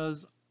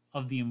because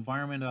of the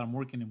environment that I'm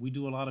working in. We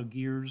do a lot of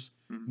gears,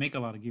 make a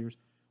lot of gears.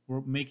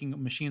 We're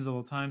making machines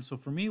all the time. So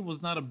for me, it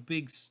was not a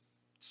big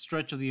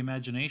stretch of the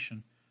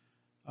imagination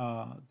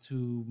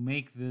to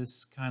make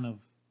this kind of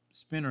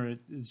spinner.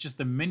 It's just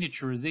the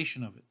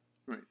miniaturization of it.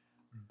 Right.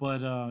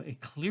 But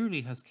it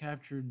clearly has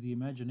captured the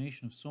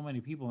imagination of so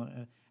many people.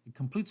 A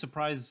complete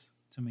surprise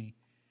to me.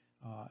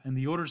 And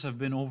the orders have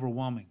been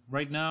overwhelming.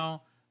 Right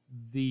now,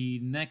 the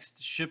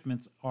next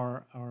shipments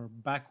are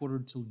back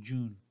ordered till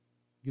June.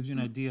 Gives you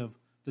an idea of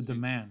the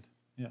demand.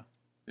 Yeah.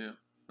 Yeah.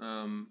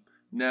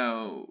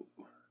 Now,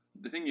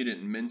 the thing you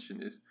didn't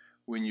mention is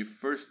when you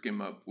first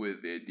came up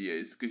with the idea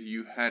is because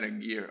you had a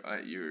gear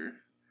at your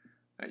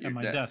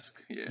my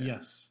desk. Yeah.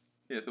 Yes.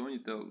 Yeah. So why don't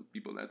you tell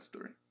people that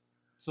story?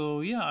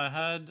 So yeah,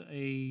 I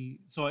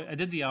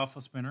did the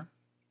alpha spinner.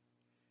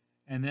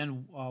 And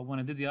then when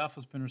I did the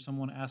alpha spinner,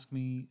 someone asked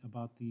me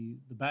about the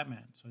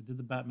Batman. So I did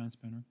the Batman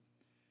spinner.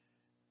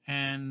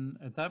 And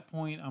at that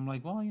point, I'm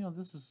like, well,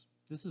 this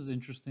is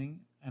interesting.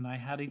 And I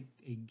had a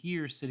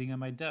gear sitting on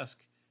my desk.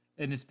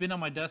 And it's been on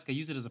my desk. I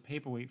use it as a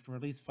paperweight for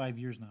at least 5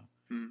 years now.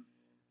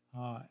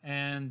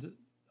 And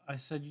I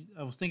was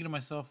thinking to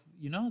myself,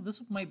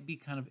 this might be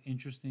kind of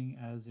interesting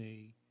as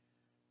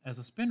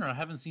a spinner. I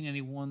haven't seen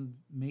anyone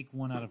make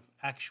one out of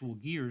actual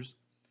gears.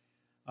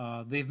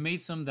 They've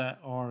made some that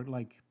are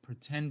like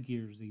pretend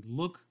gears. They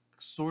look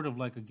sort of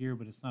like a gear,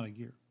 but it's not a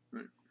gear.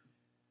 Right.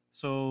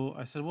 So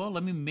I said, well,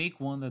 let me make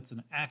one that's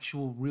an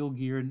actual real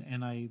gear.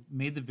 And I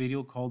made the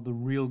video called The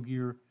Real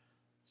Gear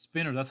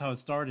Spinner. That's how it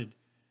started.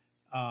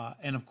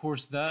 And of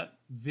course, that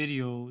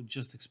video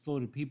just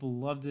exploded. People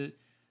loved it.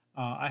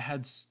 I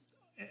had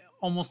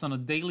almost on a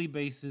daily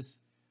basis,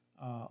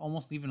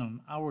 almost even on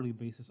an hourly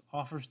basis,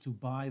 offers to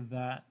buy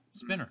that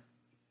spinner.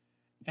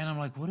 And I'm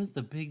like, what is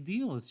the big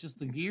deal? It's just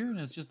the gear, and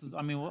it's just,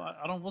 I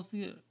don't, what's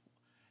the,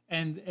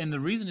 and the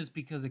reason is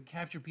because it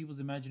captured people's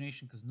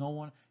imagination because no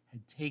one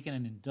had taken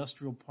an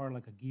industrial part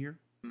like a gear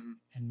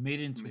and made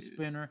it into a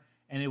spinner,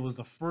 and it was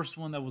the first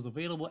one that was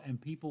available, and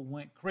people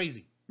went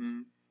crazy.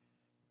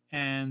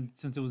 And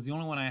since it was the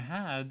only one I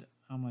had,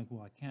 I'm like,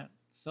 well, I can't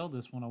sell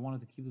this one. I wanted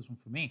to keep this one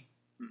for me.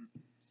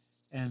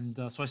 And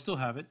so I still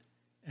have it.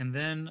 And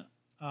then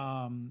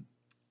I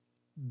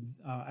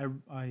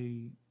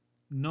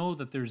know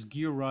that there's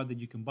gear rod that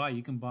you can buy.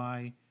 You can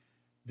buy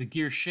the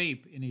gear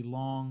shape in a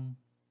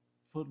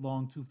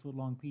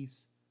 2-foot-long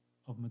piece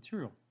of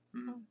material.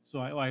 So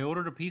I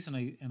ordered a piece and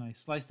I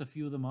sliced a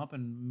few of them up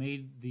and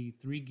made the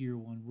 3-gear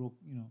one real,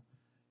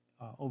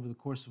 over the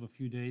course of a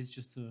few days,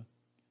 just the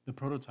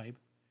prototype.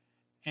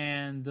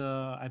 And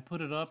I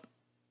put it up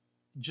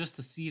just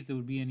to see if there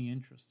would be any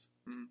interest.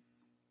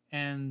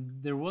 And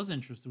there was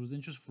interest. There was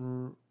interest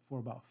for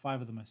about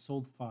 5 of them. I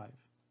sold 5.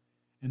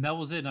 And that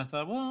was it. And I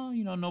thought, well,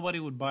 nobody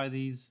would buy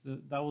these.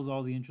 That was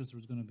all the interest there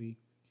was going to be.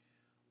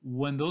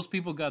 When those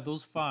people got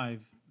those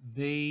 5,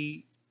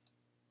 they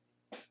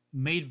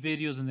made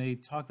videos and they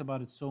talked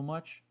about it so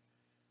much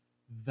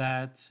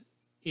that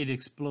it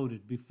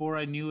exploded. Before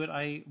I knew it,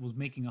 I was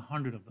making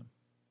 100 of them.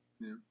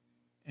 Yeah.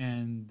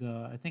 And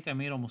I think I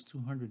made almost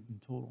 200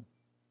 in total.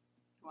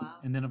 Wow.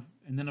 And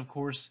then of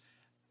course,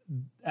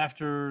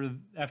 after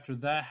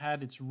that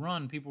had its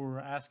run, people were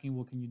asking,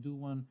 well, can you do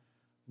one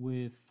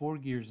with 4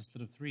 gears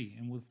instead of 3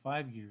 and with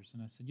 5 gears?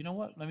 And I said, you know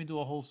what? Let me do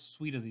a whole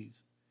suite of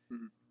these.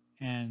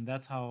 And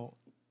that's how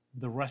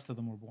the rest of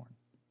them were born.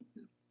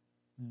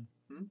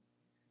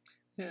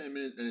 Yeah, and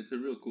it's a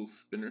real cool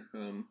spinner.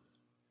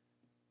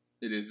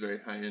 It is very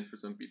high end for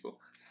some people.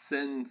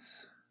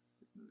 Since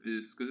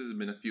this, because it's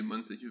been a few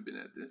months that you've been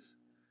at this.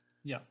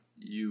 Yeah.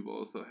 You've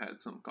also had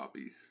some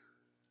copies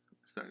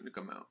starting to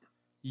come out.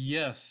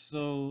 Yes.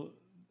 So,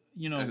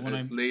 when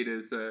as late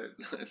as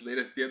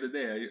the other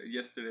day,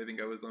 yesterday I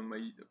think I was on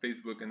my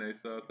Facebook and I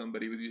saw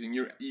somebody was using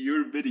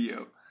your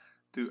video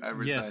to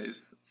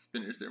advertise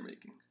spinners they're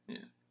making. Yeah.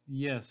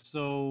 Yes.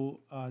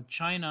 So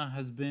China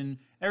has been.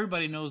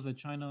 Everybody knows that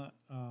China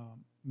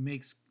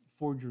makes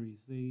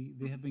forgeries.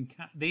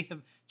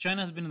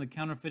 China has been in the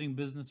counterfeiting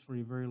business for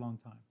a very long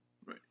time.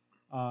 Right.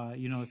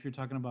 If you're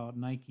talking about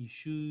Nike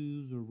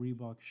shoes or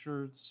Reebok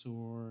shirts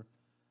or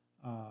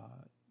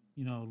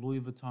Louis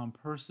Vuitton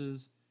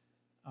purses,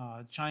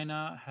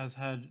 China has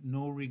had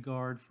no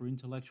regard for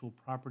intellectual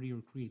property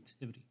or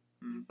creativity.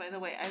 By the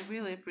way, I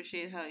really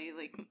appreciate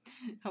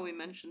how we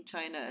mentioned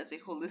China as a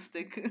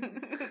holistic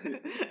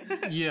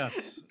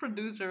yes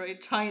producer,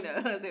 right? China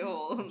as a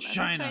whole.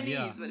 China, not Chinese,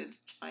 yeah. but it's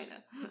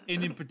China.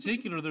 And in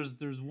particular,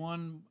 there's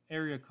one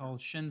area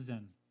called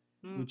Shenzhen,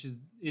 which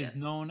is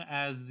known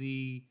as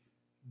the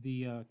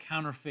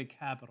counterfeit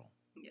capital.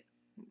 Yeah.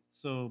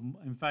 So,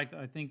 in fact,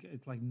 I think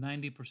it's like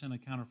 90%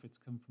 of counterfeits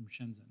come from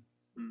Shenzhen.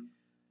 Mm.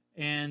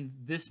 And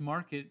this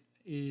market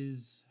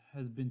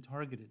has been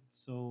targeted.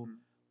 So,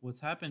 what's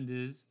happened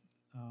is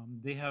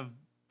they have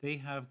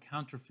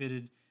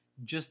counterfeited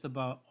just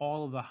about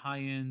all of the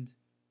high-end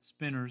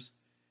spinners.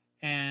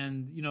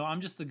 And I'm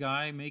just the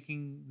guy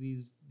making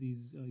these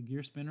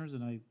gear spinners,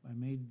 and I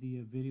made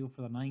the video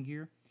for the 9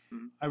 gear.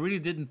 I really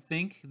didn't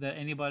think that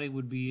anybody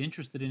would be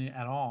interested in it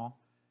at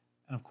all,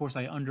 and of course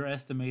I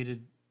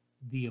underestimated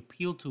the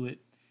appeal to it.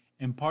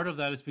 And part of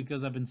that is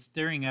because I've been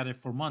staring at it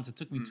for months. It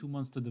took me 2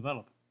 months to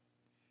develop,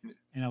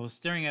 and I was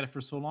staring at it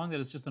for so long that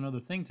it's just another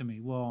thing to me.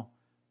 Well,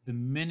 the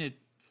minute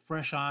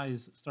fresh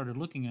eyes started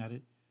looking at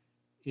it,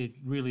 it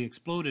really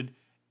exploded.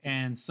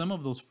 And some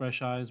of those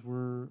fresh eyes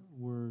were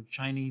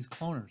Chinese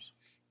cloners,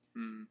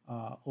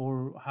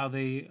 or how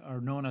they are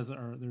known as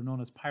they're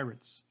known as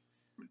pirates.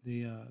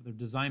 They're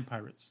design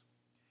pirates,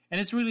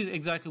 and it's really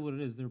exactly what it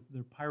is.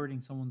 They're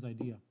pirating someone's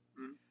idea.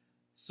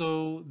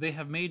 So they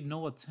have made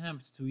no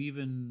attempt to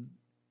even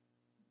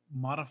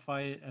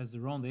modify it as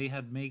their own. They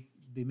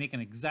make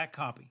an exact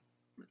copy,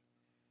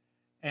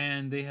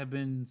 and they have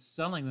been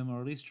selling them,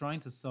 or at least trying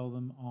to sell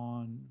them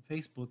on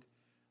Facebook.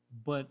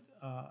 But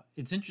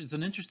it's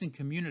an interesting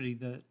community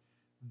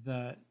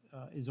that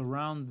is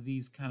around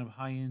these kind of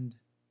high-end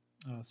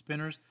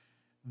spinners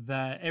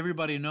that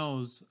everybody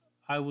knows.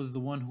 I was the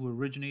one who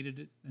originated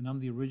it, and I'm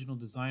the original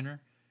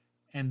designer.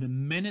 And the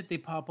minute they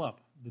pop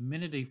up, the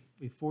minute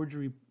a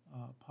forgery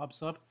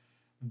pops up,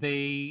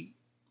 they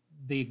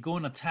go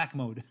in attack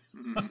mode.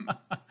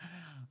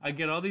 I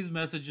get all these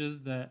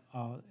messages that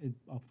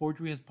a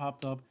forgery has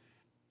popped up,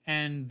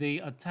 and they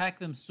attack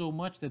them so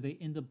much that they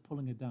end up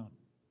pulling it down.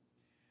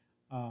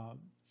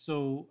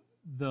 So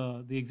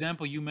the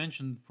example you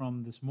mentioned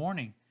from this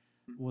morning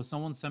was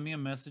someone sent me a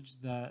message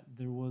that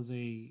there was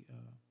a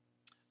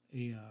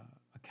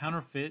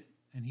counterfeit,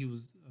 and he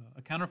was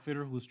a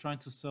counterfeiter who was trying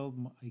to sell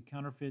a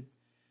counterfeit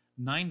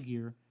 9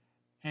 gear,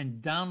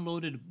 and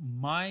downloaded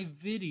my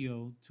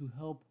video to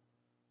help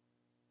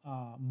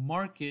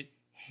market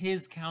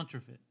his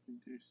counterfeit.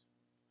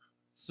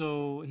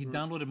 So he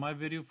downloaded my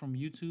video from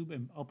YouTube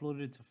and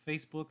uploaded it to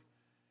Facebook,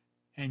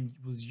 and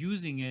was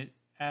using it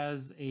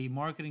as a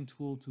marketing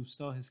tool to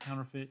sell his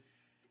counterfeit.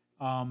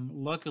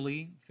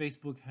 Luckily,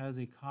 Facebook has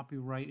a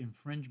copyright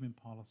infringement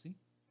policy,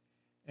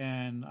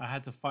 and I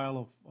had to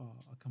file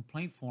a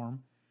complaint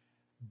form,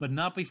 but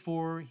not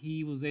before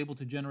he was able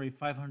to generate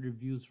 500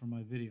 views from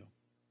my video.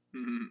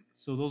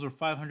 So those are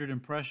 500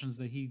 impressions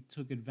that he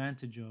took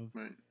advantage of,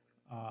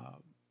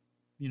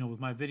 with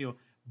my video.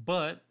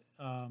 But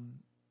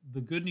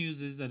the good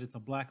news is that it's a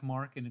black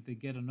mark, and if they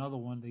get another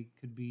one, they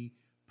could be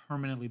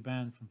permanently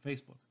banned from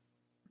Facebook.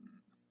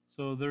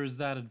 So there's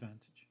that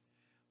advantage.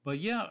 But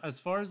yeah, as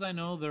far as I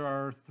know, there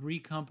are 3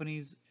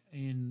 companies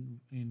in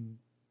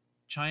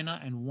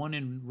China and 1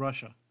 in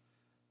Russia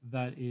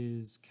that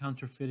is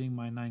counterfeiting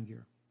my 9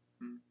 gear.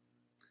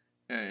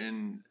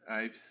 And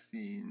I've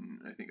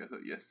seen, I think I saw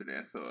yesterday,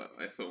 I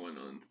saw one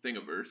on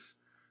Thingiverse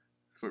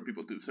for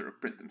people to sort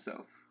of print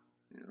themselves.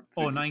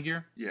 9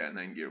 gear? Yeah,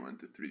 9 gear one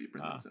to 3D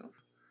print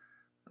themselves.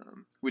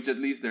 Which at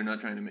least they're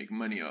not trying to make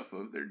money off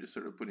of. They're just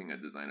sort of putting a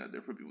design out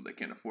there for people that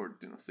can't afford,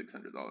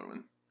 $600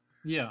 one.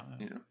 Yeah.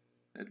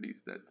 At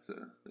least that's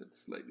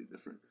slightly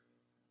different.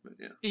 But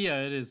yeah.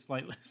 Yeah, it is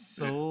slightly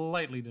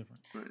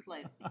different. Right.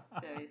 Slightly,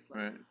 very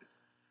slightly.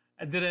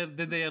 Right.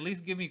 Did they at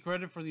least give me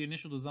credit for the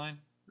initial design?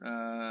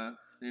 I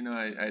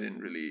didn't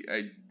really.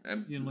 I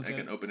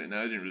can open it now.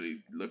 I didn't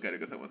really look at it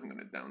because I wasn't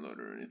going to download it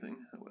or anything.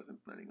 I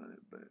wasn't planning on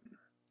it, but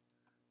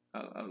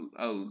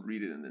I'll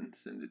read it and then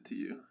send it to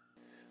you.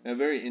 A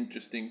very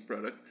interesting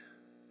product,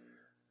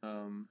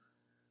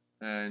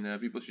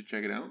 and people should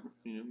check it out.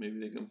 Maybe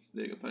they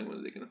can find one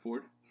that they can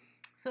afford.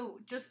 So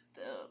just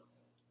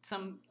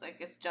some, I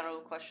guess, general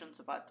questions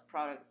about the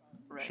product,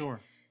 right? Sure.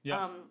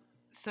 Yeah.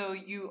 So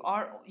you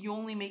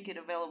only make it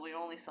available. You're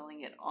only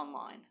selling it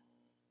online.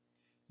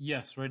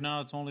 Yes. Right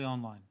now, it's only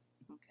online.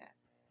 Okay.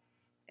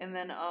 And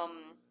then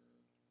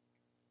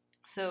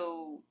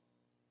so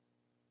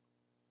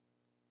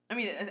I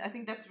mean, I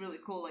think that's really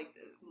cool. Like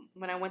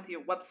when I went to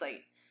your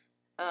website,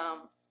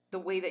 the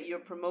way that you're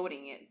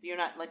promoting it, you're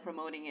not like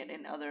promoting it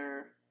in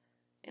other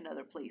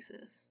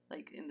places,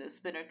 like in the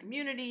spinner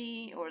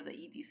community or the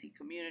EDC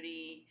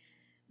community.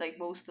 Like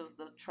most of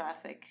the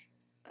traffic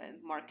and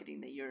marketing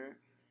that you're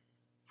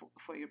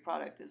for your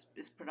product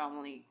is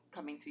predominantly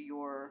coming to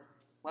your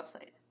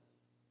website.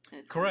 And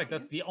it's correct.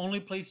 That's the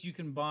only place you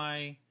can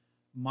buy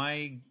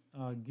my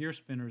gear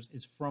spinners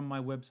is from my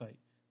website.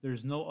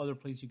 There's no other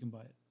place you can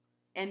buy it.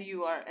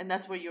 And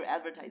that's where you're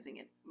advertising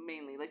it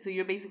mainly. Like, so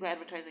you're basically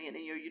advertising it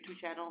in your YouTube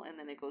channel, and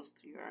then it goes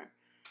to your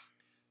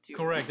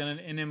correct.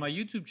 And in my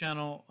YouTube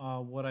channel,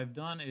 what I've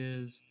done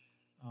is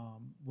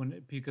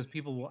because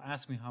people will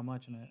ask me how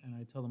much, and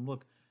I tell them,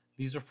 look,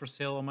 these are for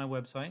sale on my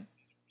website.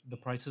 The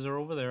prices are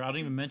over there. I don't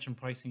even mention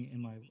pricing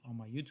on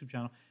my YouTube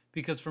channel,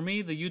 because for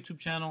me, the YouTube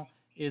channel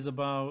is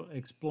about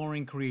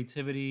exploring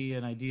creativity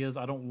and ideas.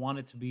 I don't want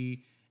it to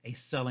be a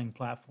selling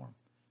platform.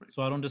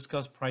 So I don't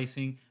discuss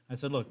pricing. I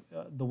said, look,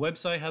 the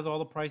website has all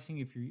the pricing.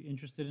 If you're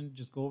interested in it,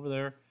 just go over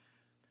there.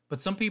 But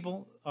some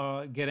people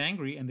get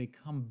angry and they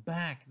come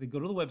back. They go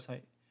to the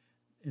website.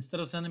 Instead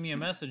of sending me a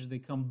message, they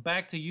come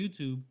back to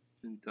YouTube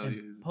And tell and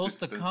you it's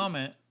post a expensive.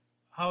 comment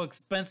how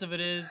expensive it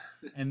is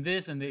and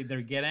this, and they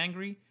get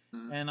angry.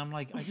 And I'm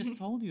like, I just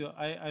told you,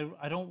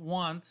 I don't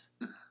want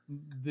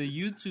the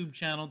YouTube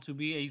channel to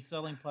be a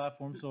selling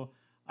platform. So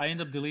I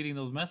end up deleting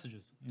those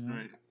messages. You know,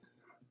 Right.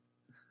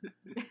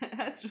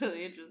 That's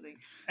really interesting.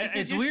 It's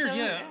Because you're weird, so-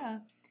 yeah.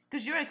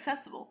 Because you're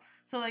accessible.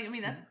 So like, I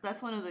mean,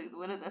 that's one of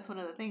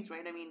the things,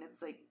 right? I mean,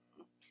 it's like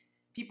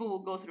people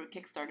will go through a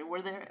Kickstarter.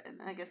 Were there?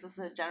 And I guess this is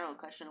a general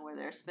question. Were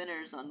there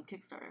spinners on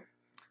Kickstarter?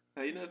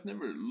 I've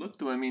never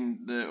looked. I mean,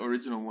 the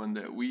original one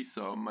that we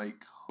saw,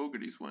 Mike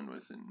Hogarty's one,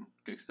 was in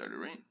Kickstarter,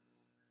 right?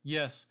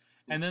 Yes.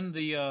 And then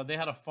they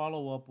had a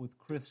follow up with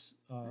Chris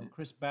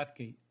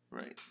Bathgate,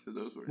 Right. So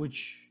those were.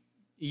 which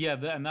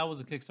and that was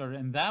a Kickstarter,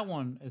 and that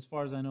one, as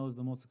far as I know, is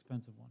the most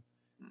expensive one.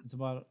 It's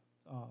about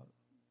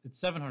it's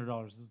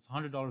 $700. It's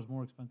 $100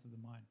 more expensive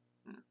than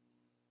mine.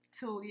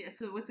 So yeah,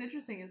 so what's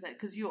interesting is that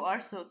because you are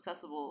so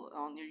accessible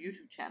on your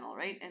YouTube channel,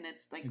 right? And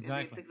it's like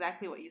Exactly. it's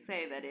exactly what you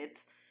say, that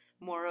it's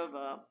more of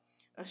a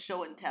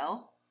show and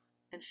tell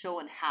and show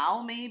and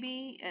how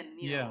maybe, and or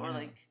Yeah.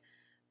 like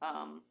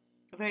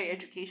very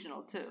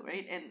educational too,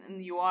 right?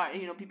 And you are,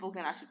 people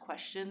can ask you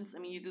questions. I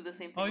mean, you do the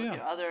same thing Oh, with yeah.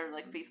 your other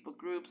like Facebook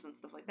groups and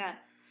stuff like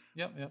that.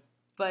 Yep.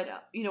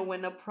 But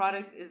when a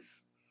product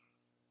is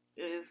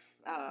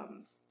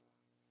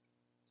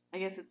I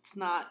guess it's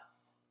not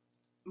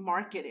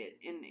marketed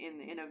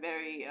in a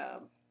very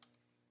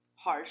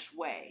harsh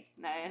way,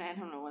 and I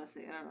don't know what to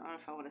say. I don't know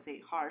if I want to say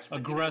harsh, but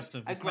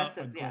Aggressive. It's not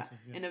aggressive, aggressive,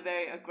 yeah, yeah. in a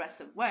very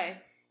aggressive way.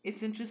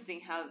 It's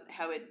interesting how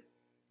it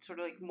sort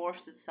of like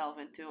morphs itself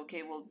into,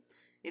 okay, well,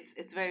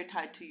 it's very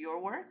tied to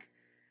your work,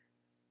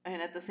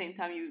 and at the same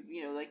time you've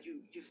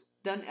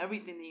done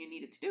everything that you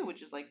needed to do,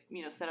 which is like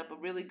set up a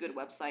really good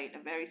website,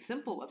 a very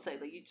simple website.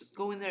 Like you just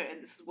go in there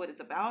and this is what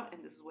it's about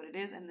and this is what it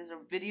is, and there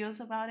are videos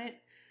about it,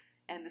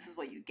 and this is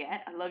what you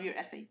get. I love your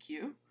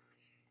FAQ.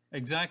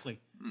 Exactly.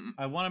 Mm.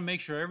 I want to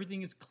make sure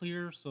everything is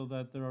clear so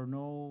that there are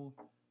no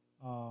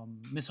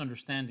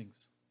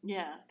misunderstandings.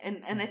 Yeah,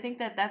 and I think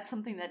that's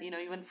something that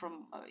even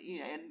from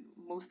and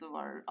most of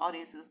our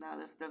audiences now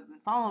that they've been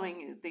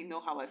following, they know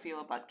how I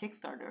feel about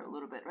Kickstarter a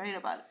little bit, right?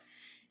 About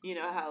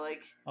how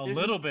like A there's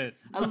little this-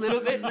 bit. a little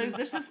bit, like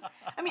there's just,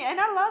 I mean, and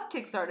I love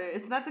Kickstarter.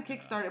 It's not the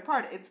Kickstarter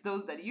part, it's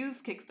those that use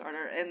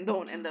Kickstarter and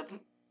don't end up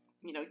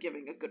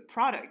giving a good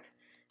product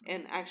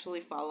and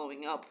actually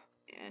following up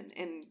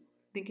and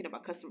thinking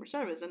about customer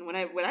service. And when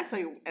I saw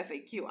your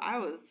FAQ,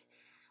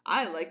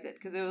 I liked it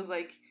because it was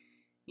like,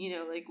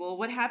 like, well,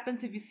 what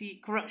happens if you see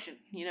corruption?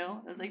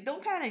 It's like,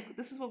 don't panic.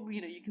 This is what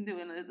you can do,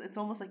 and it's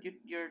almost like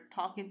you're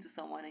talking to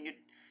someone and you're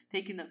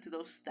taking them to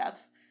those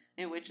steps,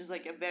 in which is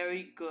like a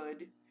very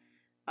good,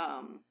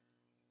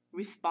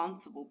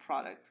 responsible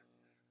product.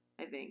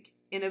 I think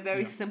in a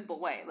very Yeah. simple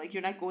way. Like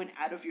you're not going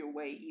out of your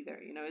way either.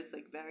 It's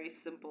like very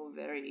simple,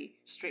 very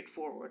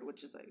straightforward,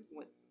 which is like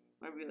what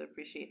I really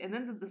appreciate. And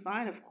then the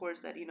design, of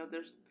course, that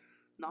there's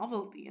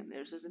novelty in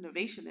there's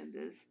innovation in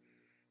this,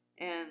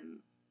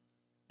 and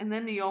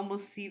then you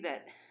almost see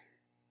that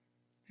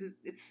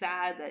it's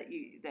sad that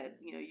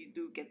you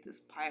do get this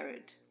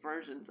pirate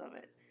versions of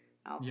it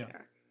out Yeah.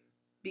 there,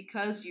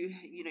 because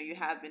you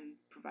have been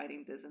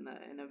providing this in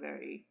a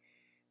very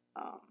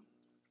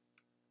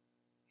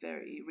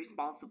very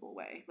responsible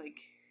way, like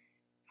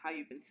how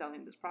you've been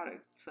selling this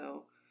product.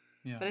 So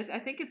Yeah. but I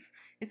think it's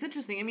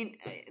interesting. I mean,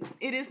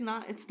 it is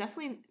not. It's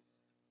definitely.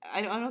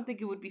 I don't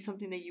think it would be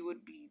something that you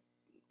would be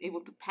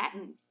able to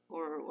patent,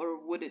 or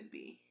would it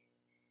be?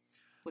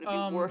 Would it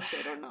be worth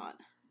it or not?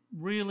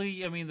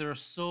 Really, I mean, there are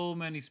so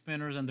many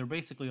spinners, and they're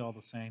basically all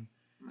the same.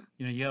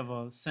 You have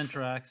a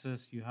center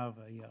axis, you have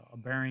a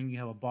bearing, you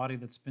have a body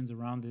that spins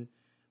around it.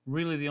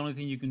 Really, the only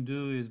thing you can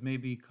do is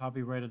maybe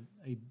copyright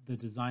the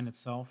design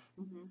itself.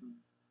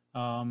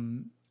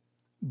 Mm-hmm.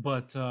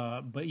 But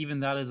even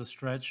that is a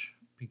stretch,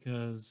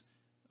 because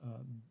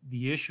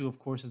the issue, of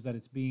course, is that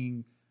it's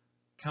being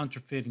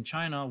counterfeit in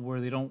China, where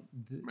they don't.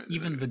 Right, they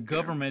Even don't the care.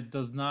 government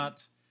does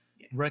not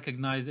Yeah.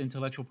 recognize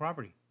intellectual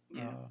property.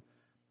 Yeah.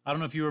 I don't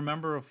know if you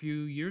remember a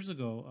few years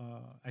ago.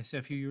 I say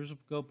a few years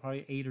ago,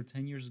 probably 8 or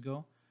 10 years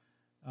ago.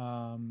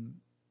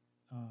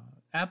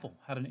 Apple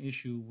had an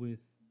issue with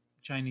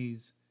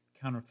Chinese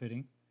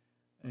counterfeiting,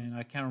 and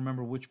I can't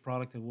remember which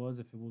product it was.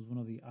 If it was one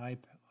of the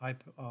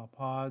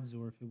iPods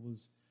or if it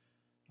was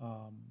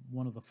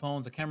one of the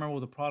phones, I can't remember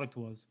what the product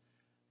was.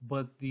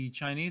 But the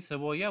Chinese said,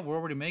 "Well, yeah, we're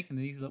already making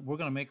these. We're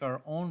going to make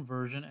our own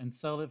version and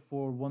sell it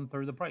for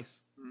 1/3 the price."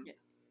 Yeah.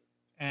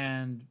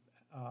 And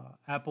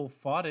Apple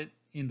fought it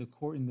in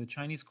the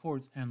Chinese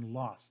courts and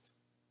lost.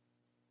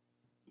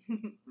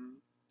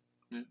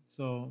 Yeah.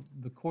 So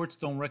the courts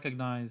don't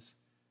recognize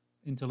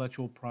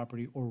intellectual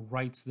property or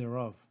rights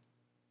thereof.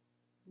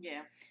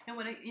 Yeah, and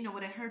what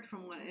I heard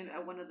from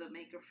one of the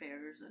maker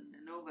fairs and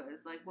Nova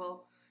is like,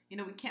 well, we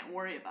can't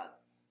worry about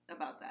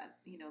about that.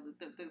 You know,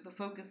 the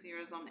focus here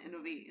is on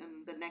innovate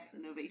and the next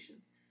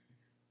innovation.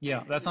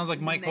 Yeah, that sounds like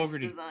The Mike next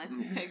Fogarty.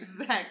 design.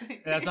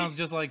 Exactly. That sounds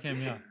just like him,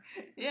 yeah.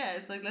 Yeah,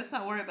 it's like, let's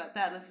not worry about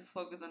that. Let's just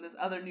focus on this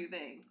other new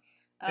thing.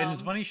 And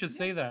it's funny you should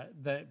say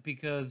that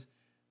because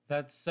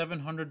that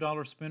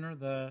 $700 spinner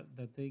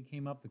that they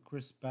came up, the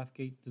Chris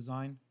Bathgate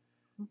design.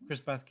 Mm-hmm. Chris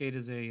Bathgate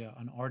is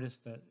an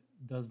artist that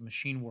does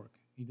machine work.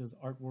 He does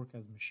artwork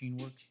as machine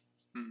work,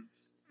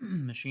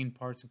 machine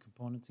parts and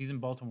components. He's in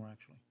Baltimore,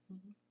 actually.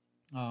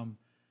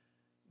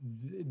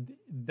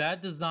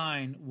 That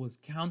design was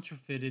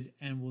counterfeited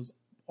and was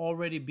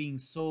already being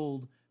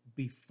sold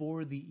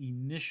before the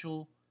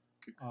initial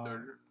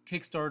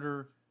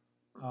Kickstarter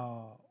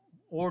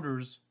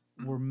orders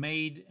were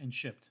made and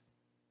shipped.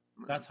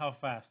 That's how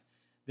fast.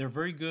 They're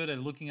very good at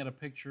looking at a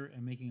picture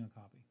and making a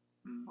copy.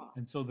 Wow.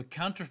 And so the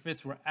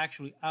counterfeits were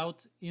actually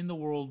out in the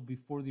world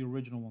before the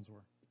original ones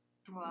were.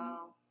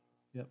 Wow.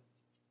 Yep.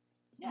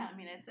 Yeah, I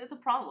mean, it's a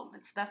problem.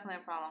 It's definitely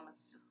a problem.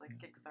 It's just like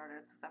Kickstarter.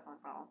 It's definitely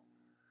a problem.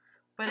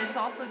 But it's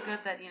also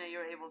good that, you know,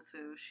 you're able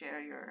to share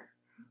your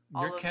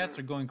Cats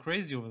are going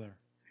crazy over there.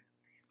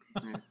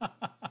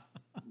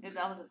 Yeah,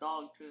 that was a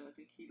dog too. I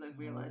think he like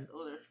realized,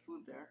 oh, there's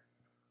food there.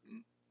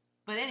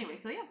 But anyway,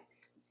 so yeah,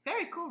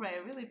 very cool, Ray. I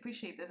really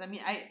appreciate this. I mean,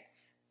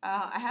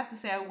 I have to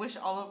say, I wish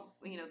all of,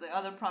 you know, the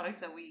other products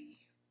that we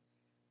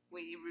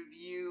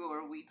review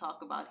or we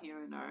talk about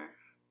here in our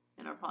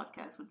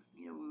podcast would,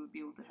 you know, we would be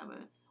able to have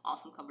an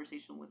awesome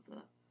conversation with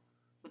the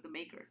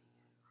maker,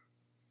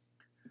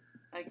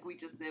 like we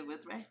just did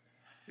with Ray.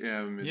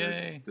 Yeah, I mean,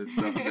 that's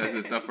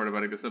the tough part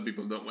about it, because some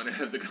people don't want to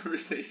have the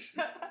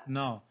conversation.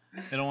 No,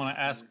 they don't want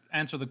to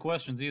answer the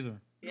questions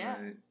either. Yeah.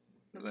 Right?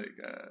 Like,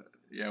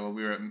 when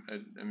we were at,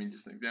 I mean,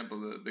 just an example,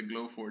 the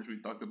Glowforge we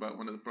talked about,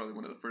 probably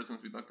one of the first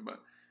ones we talked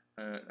about,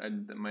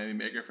 at the Miami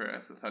Maker Faire. I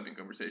was having a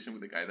conversation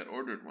with the guy that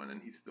ordered one,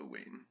 and he's still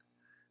waiting.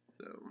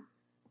 So.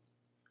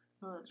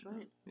 Oh, that's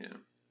right. Yeah.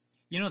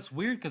 You know, it's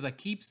weird because I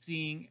keep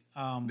seeing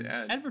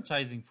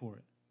advertising for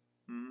it,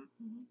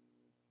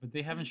 but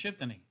they haven't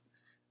shipped any.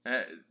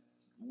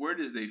 Word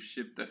is they've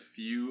shipped a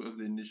few of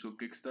the initial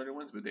Kickstarter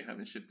ones, but they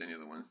haven't shipped any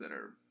of the ones that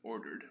are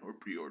ordered or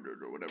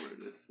pre-ordered or whatever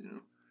it is, you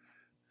know.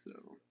 So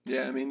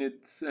yeah, I mean,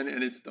 it's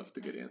tough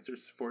to get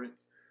answers for it.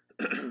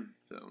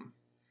 So,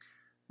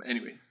 but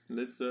anyways,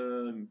 let's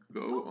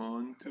go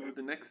on to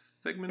the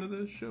next segment of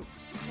the show.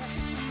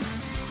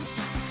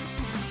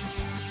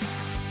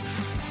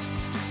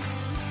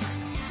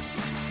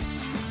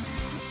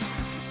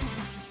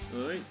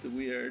 All right, so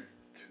we are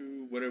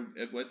to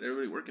what's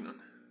everybody working on,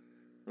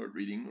 or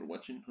reading, or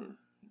watching, or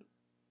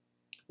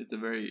it's a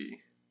very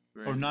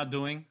or not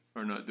doing,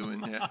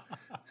 yeah.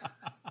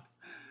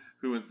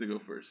 Who wants to go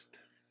first?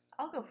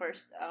 I'll go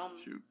first.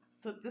 Shoot.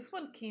 So this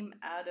one came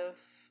out of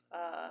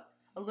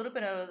a little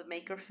bit out of the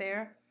Maker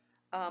Faire,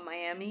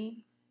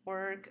 Miami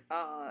work,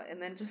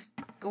 and then just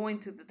going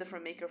to the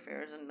different Maker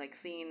Fairs and like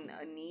seeing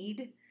a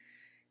need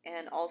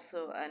and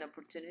also an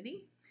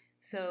opportunity.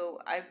 So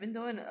I've been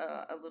doing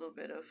a little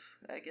bit of,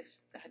 I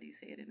guess, how do you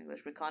say it in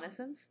English,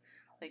 reconnaissance,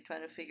 like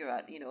trying to figure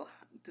out, you know,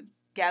 to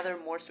gather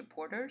more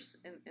supporters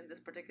in this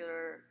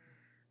particular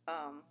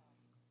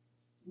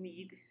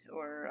need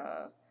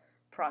or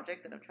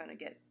project that I'm trying to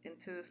get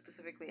into,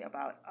 specifically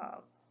about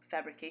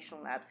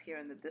fabrication labs here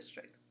in the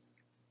district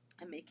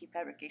and making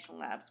fabrication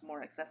labs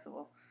more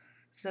accessible.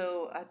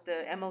 So at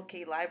the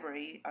MLK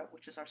Library,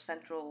 which is our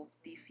central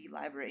DC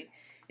library,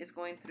 is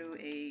going through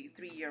a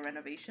 3-year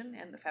renovation,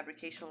 and the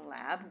fabrication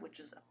lab, which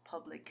is a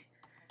public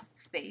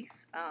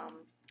space,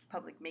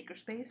 public maker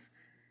space,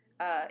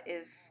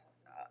 is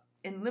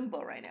in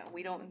limbo right now.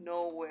 We don't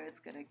know where it's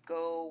going to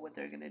go, what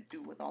they're going to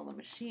do with all the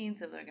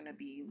machines, if they're going to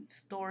be in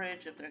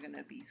storage, if they're going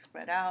to be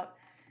spread out,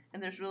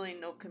 and there's really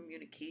no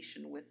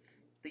communication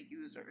with the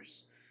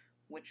users,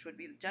 which would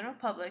be the general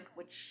public,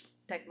 which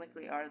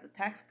technically are the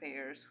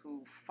taxpayers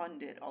who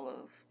funded all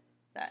of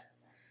that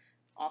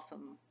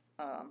awesome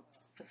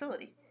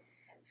facility.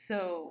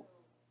 So,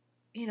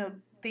 you know,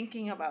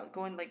 thinking about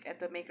going like at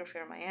the Maker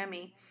Faire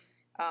Miami,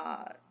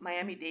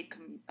 Miami-Dade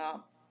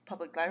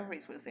Public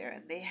Libraries was there,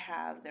 and they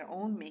have their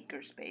own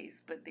maker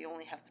space, but they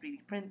only have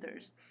 3D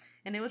printers.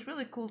 And it was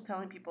really cool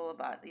telling people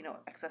about, you know,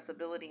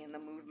 accessibility in the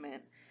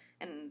movement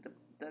and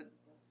the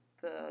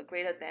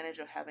great advantage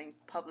of having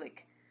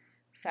public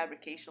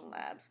fabrication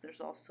labs.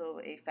 There's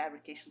also a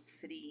fabrication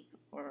city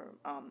or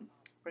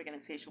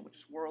organization which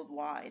is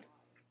worldwide,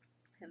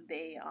 and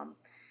they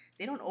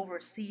don't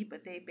oversee,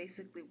 but they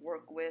basically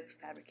work with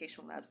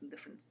fabrication labs in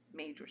different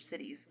major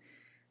cities.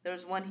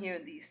 There's one here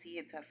in DC.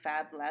 It's a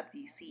Fab Lab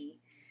DC,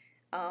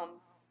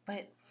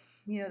 but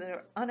you know,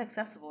 they're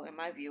inaccessible in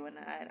my view, and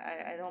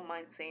I don't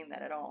mind saying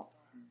that at all.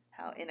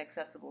 How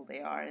inaccessible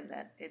they are, in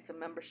that it's a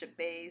membership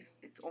base.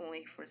 It's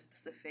only for a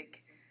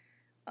specific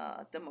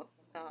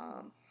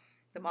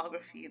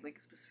demography, like a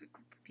specific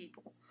group of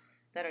people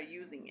that are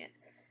using it.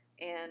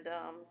 And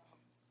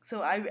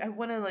so I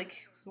want to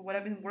so what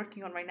I've been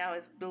working on right now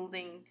is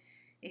building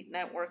a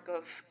network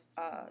of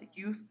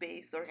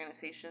youth-based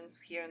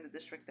organizations here in the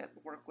district that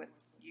work with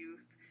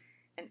youth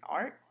and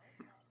art.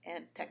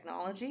 and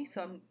technology.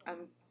 So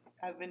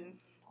I've been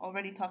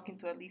already talking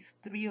to at least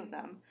 3 of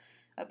them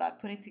about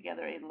putting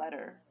together a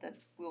letter that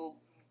will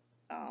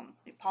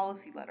a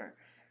policy letter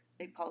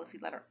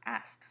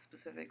ask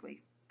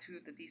specifically to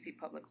the DC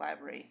Public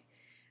Library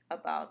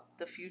about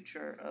the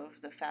future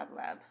of the Fab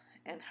Lab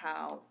and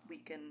how we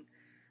can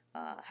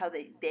how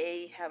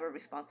they have a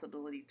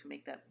responsibility to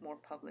make that more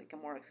public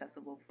and more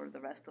accessible for the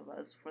rest of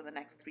us for the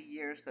next 3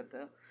 years that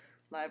the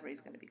library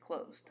is going to be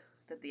closed,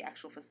 that the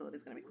actual facility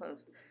is going to be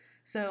closed.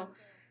 So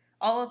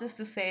all of this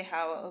to say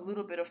how a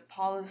little bit of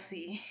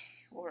policy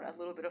or a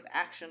little bit of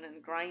action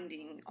and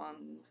grinding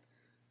on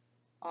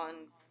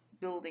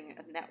building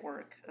a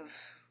network of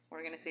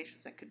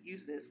organizations that could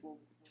use this will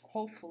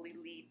hopefully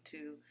lead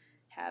to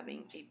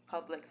having a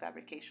public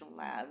fabrication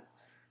lab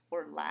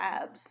or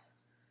labs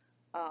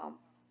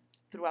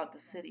throughout the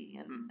city,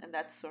 and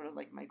that's sort of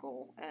like my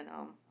goal. And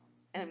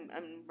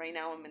I'm right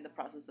now I'm in the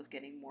process of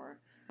getting more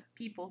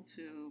people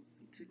to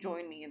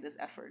join me in this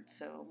effort.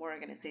 So more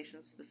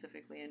organizations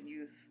specifically and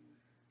youth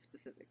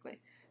specifically.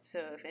 So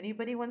if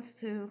anybody wants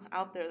to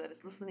out there that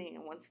is listening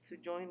and wants to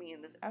join me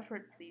in this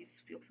effort,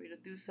 please feel free to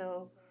do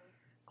so.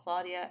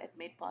 Claudia at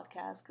Made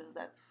Podcast, because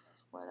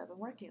that's what I've been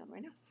working on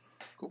right now.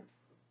 Cool.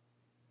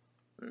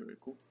 Very, very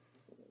cool.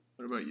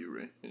 What about you,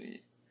 Ray?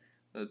 Any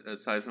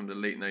aside from the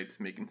late nights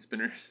making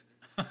spinners?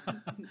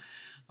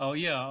 Oh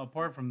yeah,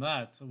 apart from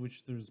that,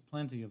 which there's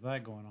plenty of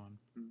that going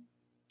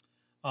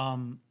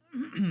on.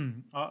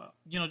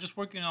 Just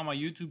working on my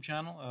YouTube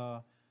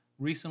channel.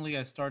 Recently,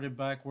 I started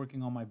back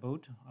working on my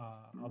boat.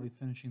 I'll be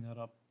finishing that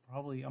up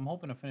probably. I'm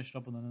hoping to finish it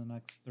up within the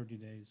next 30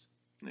 days.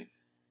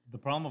 Nice. The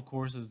problem, of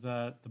course, is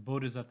that the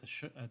boat is at the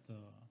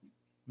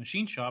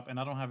machine shop, and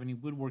I don't have any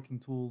woodworking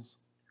tools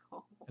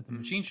at the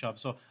machine shop.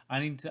 So I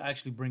need to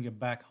actually bring it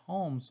back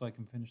home so I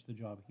can finish the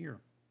job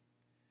here.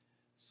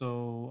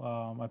 So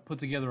I put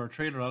together a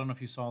trailer. I don't know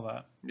if you saw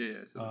that.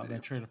 Yeah,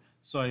 that trailer.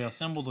 So I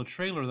assembled a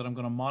trailer that I'm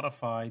going to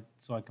modify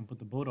so I can put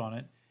the boat on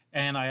it.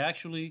 And I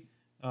actually,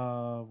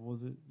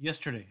 was it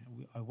yesterday?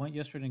 I went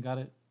yesterday and got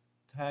it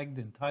tagged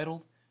and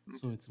titled.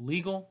 So it's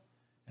legal.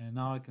 And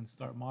now I can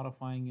start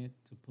modifying it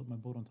to put my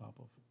boat on top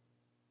of.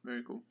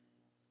 Very cool.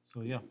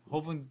 So yeah,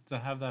 hoping to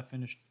have that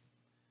finished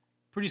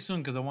pretty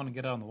soon because I want to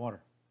get out on the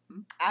water.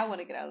 I want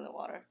to get out of the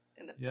water.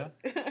 Yeah.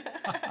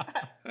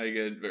 I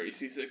get very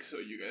seasick, so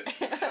you guys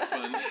have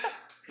fun.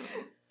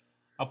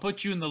 I'll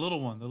put you in the little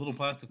one, the little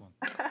plastic one.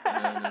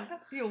 No.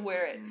 You'll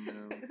wear it.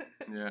 No.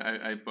 Yeah,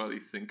 I probably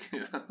sink.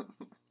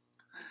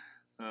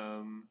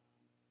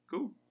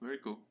 Cool. Very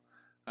cool.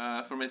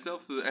 For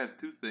myself, so I have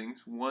 2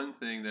 things. One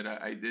thing that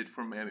I did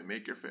for Miami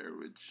Maker Faire,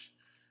 which,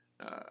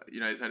 I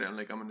decided I'm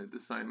going to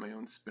design my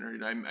own spinner.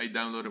 I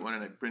downloaded one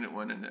and I printed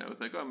one, and I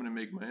was like, I'm going to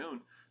make my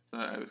own. So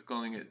I was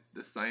calling it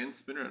the Science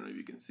Spinner. I don't know if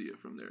you can see it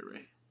from there,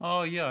 Ray.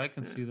 Oh, yeah, I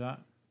can see that.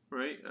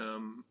 Right.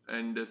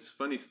 And this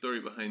funny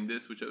story behind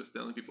this, which I was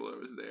telling people I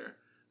was there.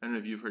 I don't know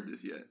if you've heard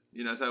this yet.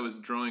 As I was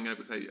drawing it,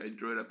 because I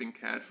drew it up in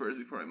CAD first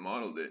before I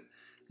modeled it.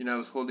 I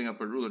was holding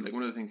up a ruler. Like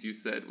one of the things you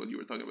said while you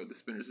were talking about the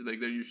spinners is like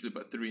they're usually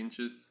about 3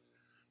 inches.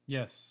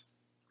 Yes.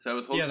 So I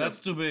was holding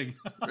that's too big.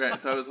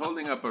 Right. So I was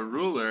holding up a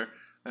ruler,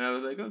 and I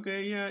was like,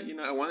 okay, yeah,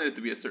 I wanted it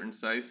to be a certain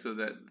size so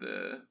that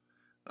the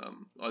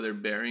other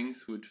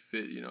bearings would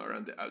fit,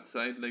 around the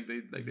outside like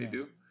they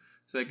do.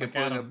 So I kept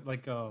pulling up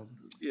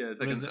it's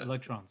like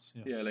electrons.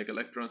 Yeah, like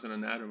electrons on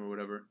an atom or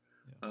whatever.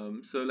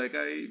 Yeah. So like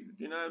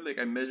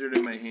I measured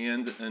in my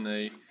hand and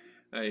I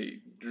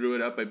drew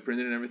it up, I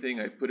printed it and everything,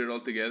 I put it all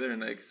together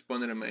and I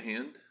spun it in my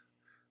hand.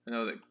 And I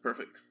was like,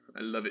 perfect.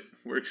 I love it.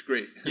 Works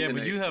great. Yeah,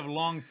 but you have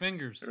long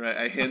fingers. Right.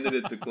 I handed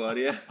it to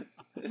Claudia.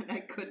 I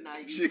could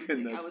not use She could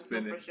not I was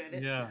so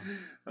frustrated. Yeah.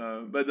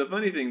 But the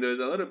funny thing, though, is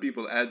a lot of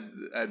people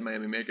at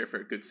Miami Maker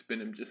Faire could spin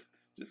them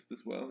just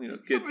as well.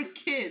 Kids. They were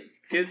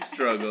kids. Kids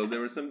struggled. There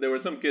were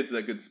some kids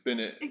that could spin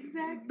it.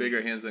 Exactly.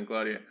 Bigger hands than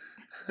Claudia.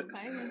 My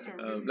hands are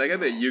really I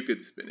bet small. you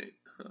could spin it.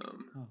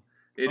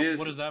 It is.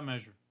 What does that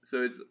measure?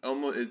 So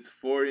it's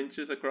 4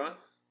 inches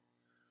across.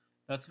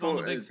 That's on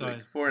the big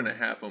size. Like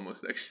 4.5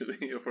 almost,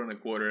 actually, or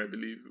 4.25, I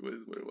believe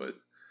was what it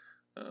was.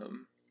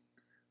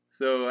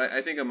 So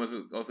I think I'm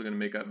also going to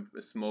make a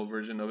small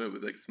version of it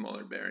with like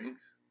smaller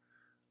bearings.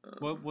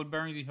 What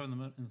bearings do you have in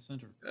the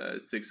center?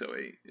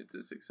 608. It's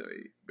a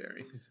 608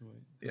 bearing.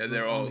 608. Yeah,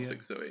 they're all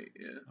 608.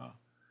 Yeah.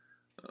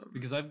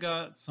 Because I've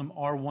got some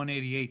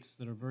R188s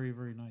that are very,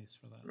 very nice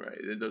for that.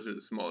 Right. Those are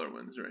the smaller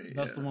ones, right?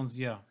 That's the ones,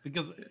 yeah.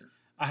 Because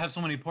I have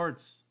so many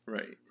parts.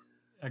 Right.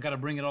 I got to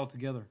bring it all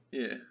together.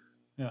 Yeah.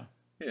 Yeah.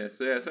 Yeah,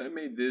 so I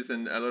made this,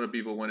 and a lot of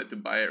people wanted to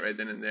buy it right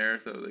then and there.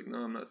 So I was like, no,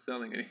 I'm not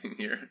selling anything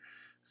here.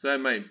 So I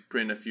might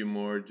print a few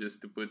more just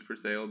to put for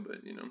sale. But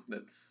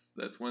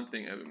that's one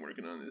thing I've been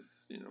working on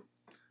is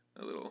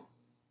a little.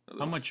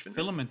 How much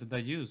filament did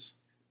that use?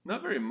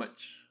 Not very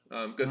much,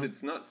 because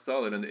it's not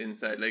solid on the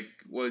inside. Like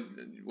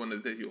one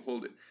of the days you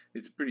hold it,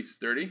 it's pretty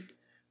sturdy,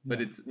 but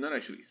it's not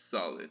actually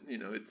solid.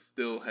 It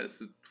still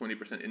has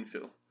 20%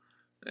 infill,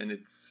 and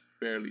it's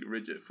fairly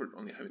rigid for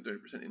only having 20%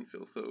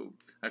 infill. So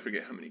I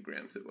forget how many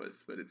grams it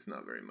was, but it's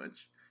not very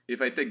much.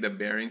 If I take the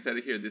bearings out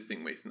of here, this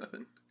thing weighs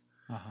nothing.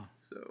 Uh-huh.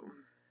 So,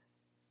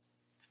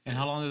 And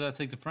how long did that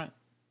take to print?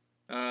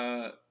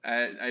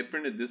 I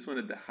printed this one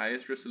at the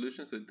highest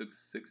resolution, so it took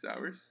 6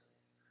 hours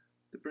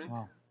to print.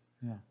 Wow.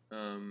 Yeah.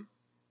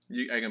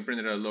 I can print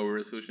it at a lower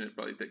resolution. It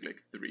probably take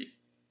like 3.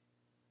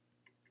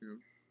 You know,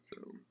 so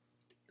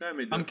I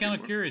made. I'm kind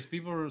of curious.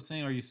 People were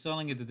saying, "Are you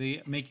selling it? Did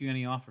they make you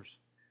any offers?"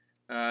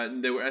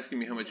 They were asking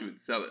me how much I would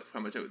sell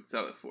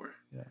it for.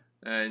 Yeah.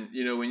 And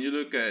when you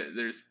look at,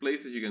 there's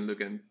places you can look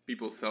and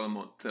people sell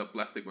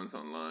plastic ones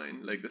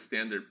online, like the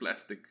standard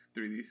plastic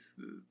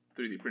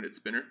 3D printed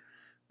spinner.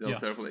 They'll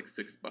sell for like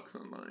 $6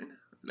 online,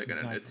 like at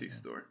an Etsy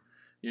store.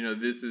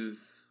 This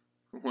is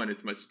one.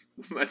 It's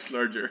much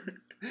larger.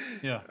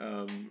 Yeah.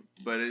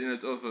 But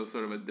it's also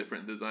sort of a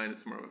different design.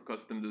 It's more of a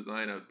custom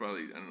design. I'd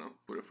probably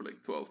put it for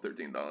like $12,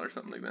 $13,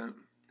 something like that.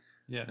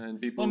 Yeah.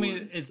 And people. Well, I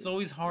mean, it's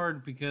always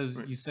hard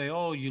because you say,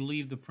 "Oh, you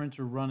leave the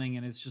printer running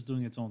and it's just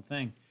doing its own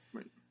thing."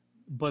 Right.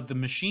 But the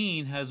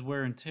machine has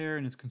wear and tear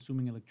and it's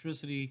consuming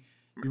electricity.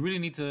 Right. You really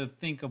need to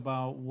think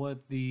about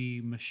what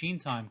the machine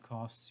time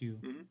costs you.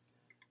 Mm-hmm.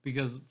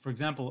 Because, for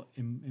example,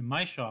 in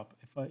my shop,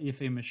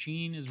 if a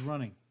machine is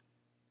running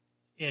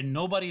and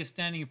nobody is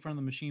standing in front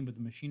of the machine, but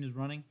the machine is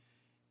running,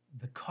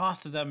 the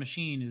cost of that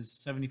machine is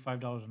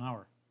 $75 an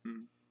hour.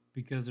 Mm-hmm.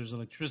 Because there's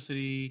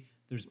electricity,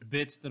 there's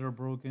bits that are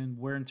broken,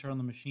 wear and tear on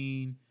the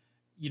machine.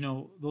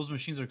 Those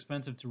machines are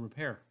expensive to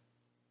repair.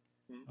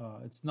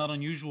 Mm-hmm. It's not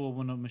unusual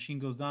when a machine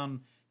goes down,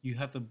 you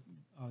have to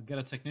get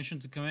a technician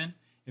to come in.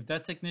 If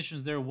that technician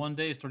is there one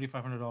day, it's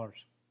 $3,500.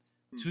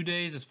 Mm-hmm. 2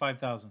 days is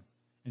 $5,000.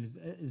 And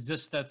it's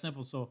just that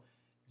simple. So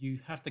you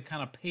have to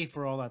kind of pay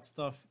for all that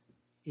stuff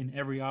in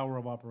every hour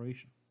of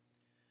operation.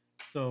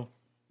 So,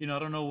 I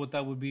don't know what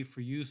that would be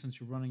for you since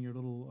you're running your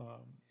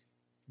little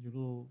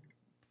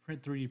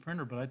 3D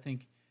printer, but I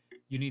think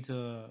you need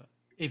to,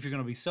 if you're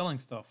going to be selling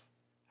stuff,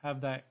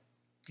 have that,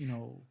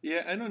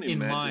 Yeah, I don't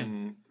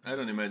imagine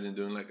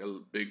doing like a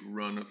big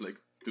run of like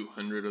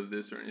 200 of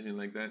this or anything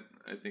like that.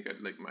 I think I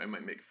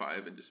might make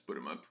 5 and just put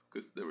them up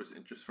because there was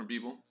interest from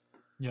people.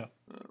 Yeah.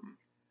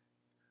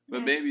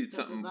 But maybe it's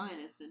something. Design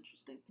is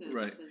interesting too,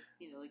 right? Because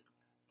like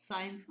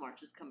Science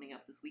March is coming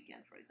up this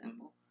weekend, for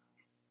example.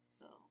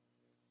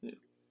 Mm-hmm. So,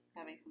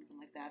 having something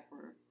like that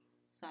for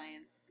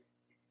science.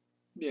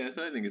 Yeah,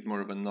 so I think it's more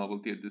of a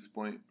novelty at this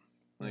point.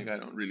 Like I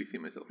don't really see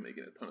myself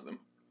making a ton of them.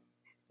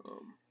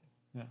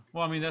 Yeah.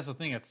 Well, I mean that's the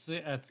thing. At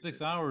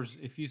 6 hours,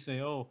 if you say,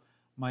 "Oh,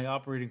 my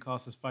operating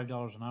cost is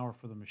 $5 an hour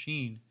for the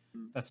machine,"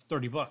 that's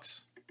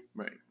 $30.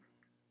 Right.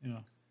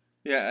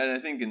 Yeah, and I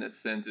think in a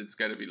sense it's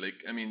got to be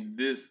like, I mean,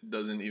 this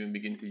doesn't even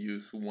begin to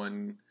use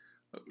one,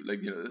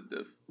 like,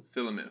 the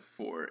filament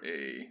for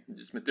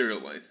just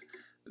material-wise,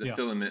 the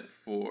filament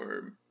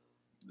for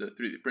the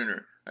 3D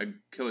printer, a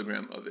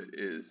kilogram of it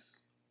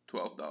is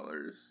 $12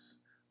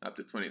 up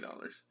to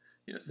 $20.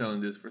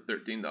 Selling this for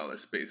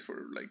 $13 pays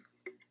for, like,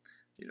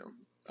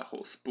 a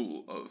whole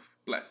spool of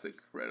plastic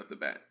right off the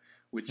bat,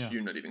 which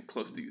you're not even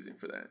close to using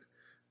for that.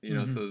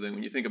 So then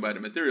when you think about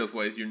it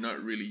materials-wise, you're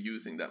not really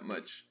using that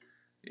much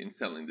in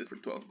selling this for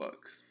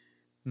 $12.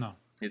 No.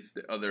 It's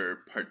the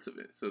other parts of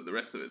it. So the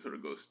rest of it sort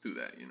of goes to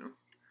that,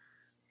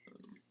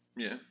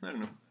 I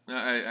don't know.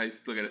 I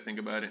still got to think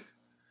about it.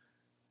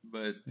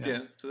 But,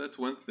 so that's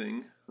one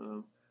thing.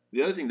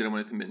 The other thing that I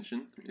wanted to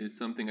mention is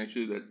something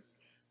actually that,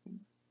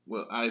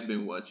 I've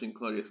been watching.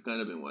 Claudia's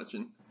kind of been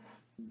watching.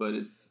 But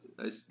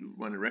I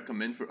want to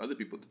recommend for other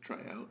people to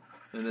try out.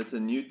 And that's a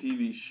new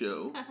TV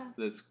show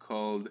that's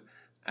called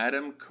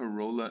Adam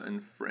Carolla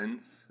and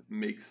Friends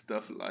Make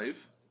Stuff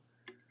Live.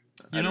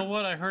 You know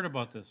what? I heard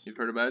about this. You've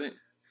heard about it?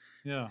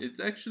 Yeah. It's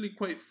actually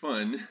quite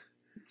fun.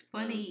 It's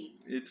funny.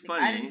 It's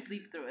funny. I didn't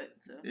sleep through it.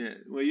 So. Yeah.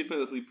 Well, you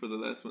fell asleep for the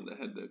last one that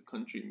had the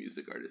country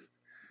music artist.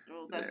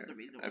 Well, that's the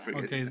reason why.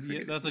 Okay,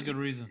 that's a good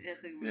reason.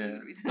 That's a really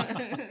good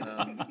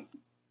reason.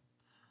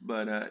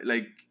 But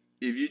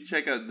if you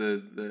check out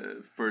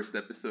the first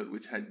episode,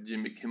 which had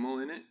Jimmy Kimmel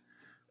in it,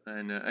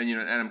 and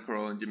Adam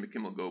Carolla and Jimmy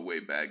Kimmel go way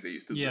back. They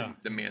used to do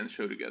the Man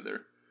Show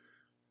together.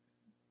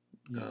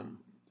 Yeah.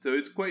 So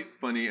it's quite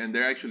funny, and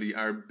they actually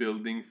are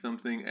building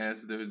something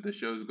as the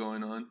show's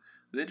going on.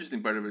 The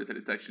interesting part of it is that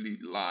it's actually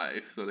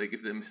live. So like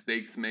if the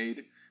mistake's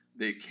made,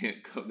 they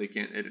can't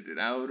edit it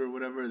out or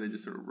whatever. They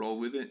just sort of roll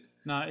with it.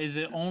 Now, is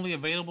it only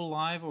available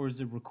live or is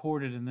it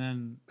recorded and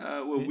then?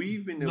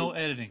 We've been no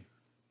editing.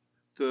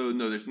 So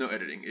no, there's no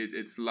editing.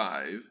 It's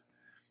live,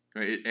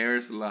 right? It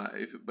airs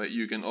live, but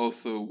you can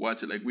also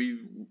watch it. Like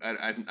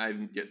I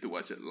haven't yet to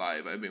watch it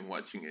live. I've been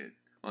watching it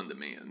on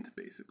demand,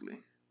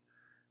 basically.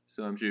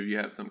 So I'm sure if you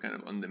have some kind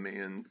of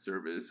on-demand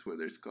service,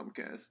 whether it's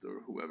Comcast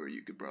or whoever,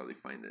 you could probably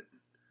find it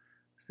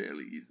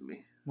fairly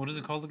easily. What is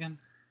it called again?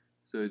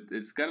 So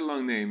it's got a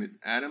long name. It's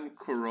Adam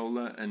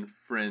Carolla and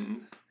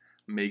Friends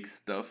Make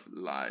Stuff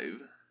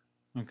Live.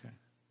 Okay.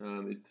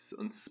 It's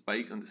on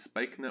the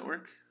Spike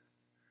Network.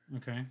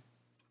 Okay. And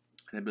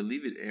I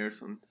believe it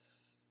airs on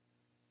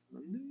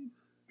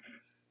Sundays.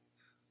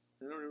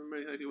 I don't remember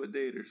exactly what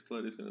day it is.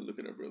 Claudia's going to look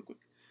it up real quick.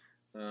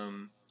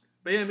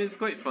 But yeah, I mean, it's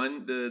quite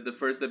fun. The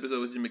first episode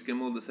was Jimmy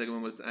Kimmel. The second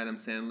one was Adam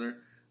Sandler.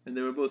 And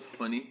they were both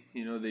funny.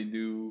 They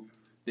do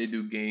they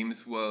do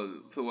games while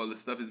the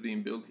stuff is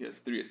being built. He has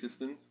 3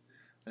 assistants,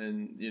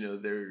 and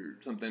they're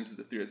sometimes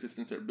the 3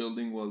 assistants are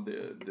building while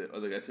the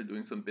other guys are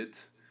doing some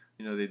bits.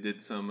 They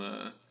did some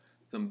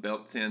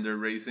belt sander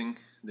racing.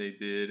 They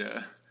did.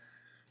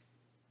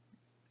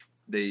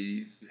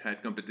 They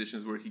had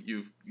competitions where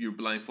you're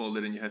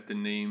blindfolded and you have to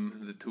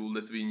name the tool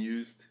that's being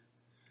used.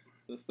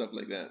 So stuff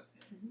like that.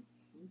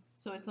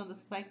 So it's on the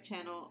Spike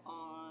channel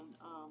on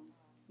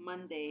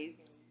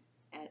Mondays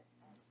at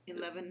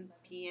 11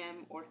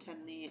 p.m. or 10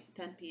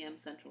 p.m.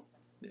 Central.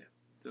 Yeah.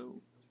 So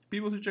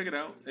people should check it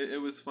out.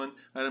 It was fun.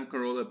 Adam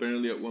Carolla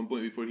apparently at one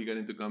point before he got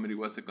into comedy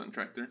was a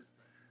contractor.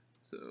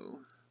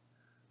 So,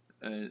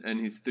 and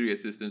his 3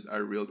 assistants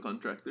are real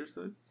contractors.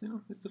 So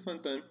it's a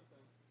fun time.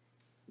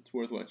 It's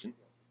worth watching.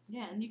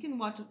 Yeah, and you can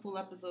watch the full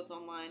episodes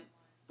online.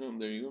 Oh,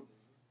 there you go.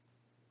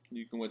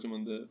 You can watch them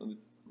on their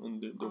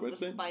website.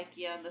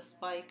 The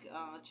Spike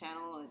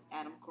channel, and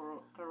Adam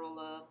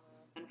Carolla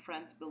and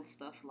Friends Build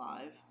Stuff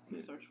Live.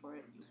 You search for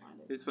it, you find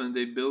it. It's fun.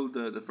 They build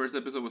the first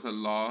episode was a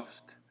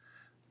loft.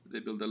 They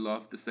built a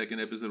loft. The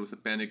second episode was a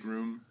panic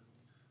room.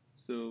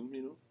 So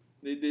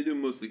they do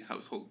mostly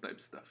household type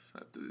stuff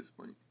up to this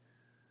point.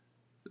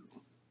 So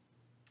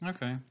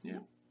Okay. yeah,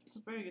 it's a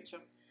very good show.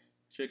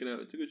 Check it out.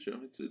 It's a good show.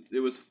 It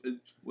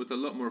was a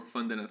lot more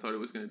fun than I thought it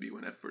was going to be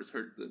when I first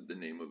heard the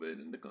name of it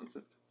and the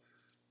concept.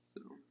 So,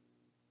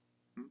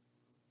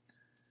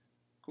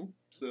 cool.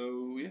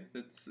 So yeah,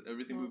 that's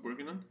everything we're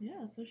working on.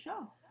 Yeah, it's a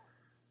show.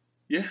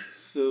 Yeah.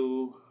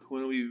 So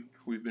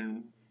we've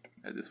been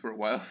at this for a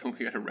while, so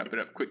we got to wrap it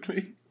up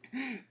quickly.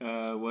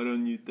 Why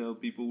don't you tell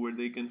people where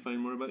they can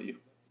find more about you?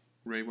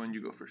 Ray, why don't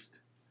you go first?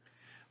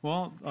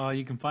 Well,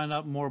 you can find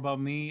out more about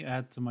me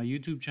at my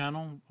YouTube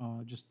channel.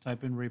 Just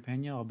type in Ray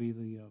Pena. I'll be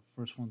the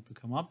first one to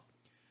come up.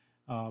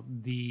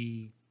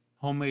 The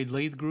Homemade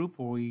Lathe Group,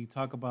 where we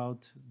talk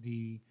about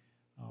the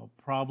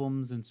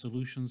problems and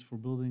solutions for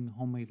building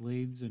homemade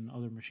lathes and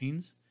other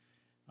machines.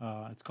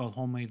 It's called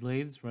Homemade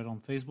Lathes, right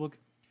on Facebook.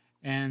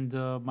 And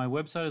my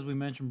website, as we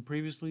mentioned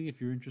previously, if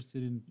you're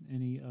interested in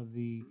any of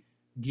the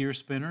gear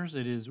spinners,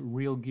 it is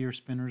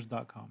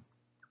realgearspinners.com.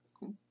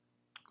 Cool.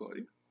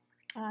 Claudia?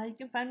 You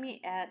can find me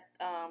at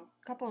a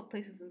couple of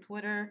places on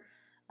Twitter.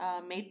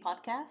 Made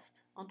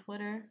Podcast on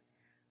Twitter,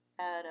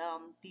 at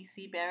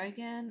DC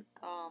Barrigan,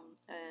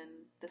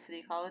 and the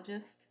City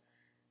Ecologist.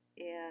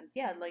 And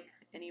yeah, like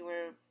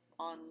anywhere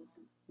on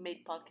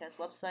Made Podcast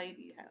website,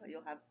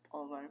 you'll have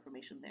all of our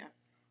information there.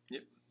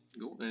 Yep.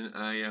 Cool. And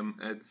I am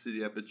at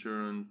City Aperture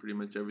on pretty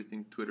much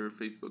everything: Twitter,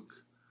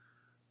 Facebook,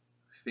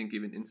 I think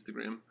even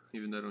Instagram,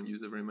 even though I don't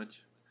use it very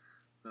much.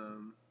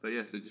 But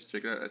yeah, so just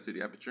check it out at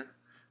City Aperture.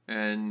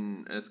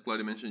 And as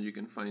Claudia mentioned, you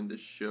can find the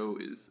show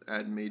is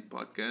at Made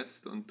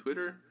Podcast on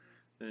Twitter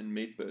and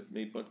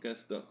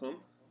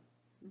madepodcast.com.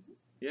 Mm-hmm.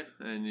 Yeah,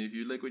 and if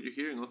you like what you're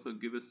hearing, also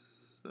give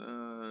us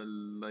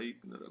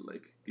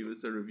give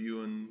us a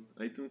review on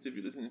iTunes if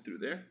you're listening through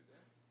there.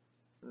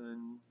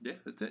 And yeah,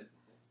 that's it.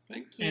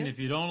 Thanks. And if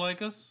you don't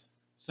like us,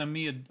 send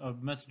me a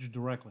message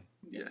directly.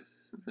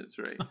 Yes, that's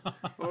right.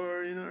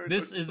 Or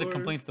this is the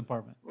complaints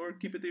department. Or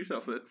keep it to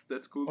yourself.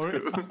 That's cool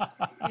too.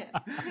 Yeah.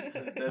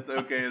 That's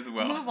okay as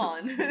well. Move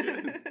on.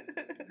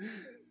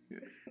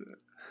 Yes.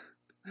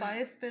 Buy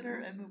a spinner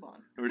and move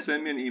on. Or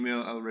send me an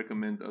email. I'll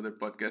recommend other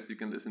podcasts you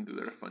can listen to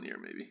that are funnier,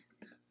 maybe.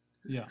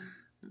 Yeah.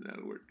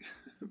 That'll work.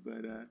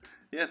 But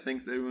yeah,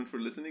 thanks everyone for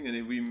listening. And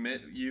if we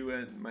met you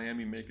at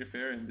Miami Maker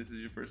Faire and this is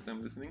your first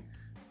time listening,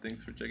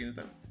 thanks for checking it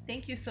out.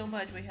 Thank you so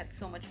much. We had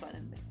so much fun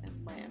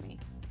in Miami.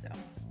 So,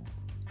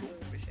 really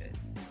appreciate it.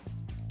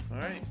 All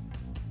right.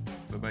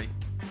 Bye-bye.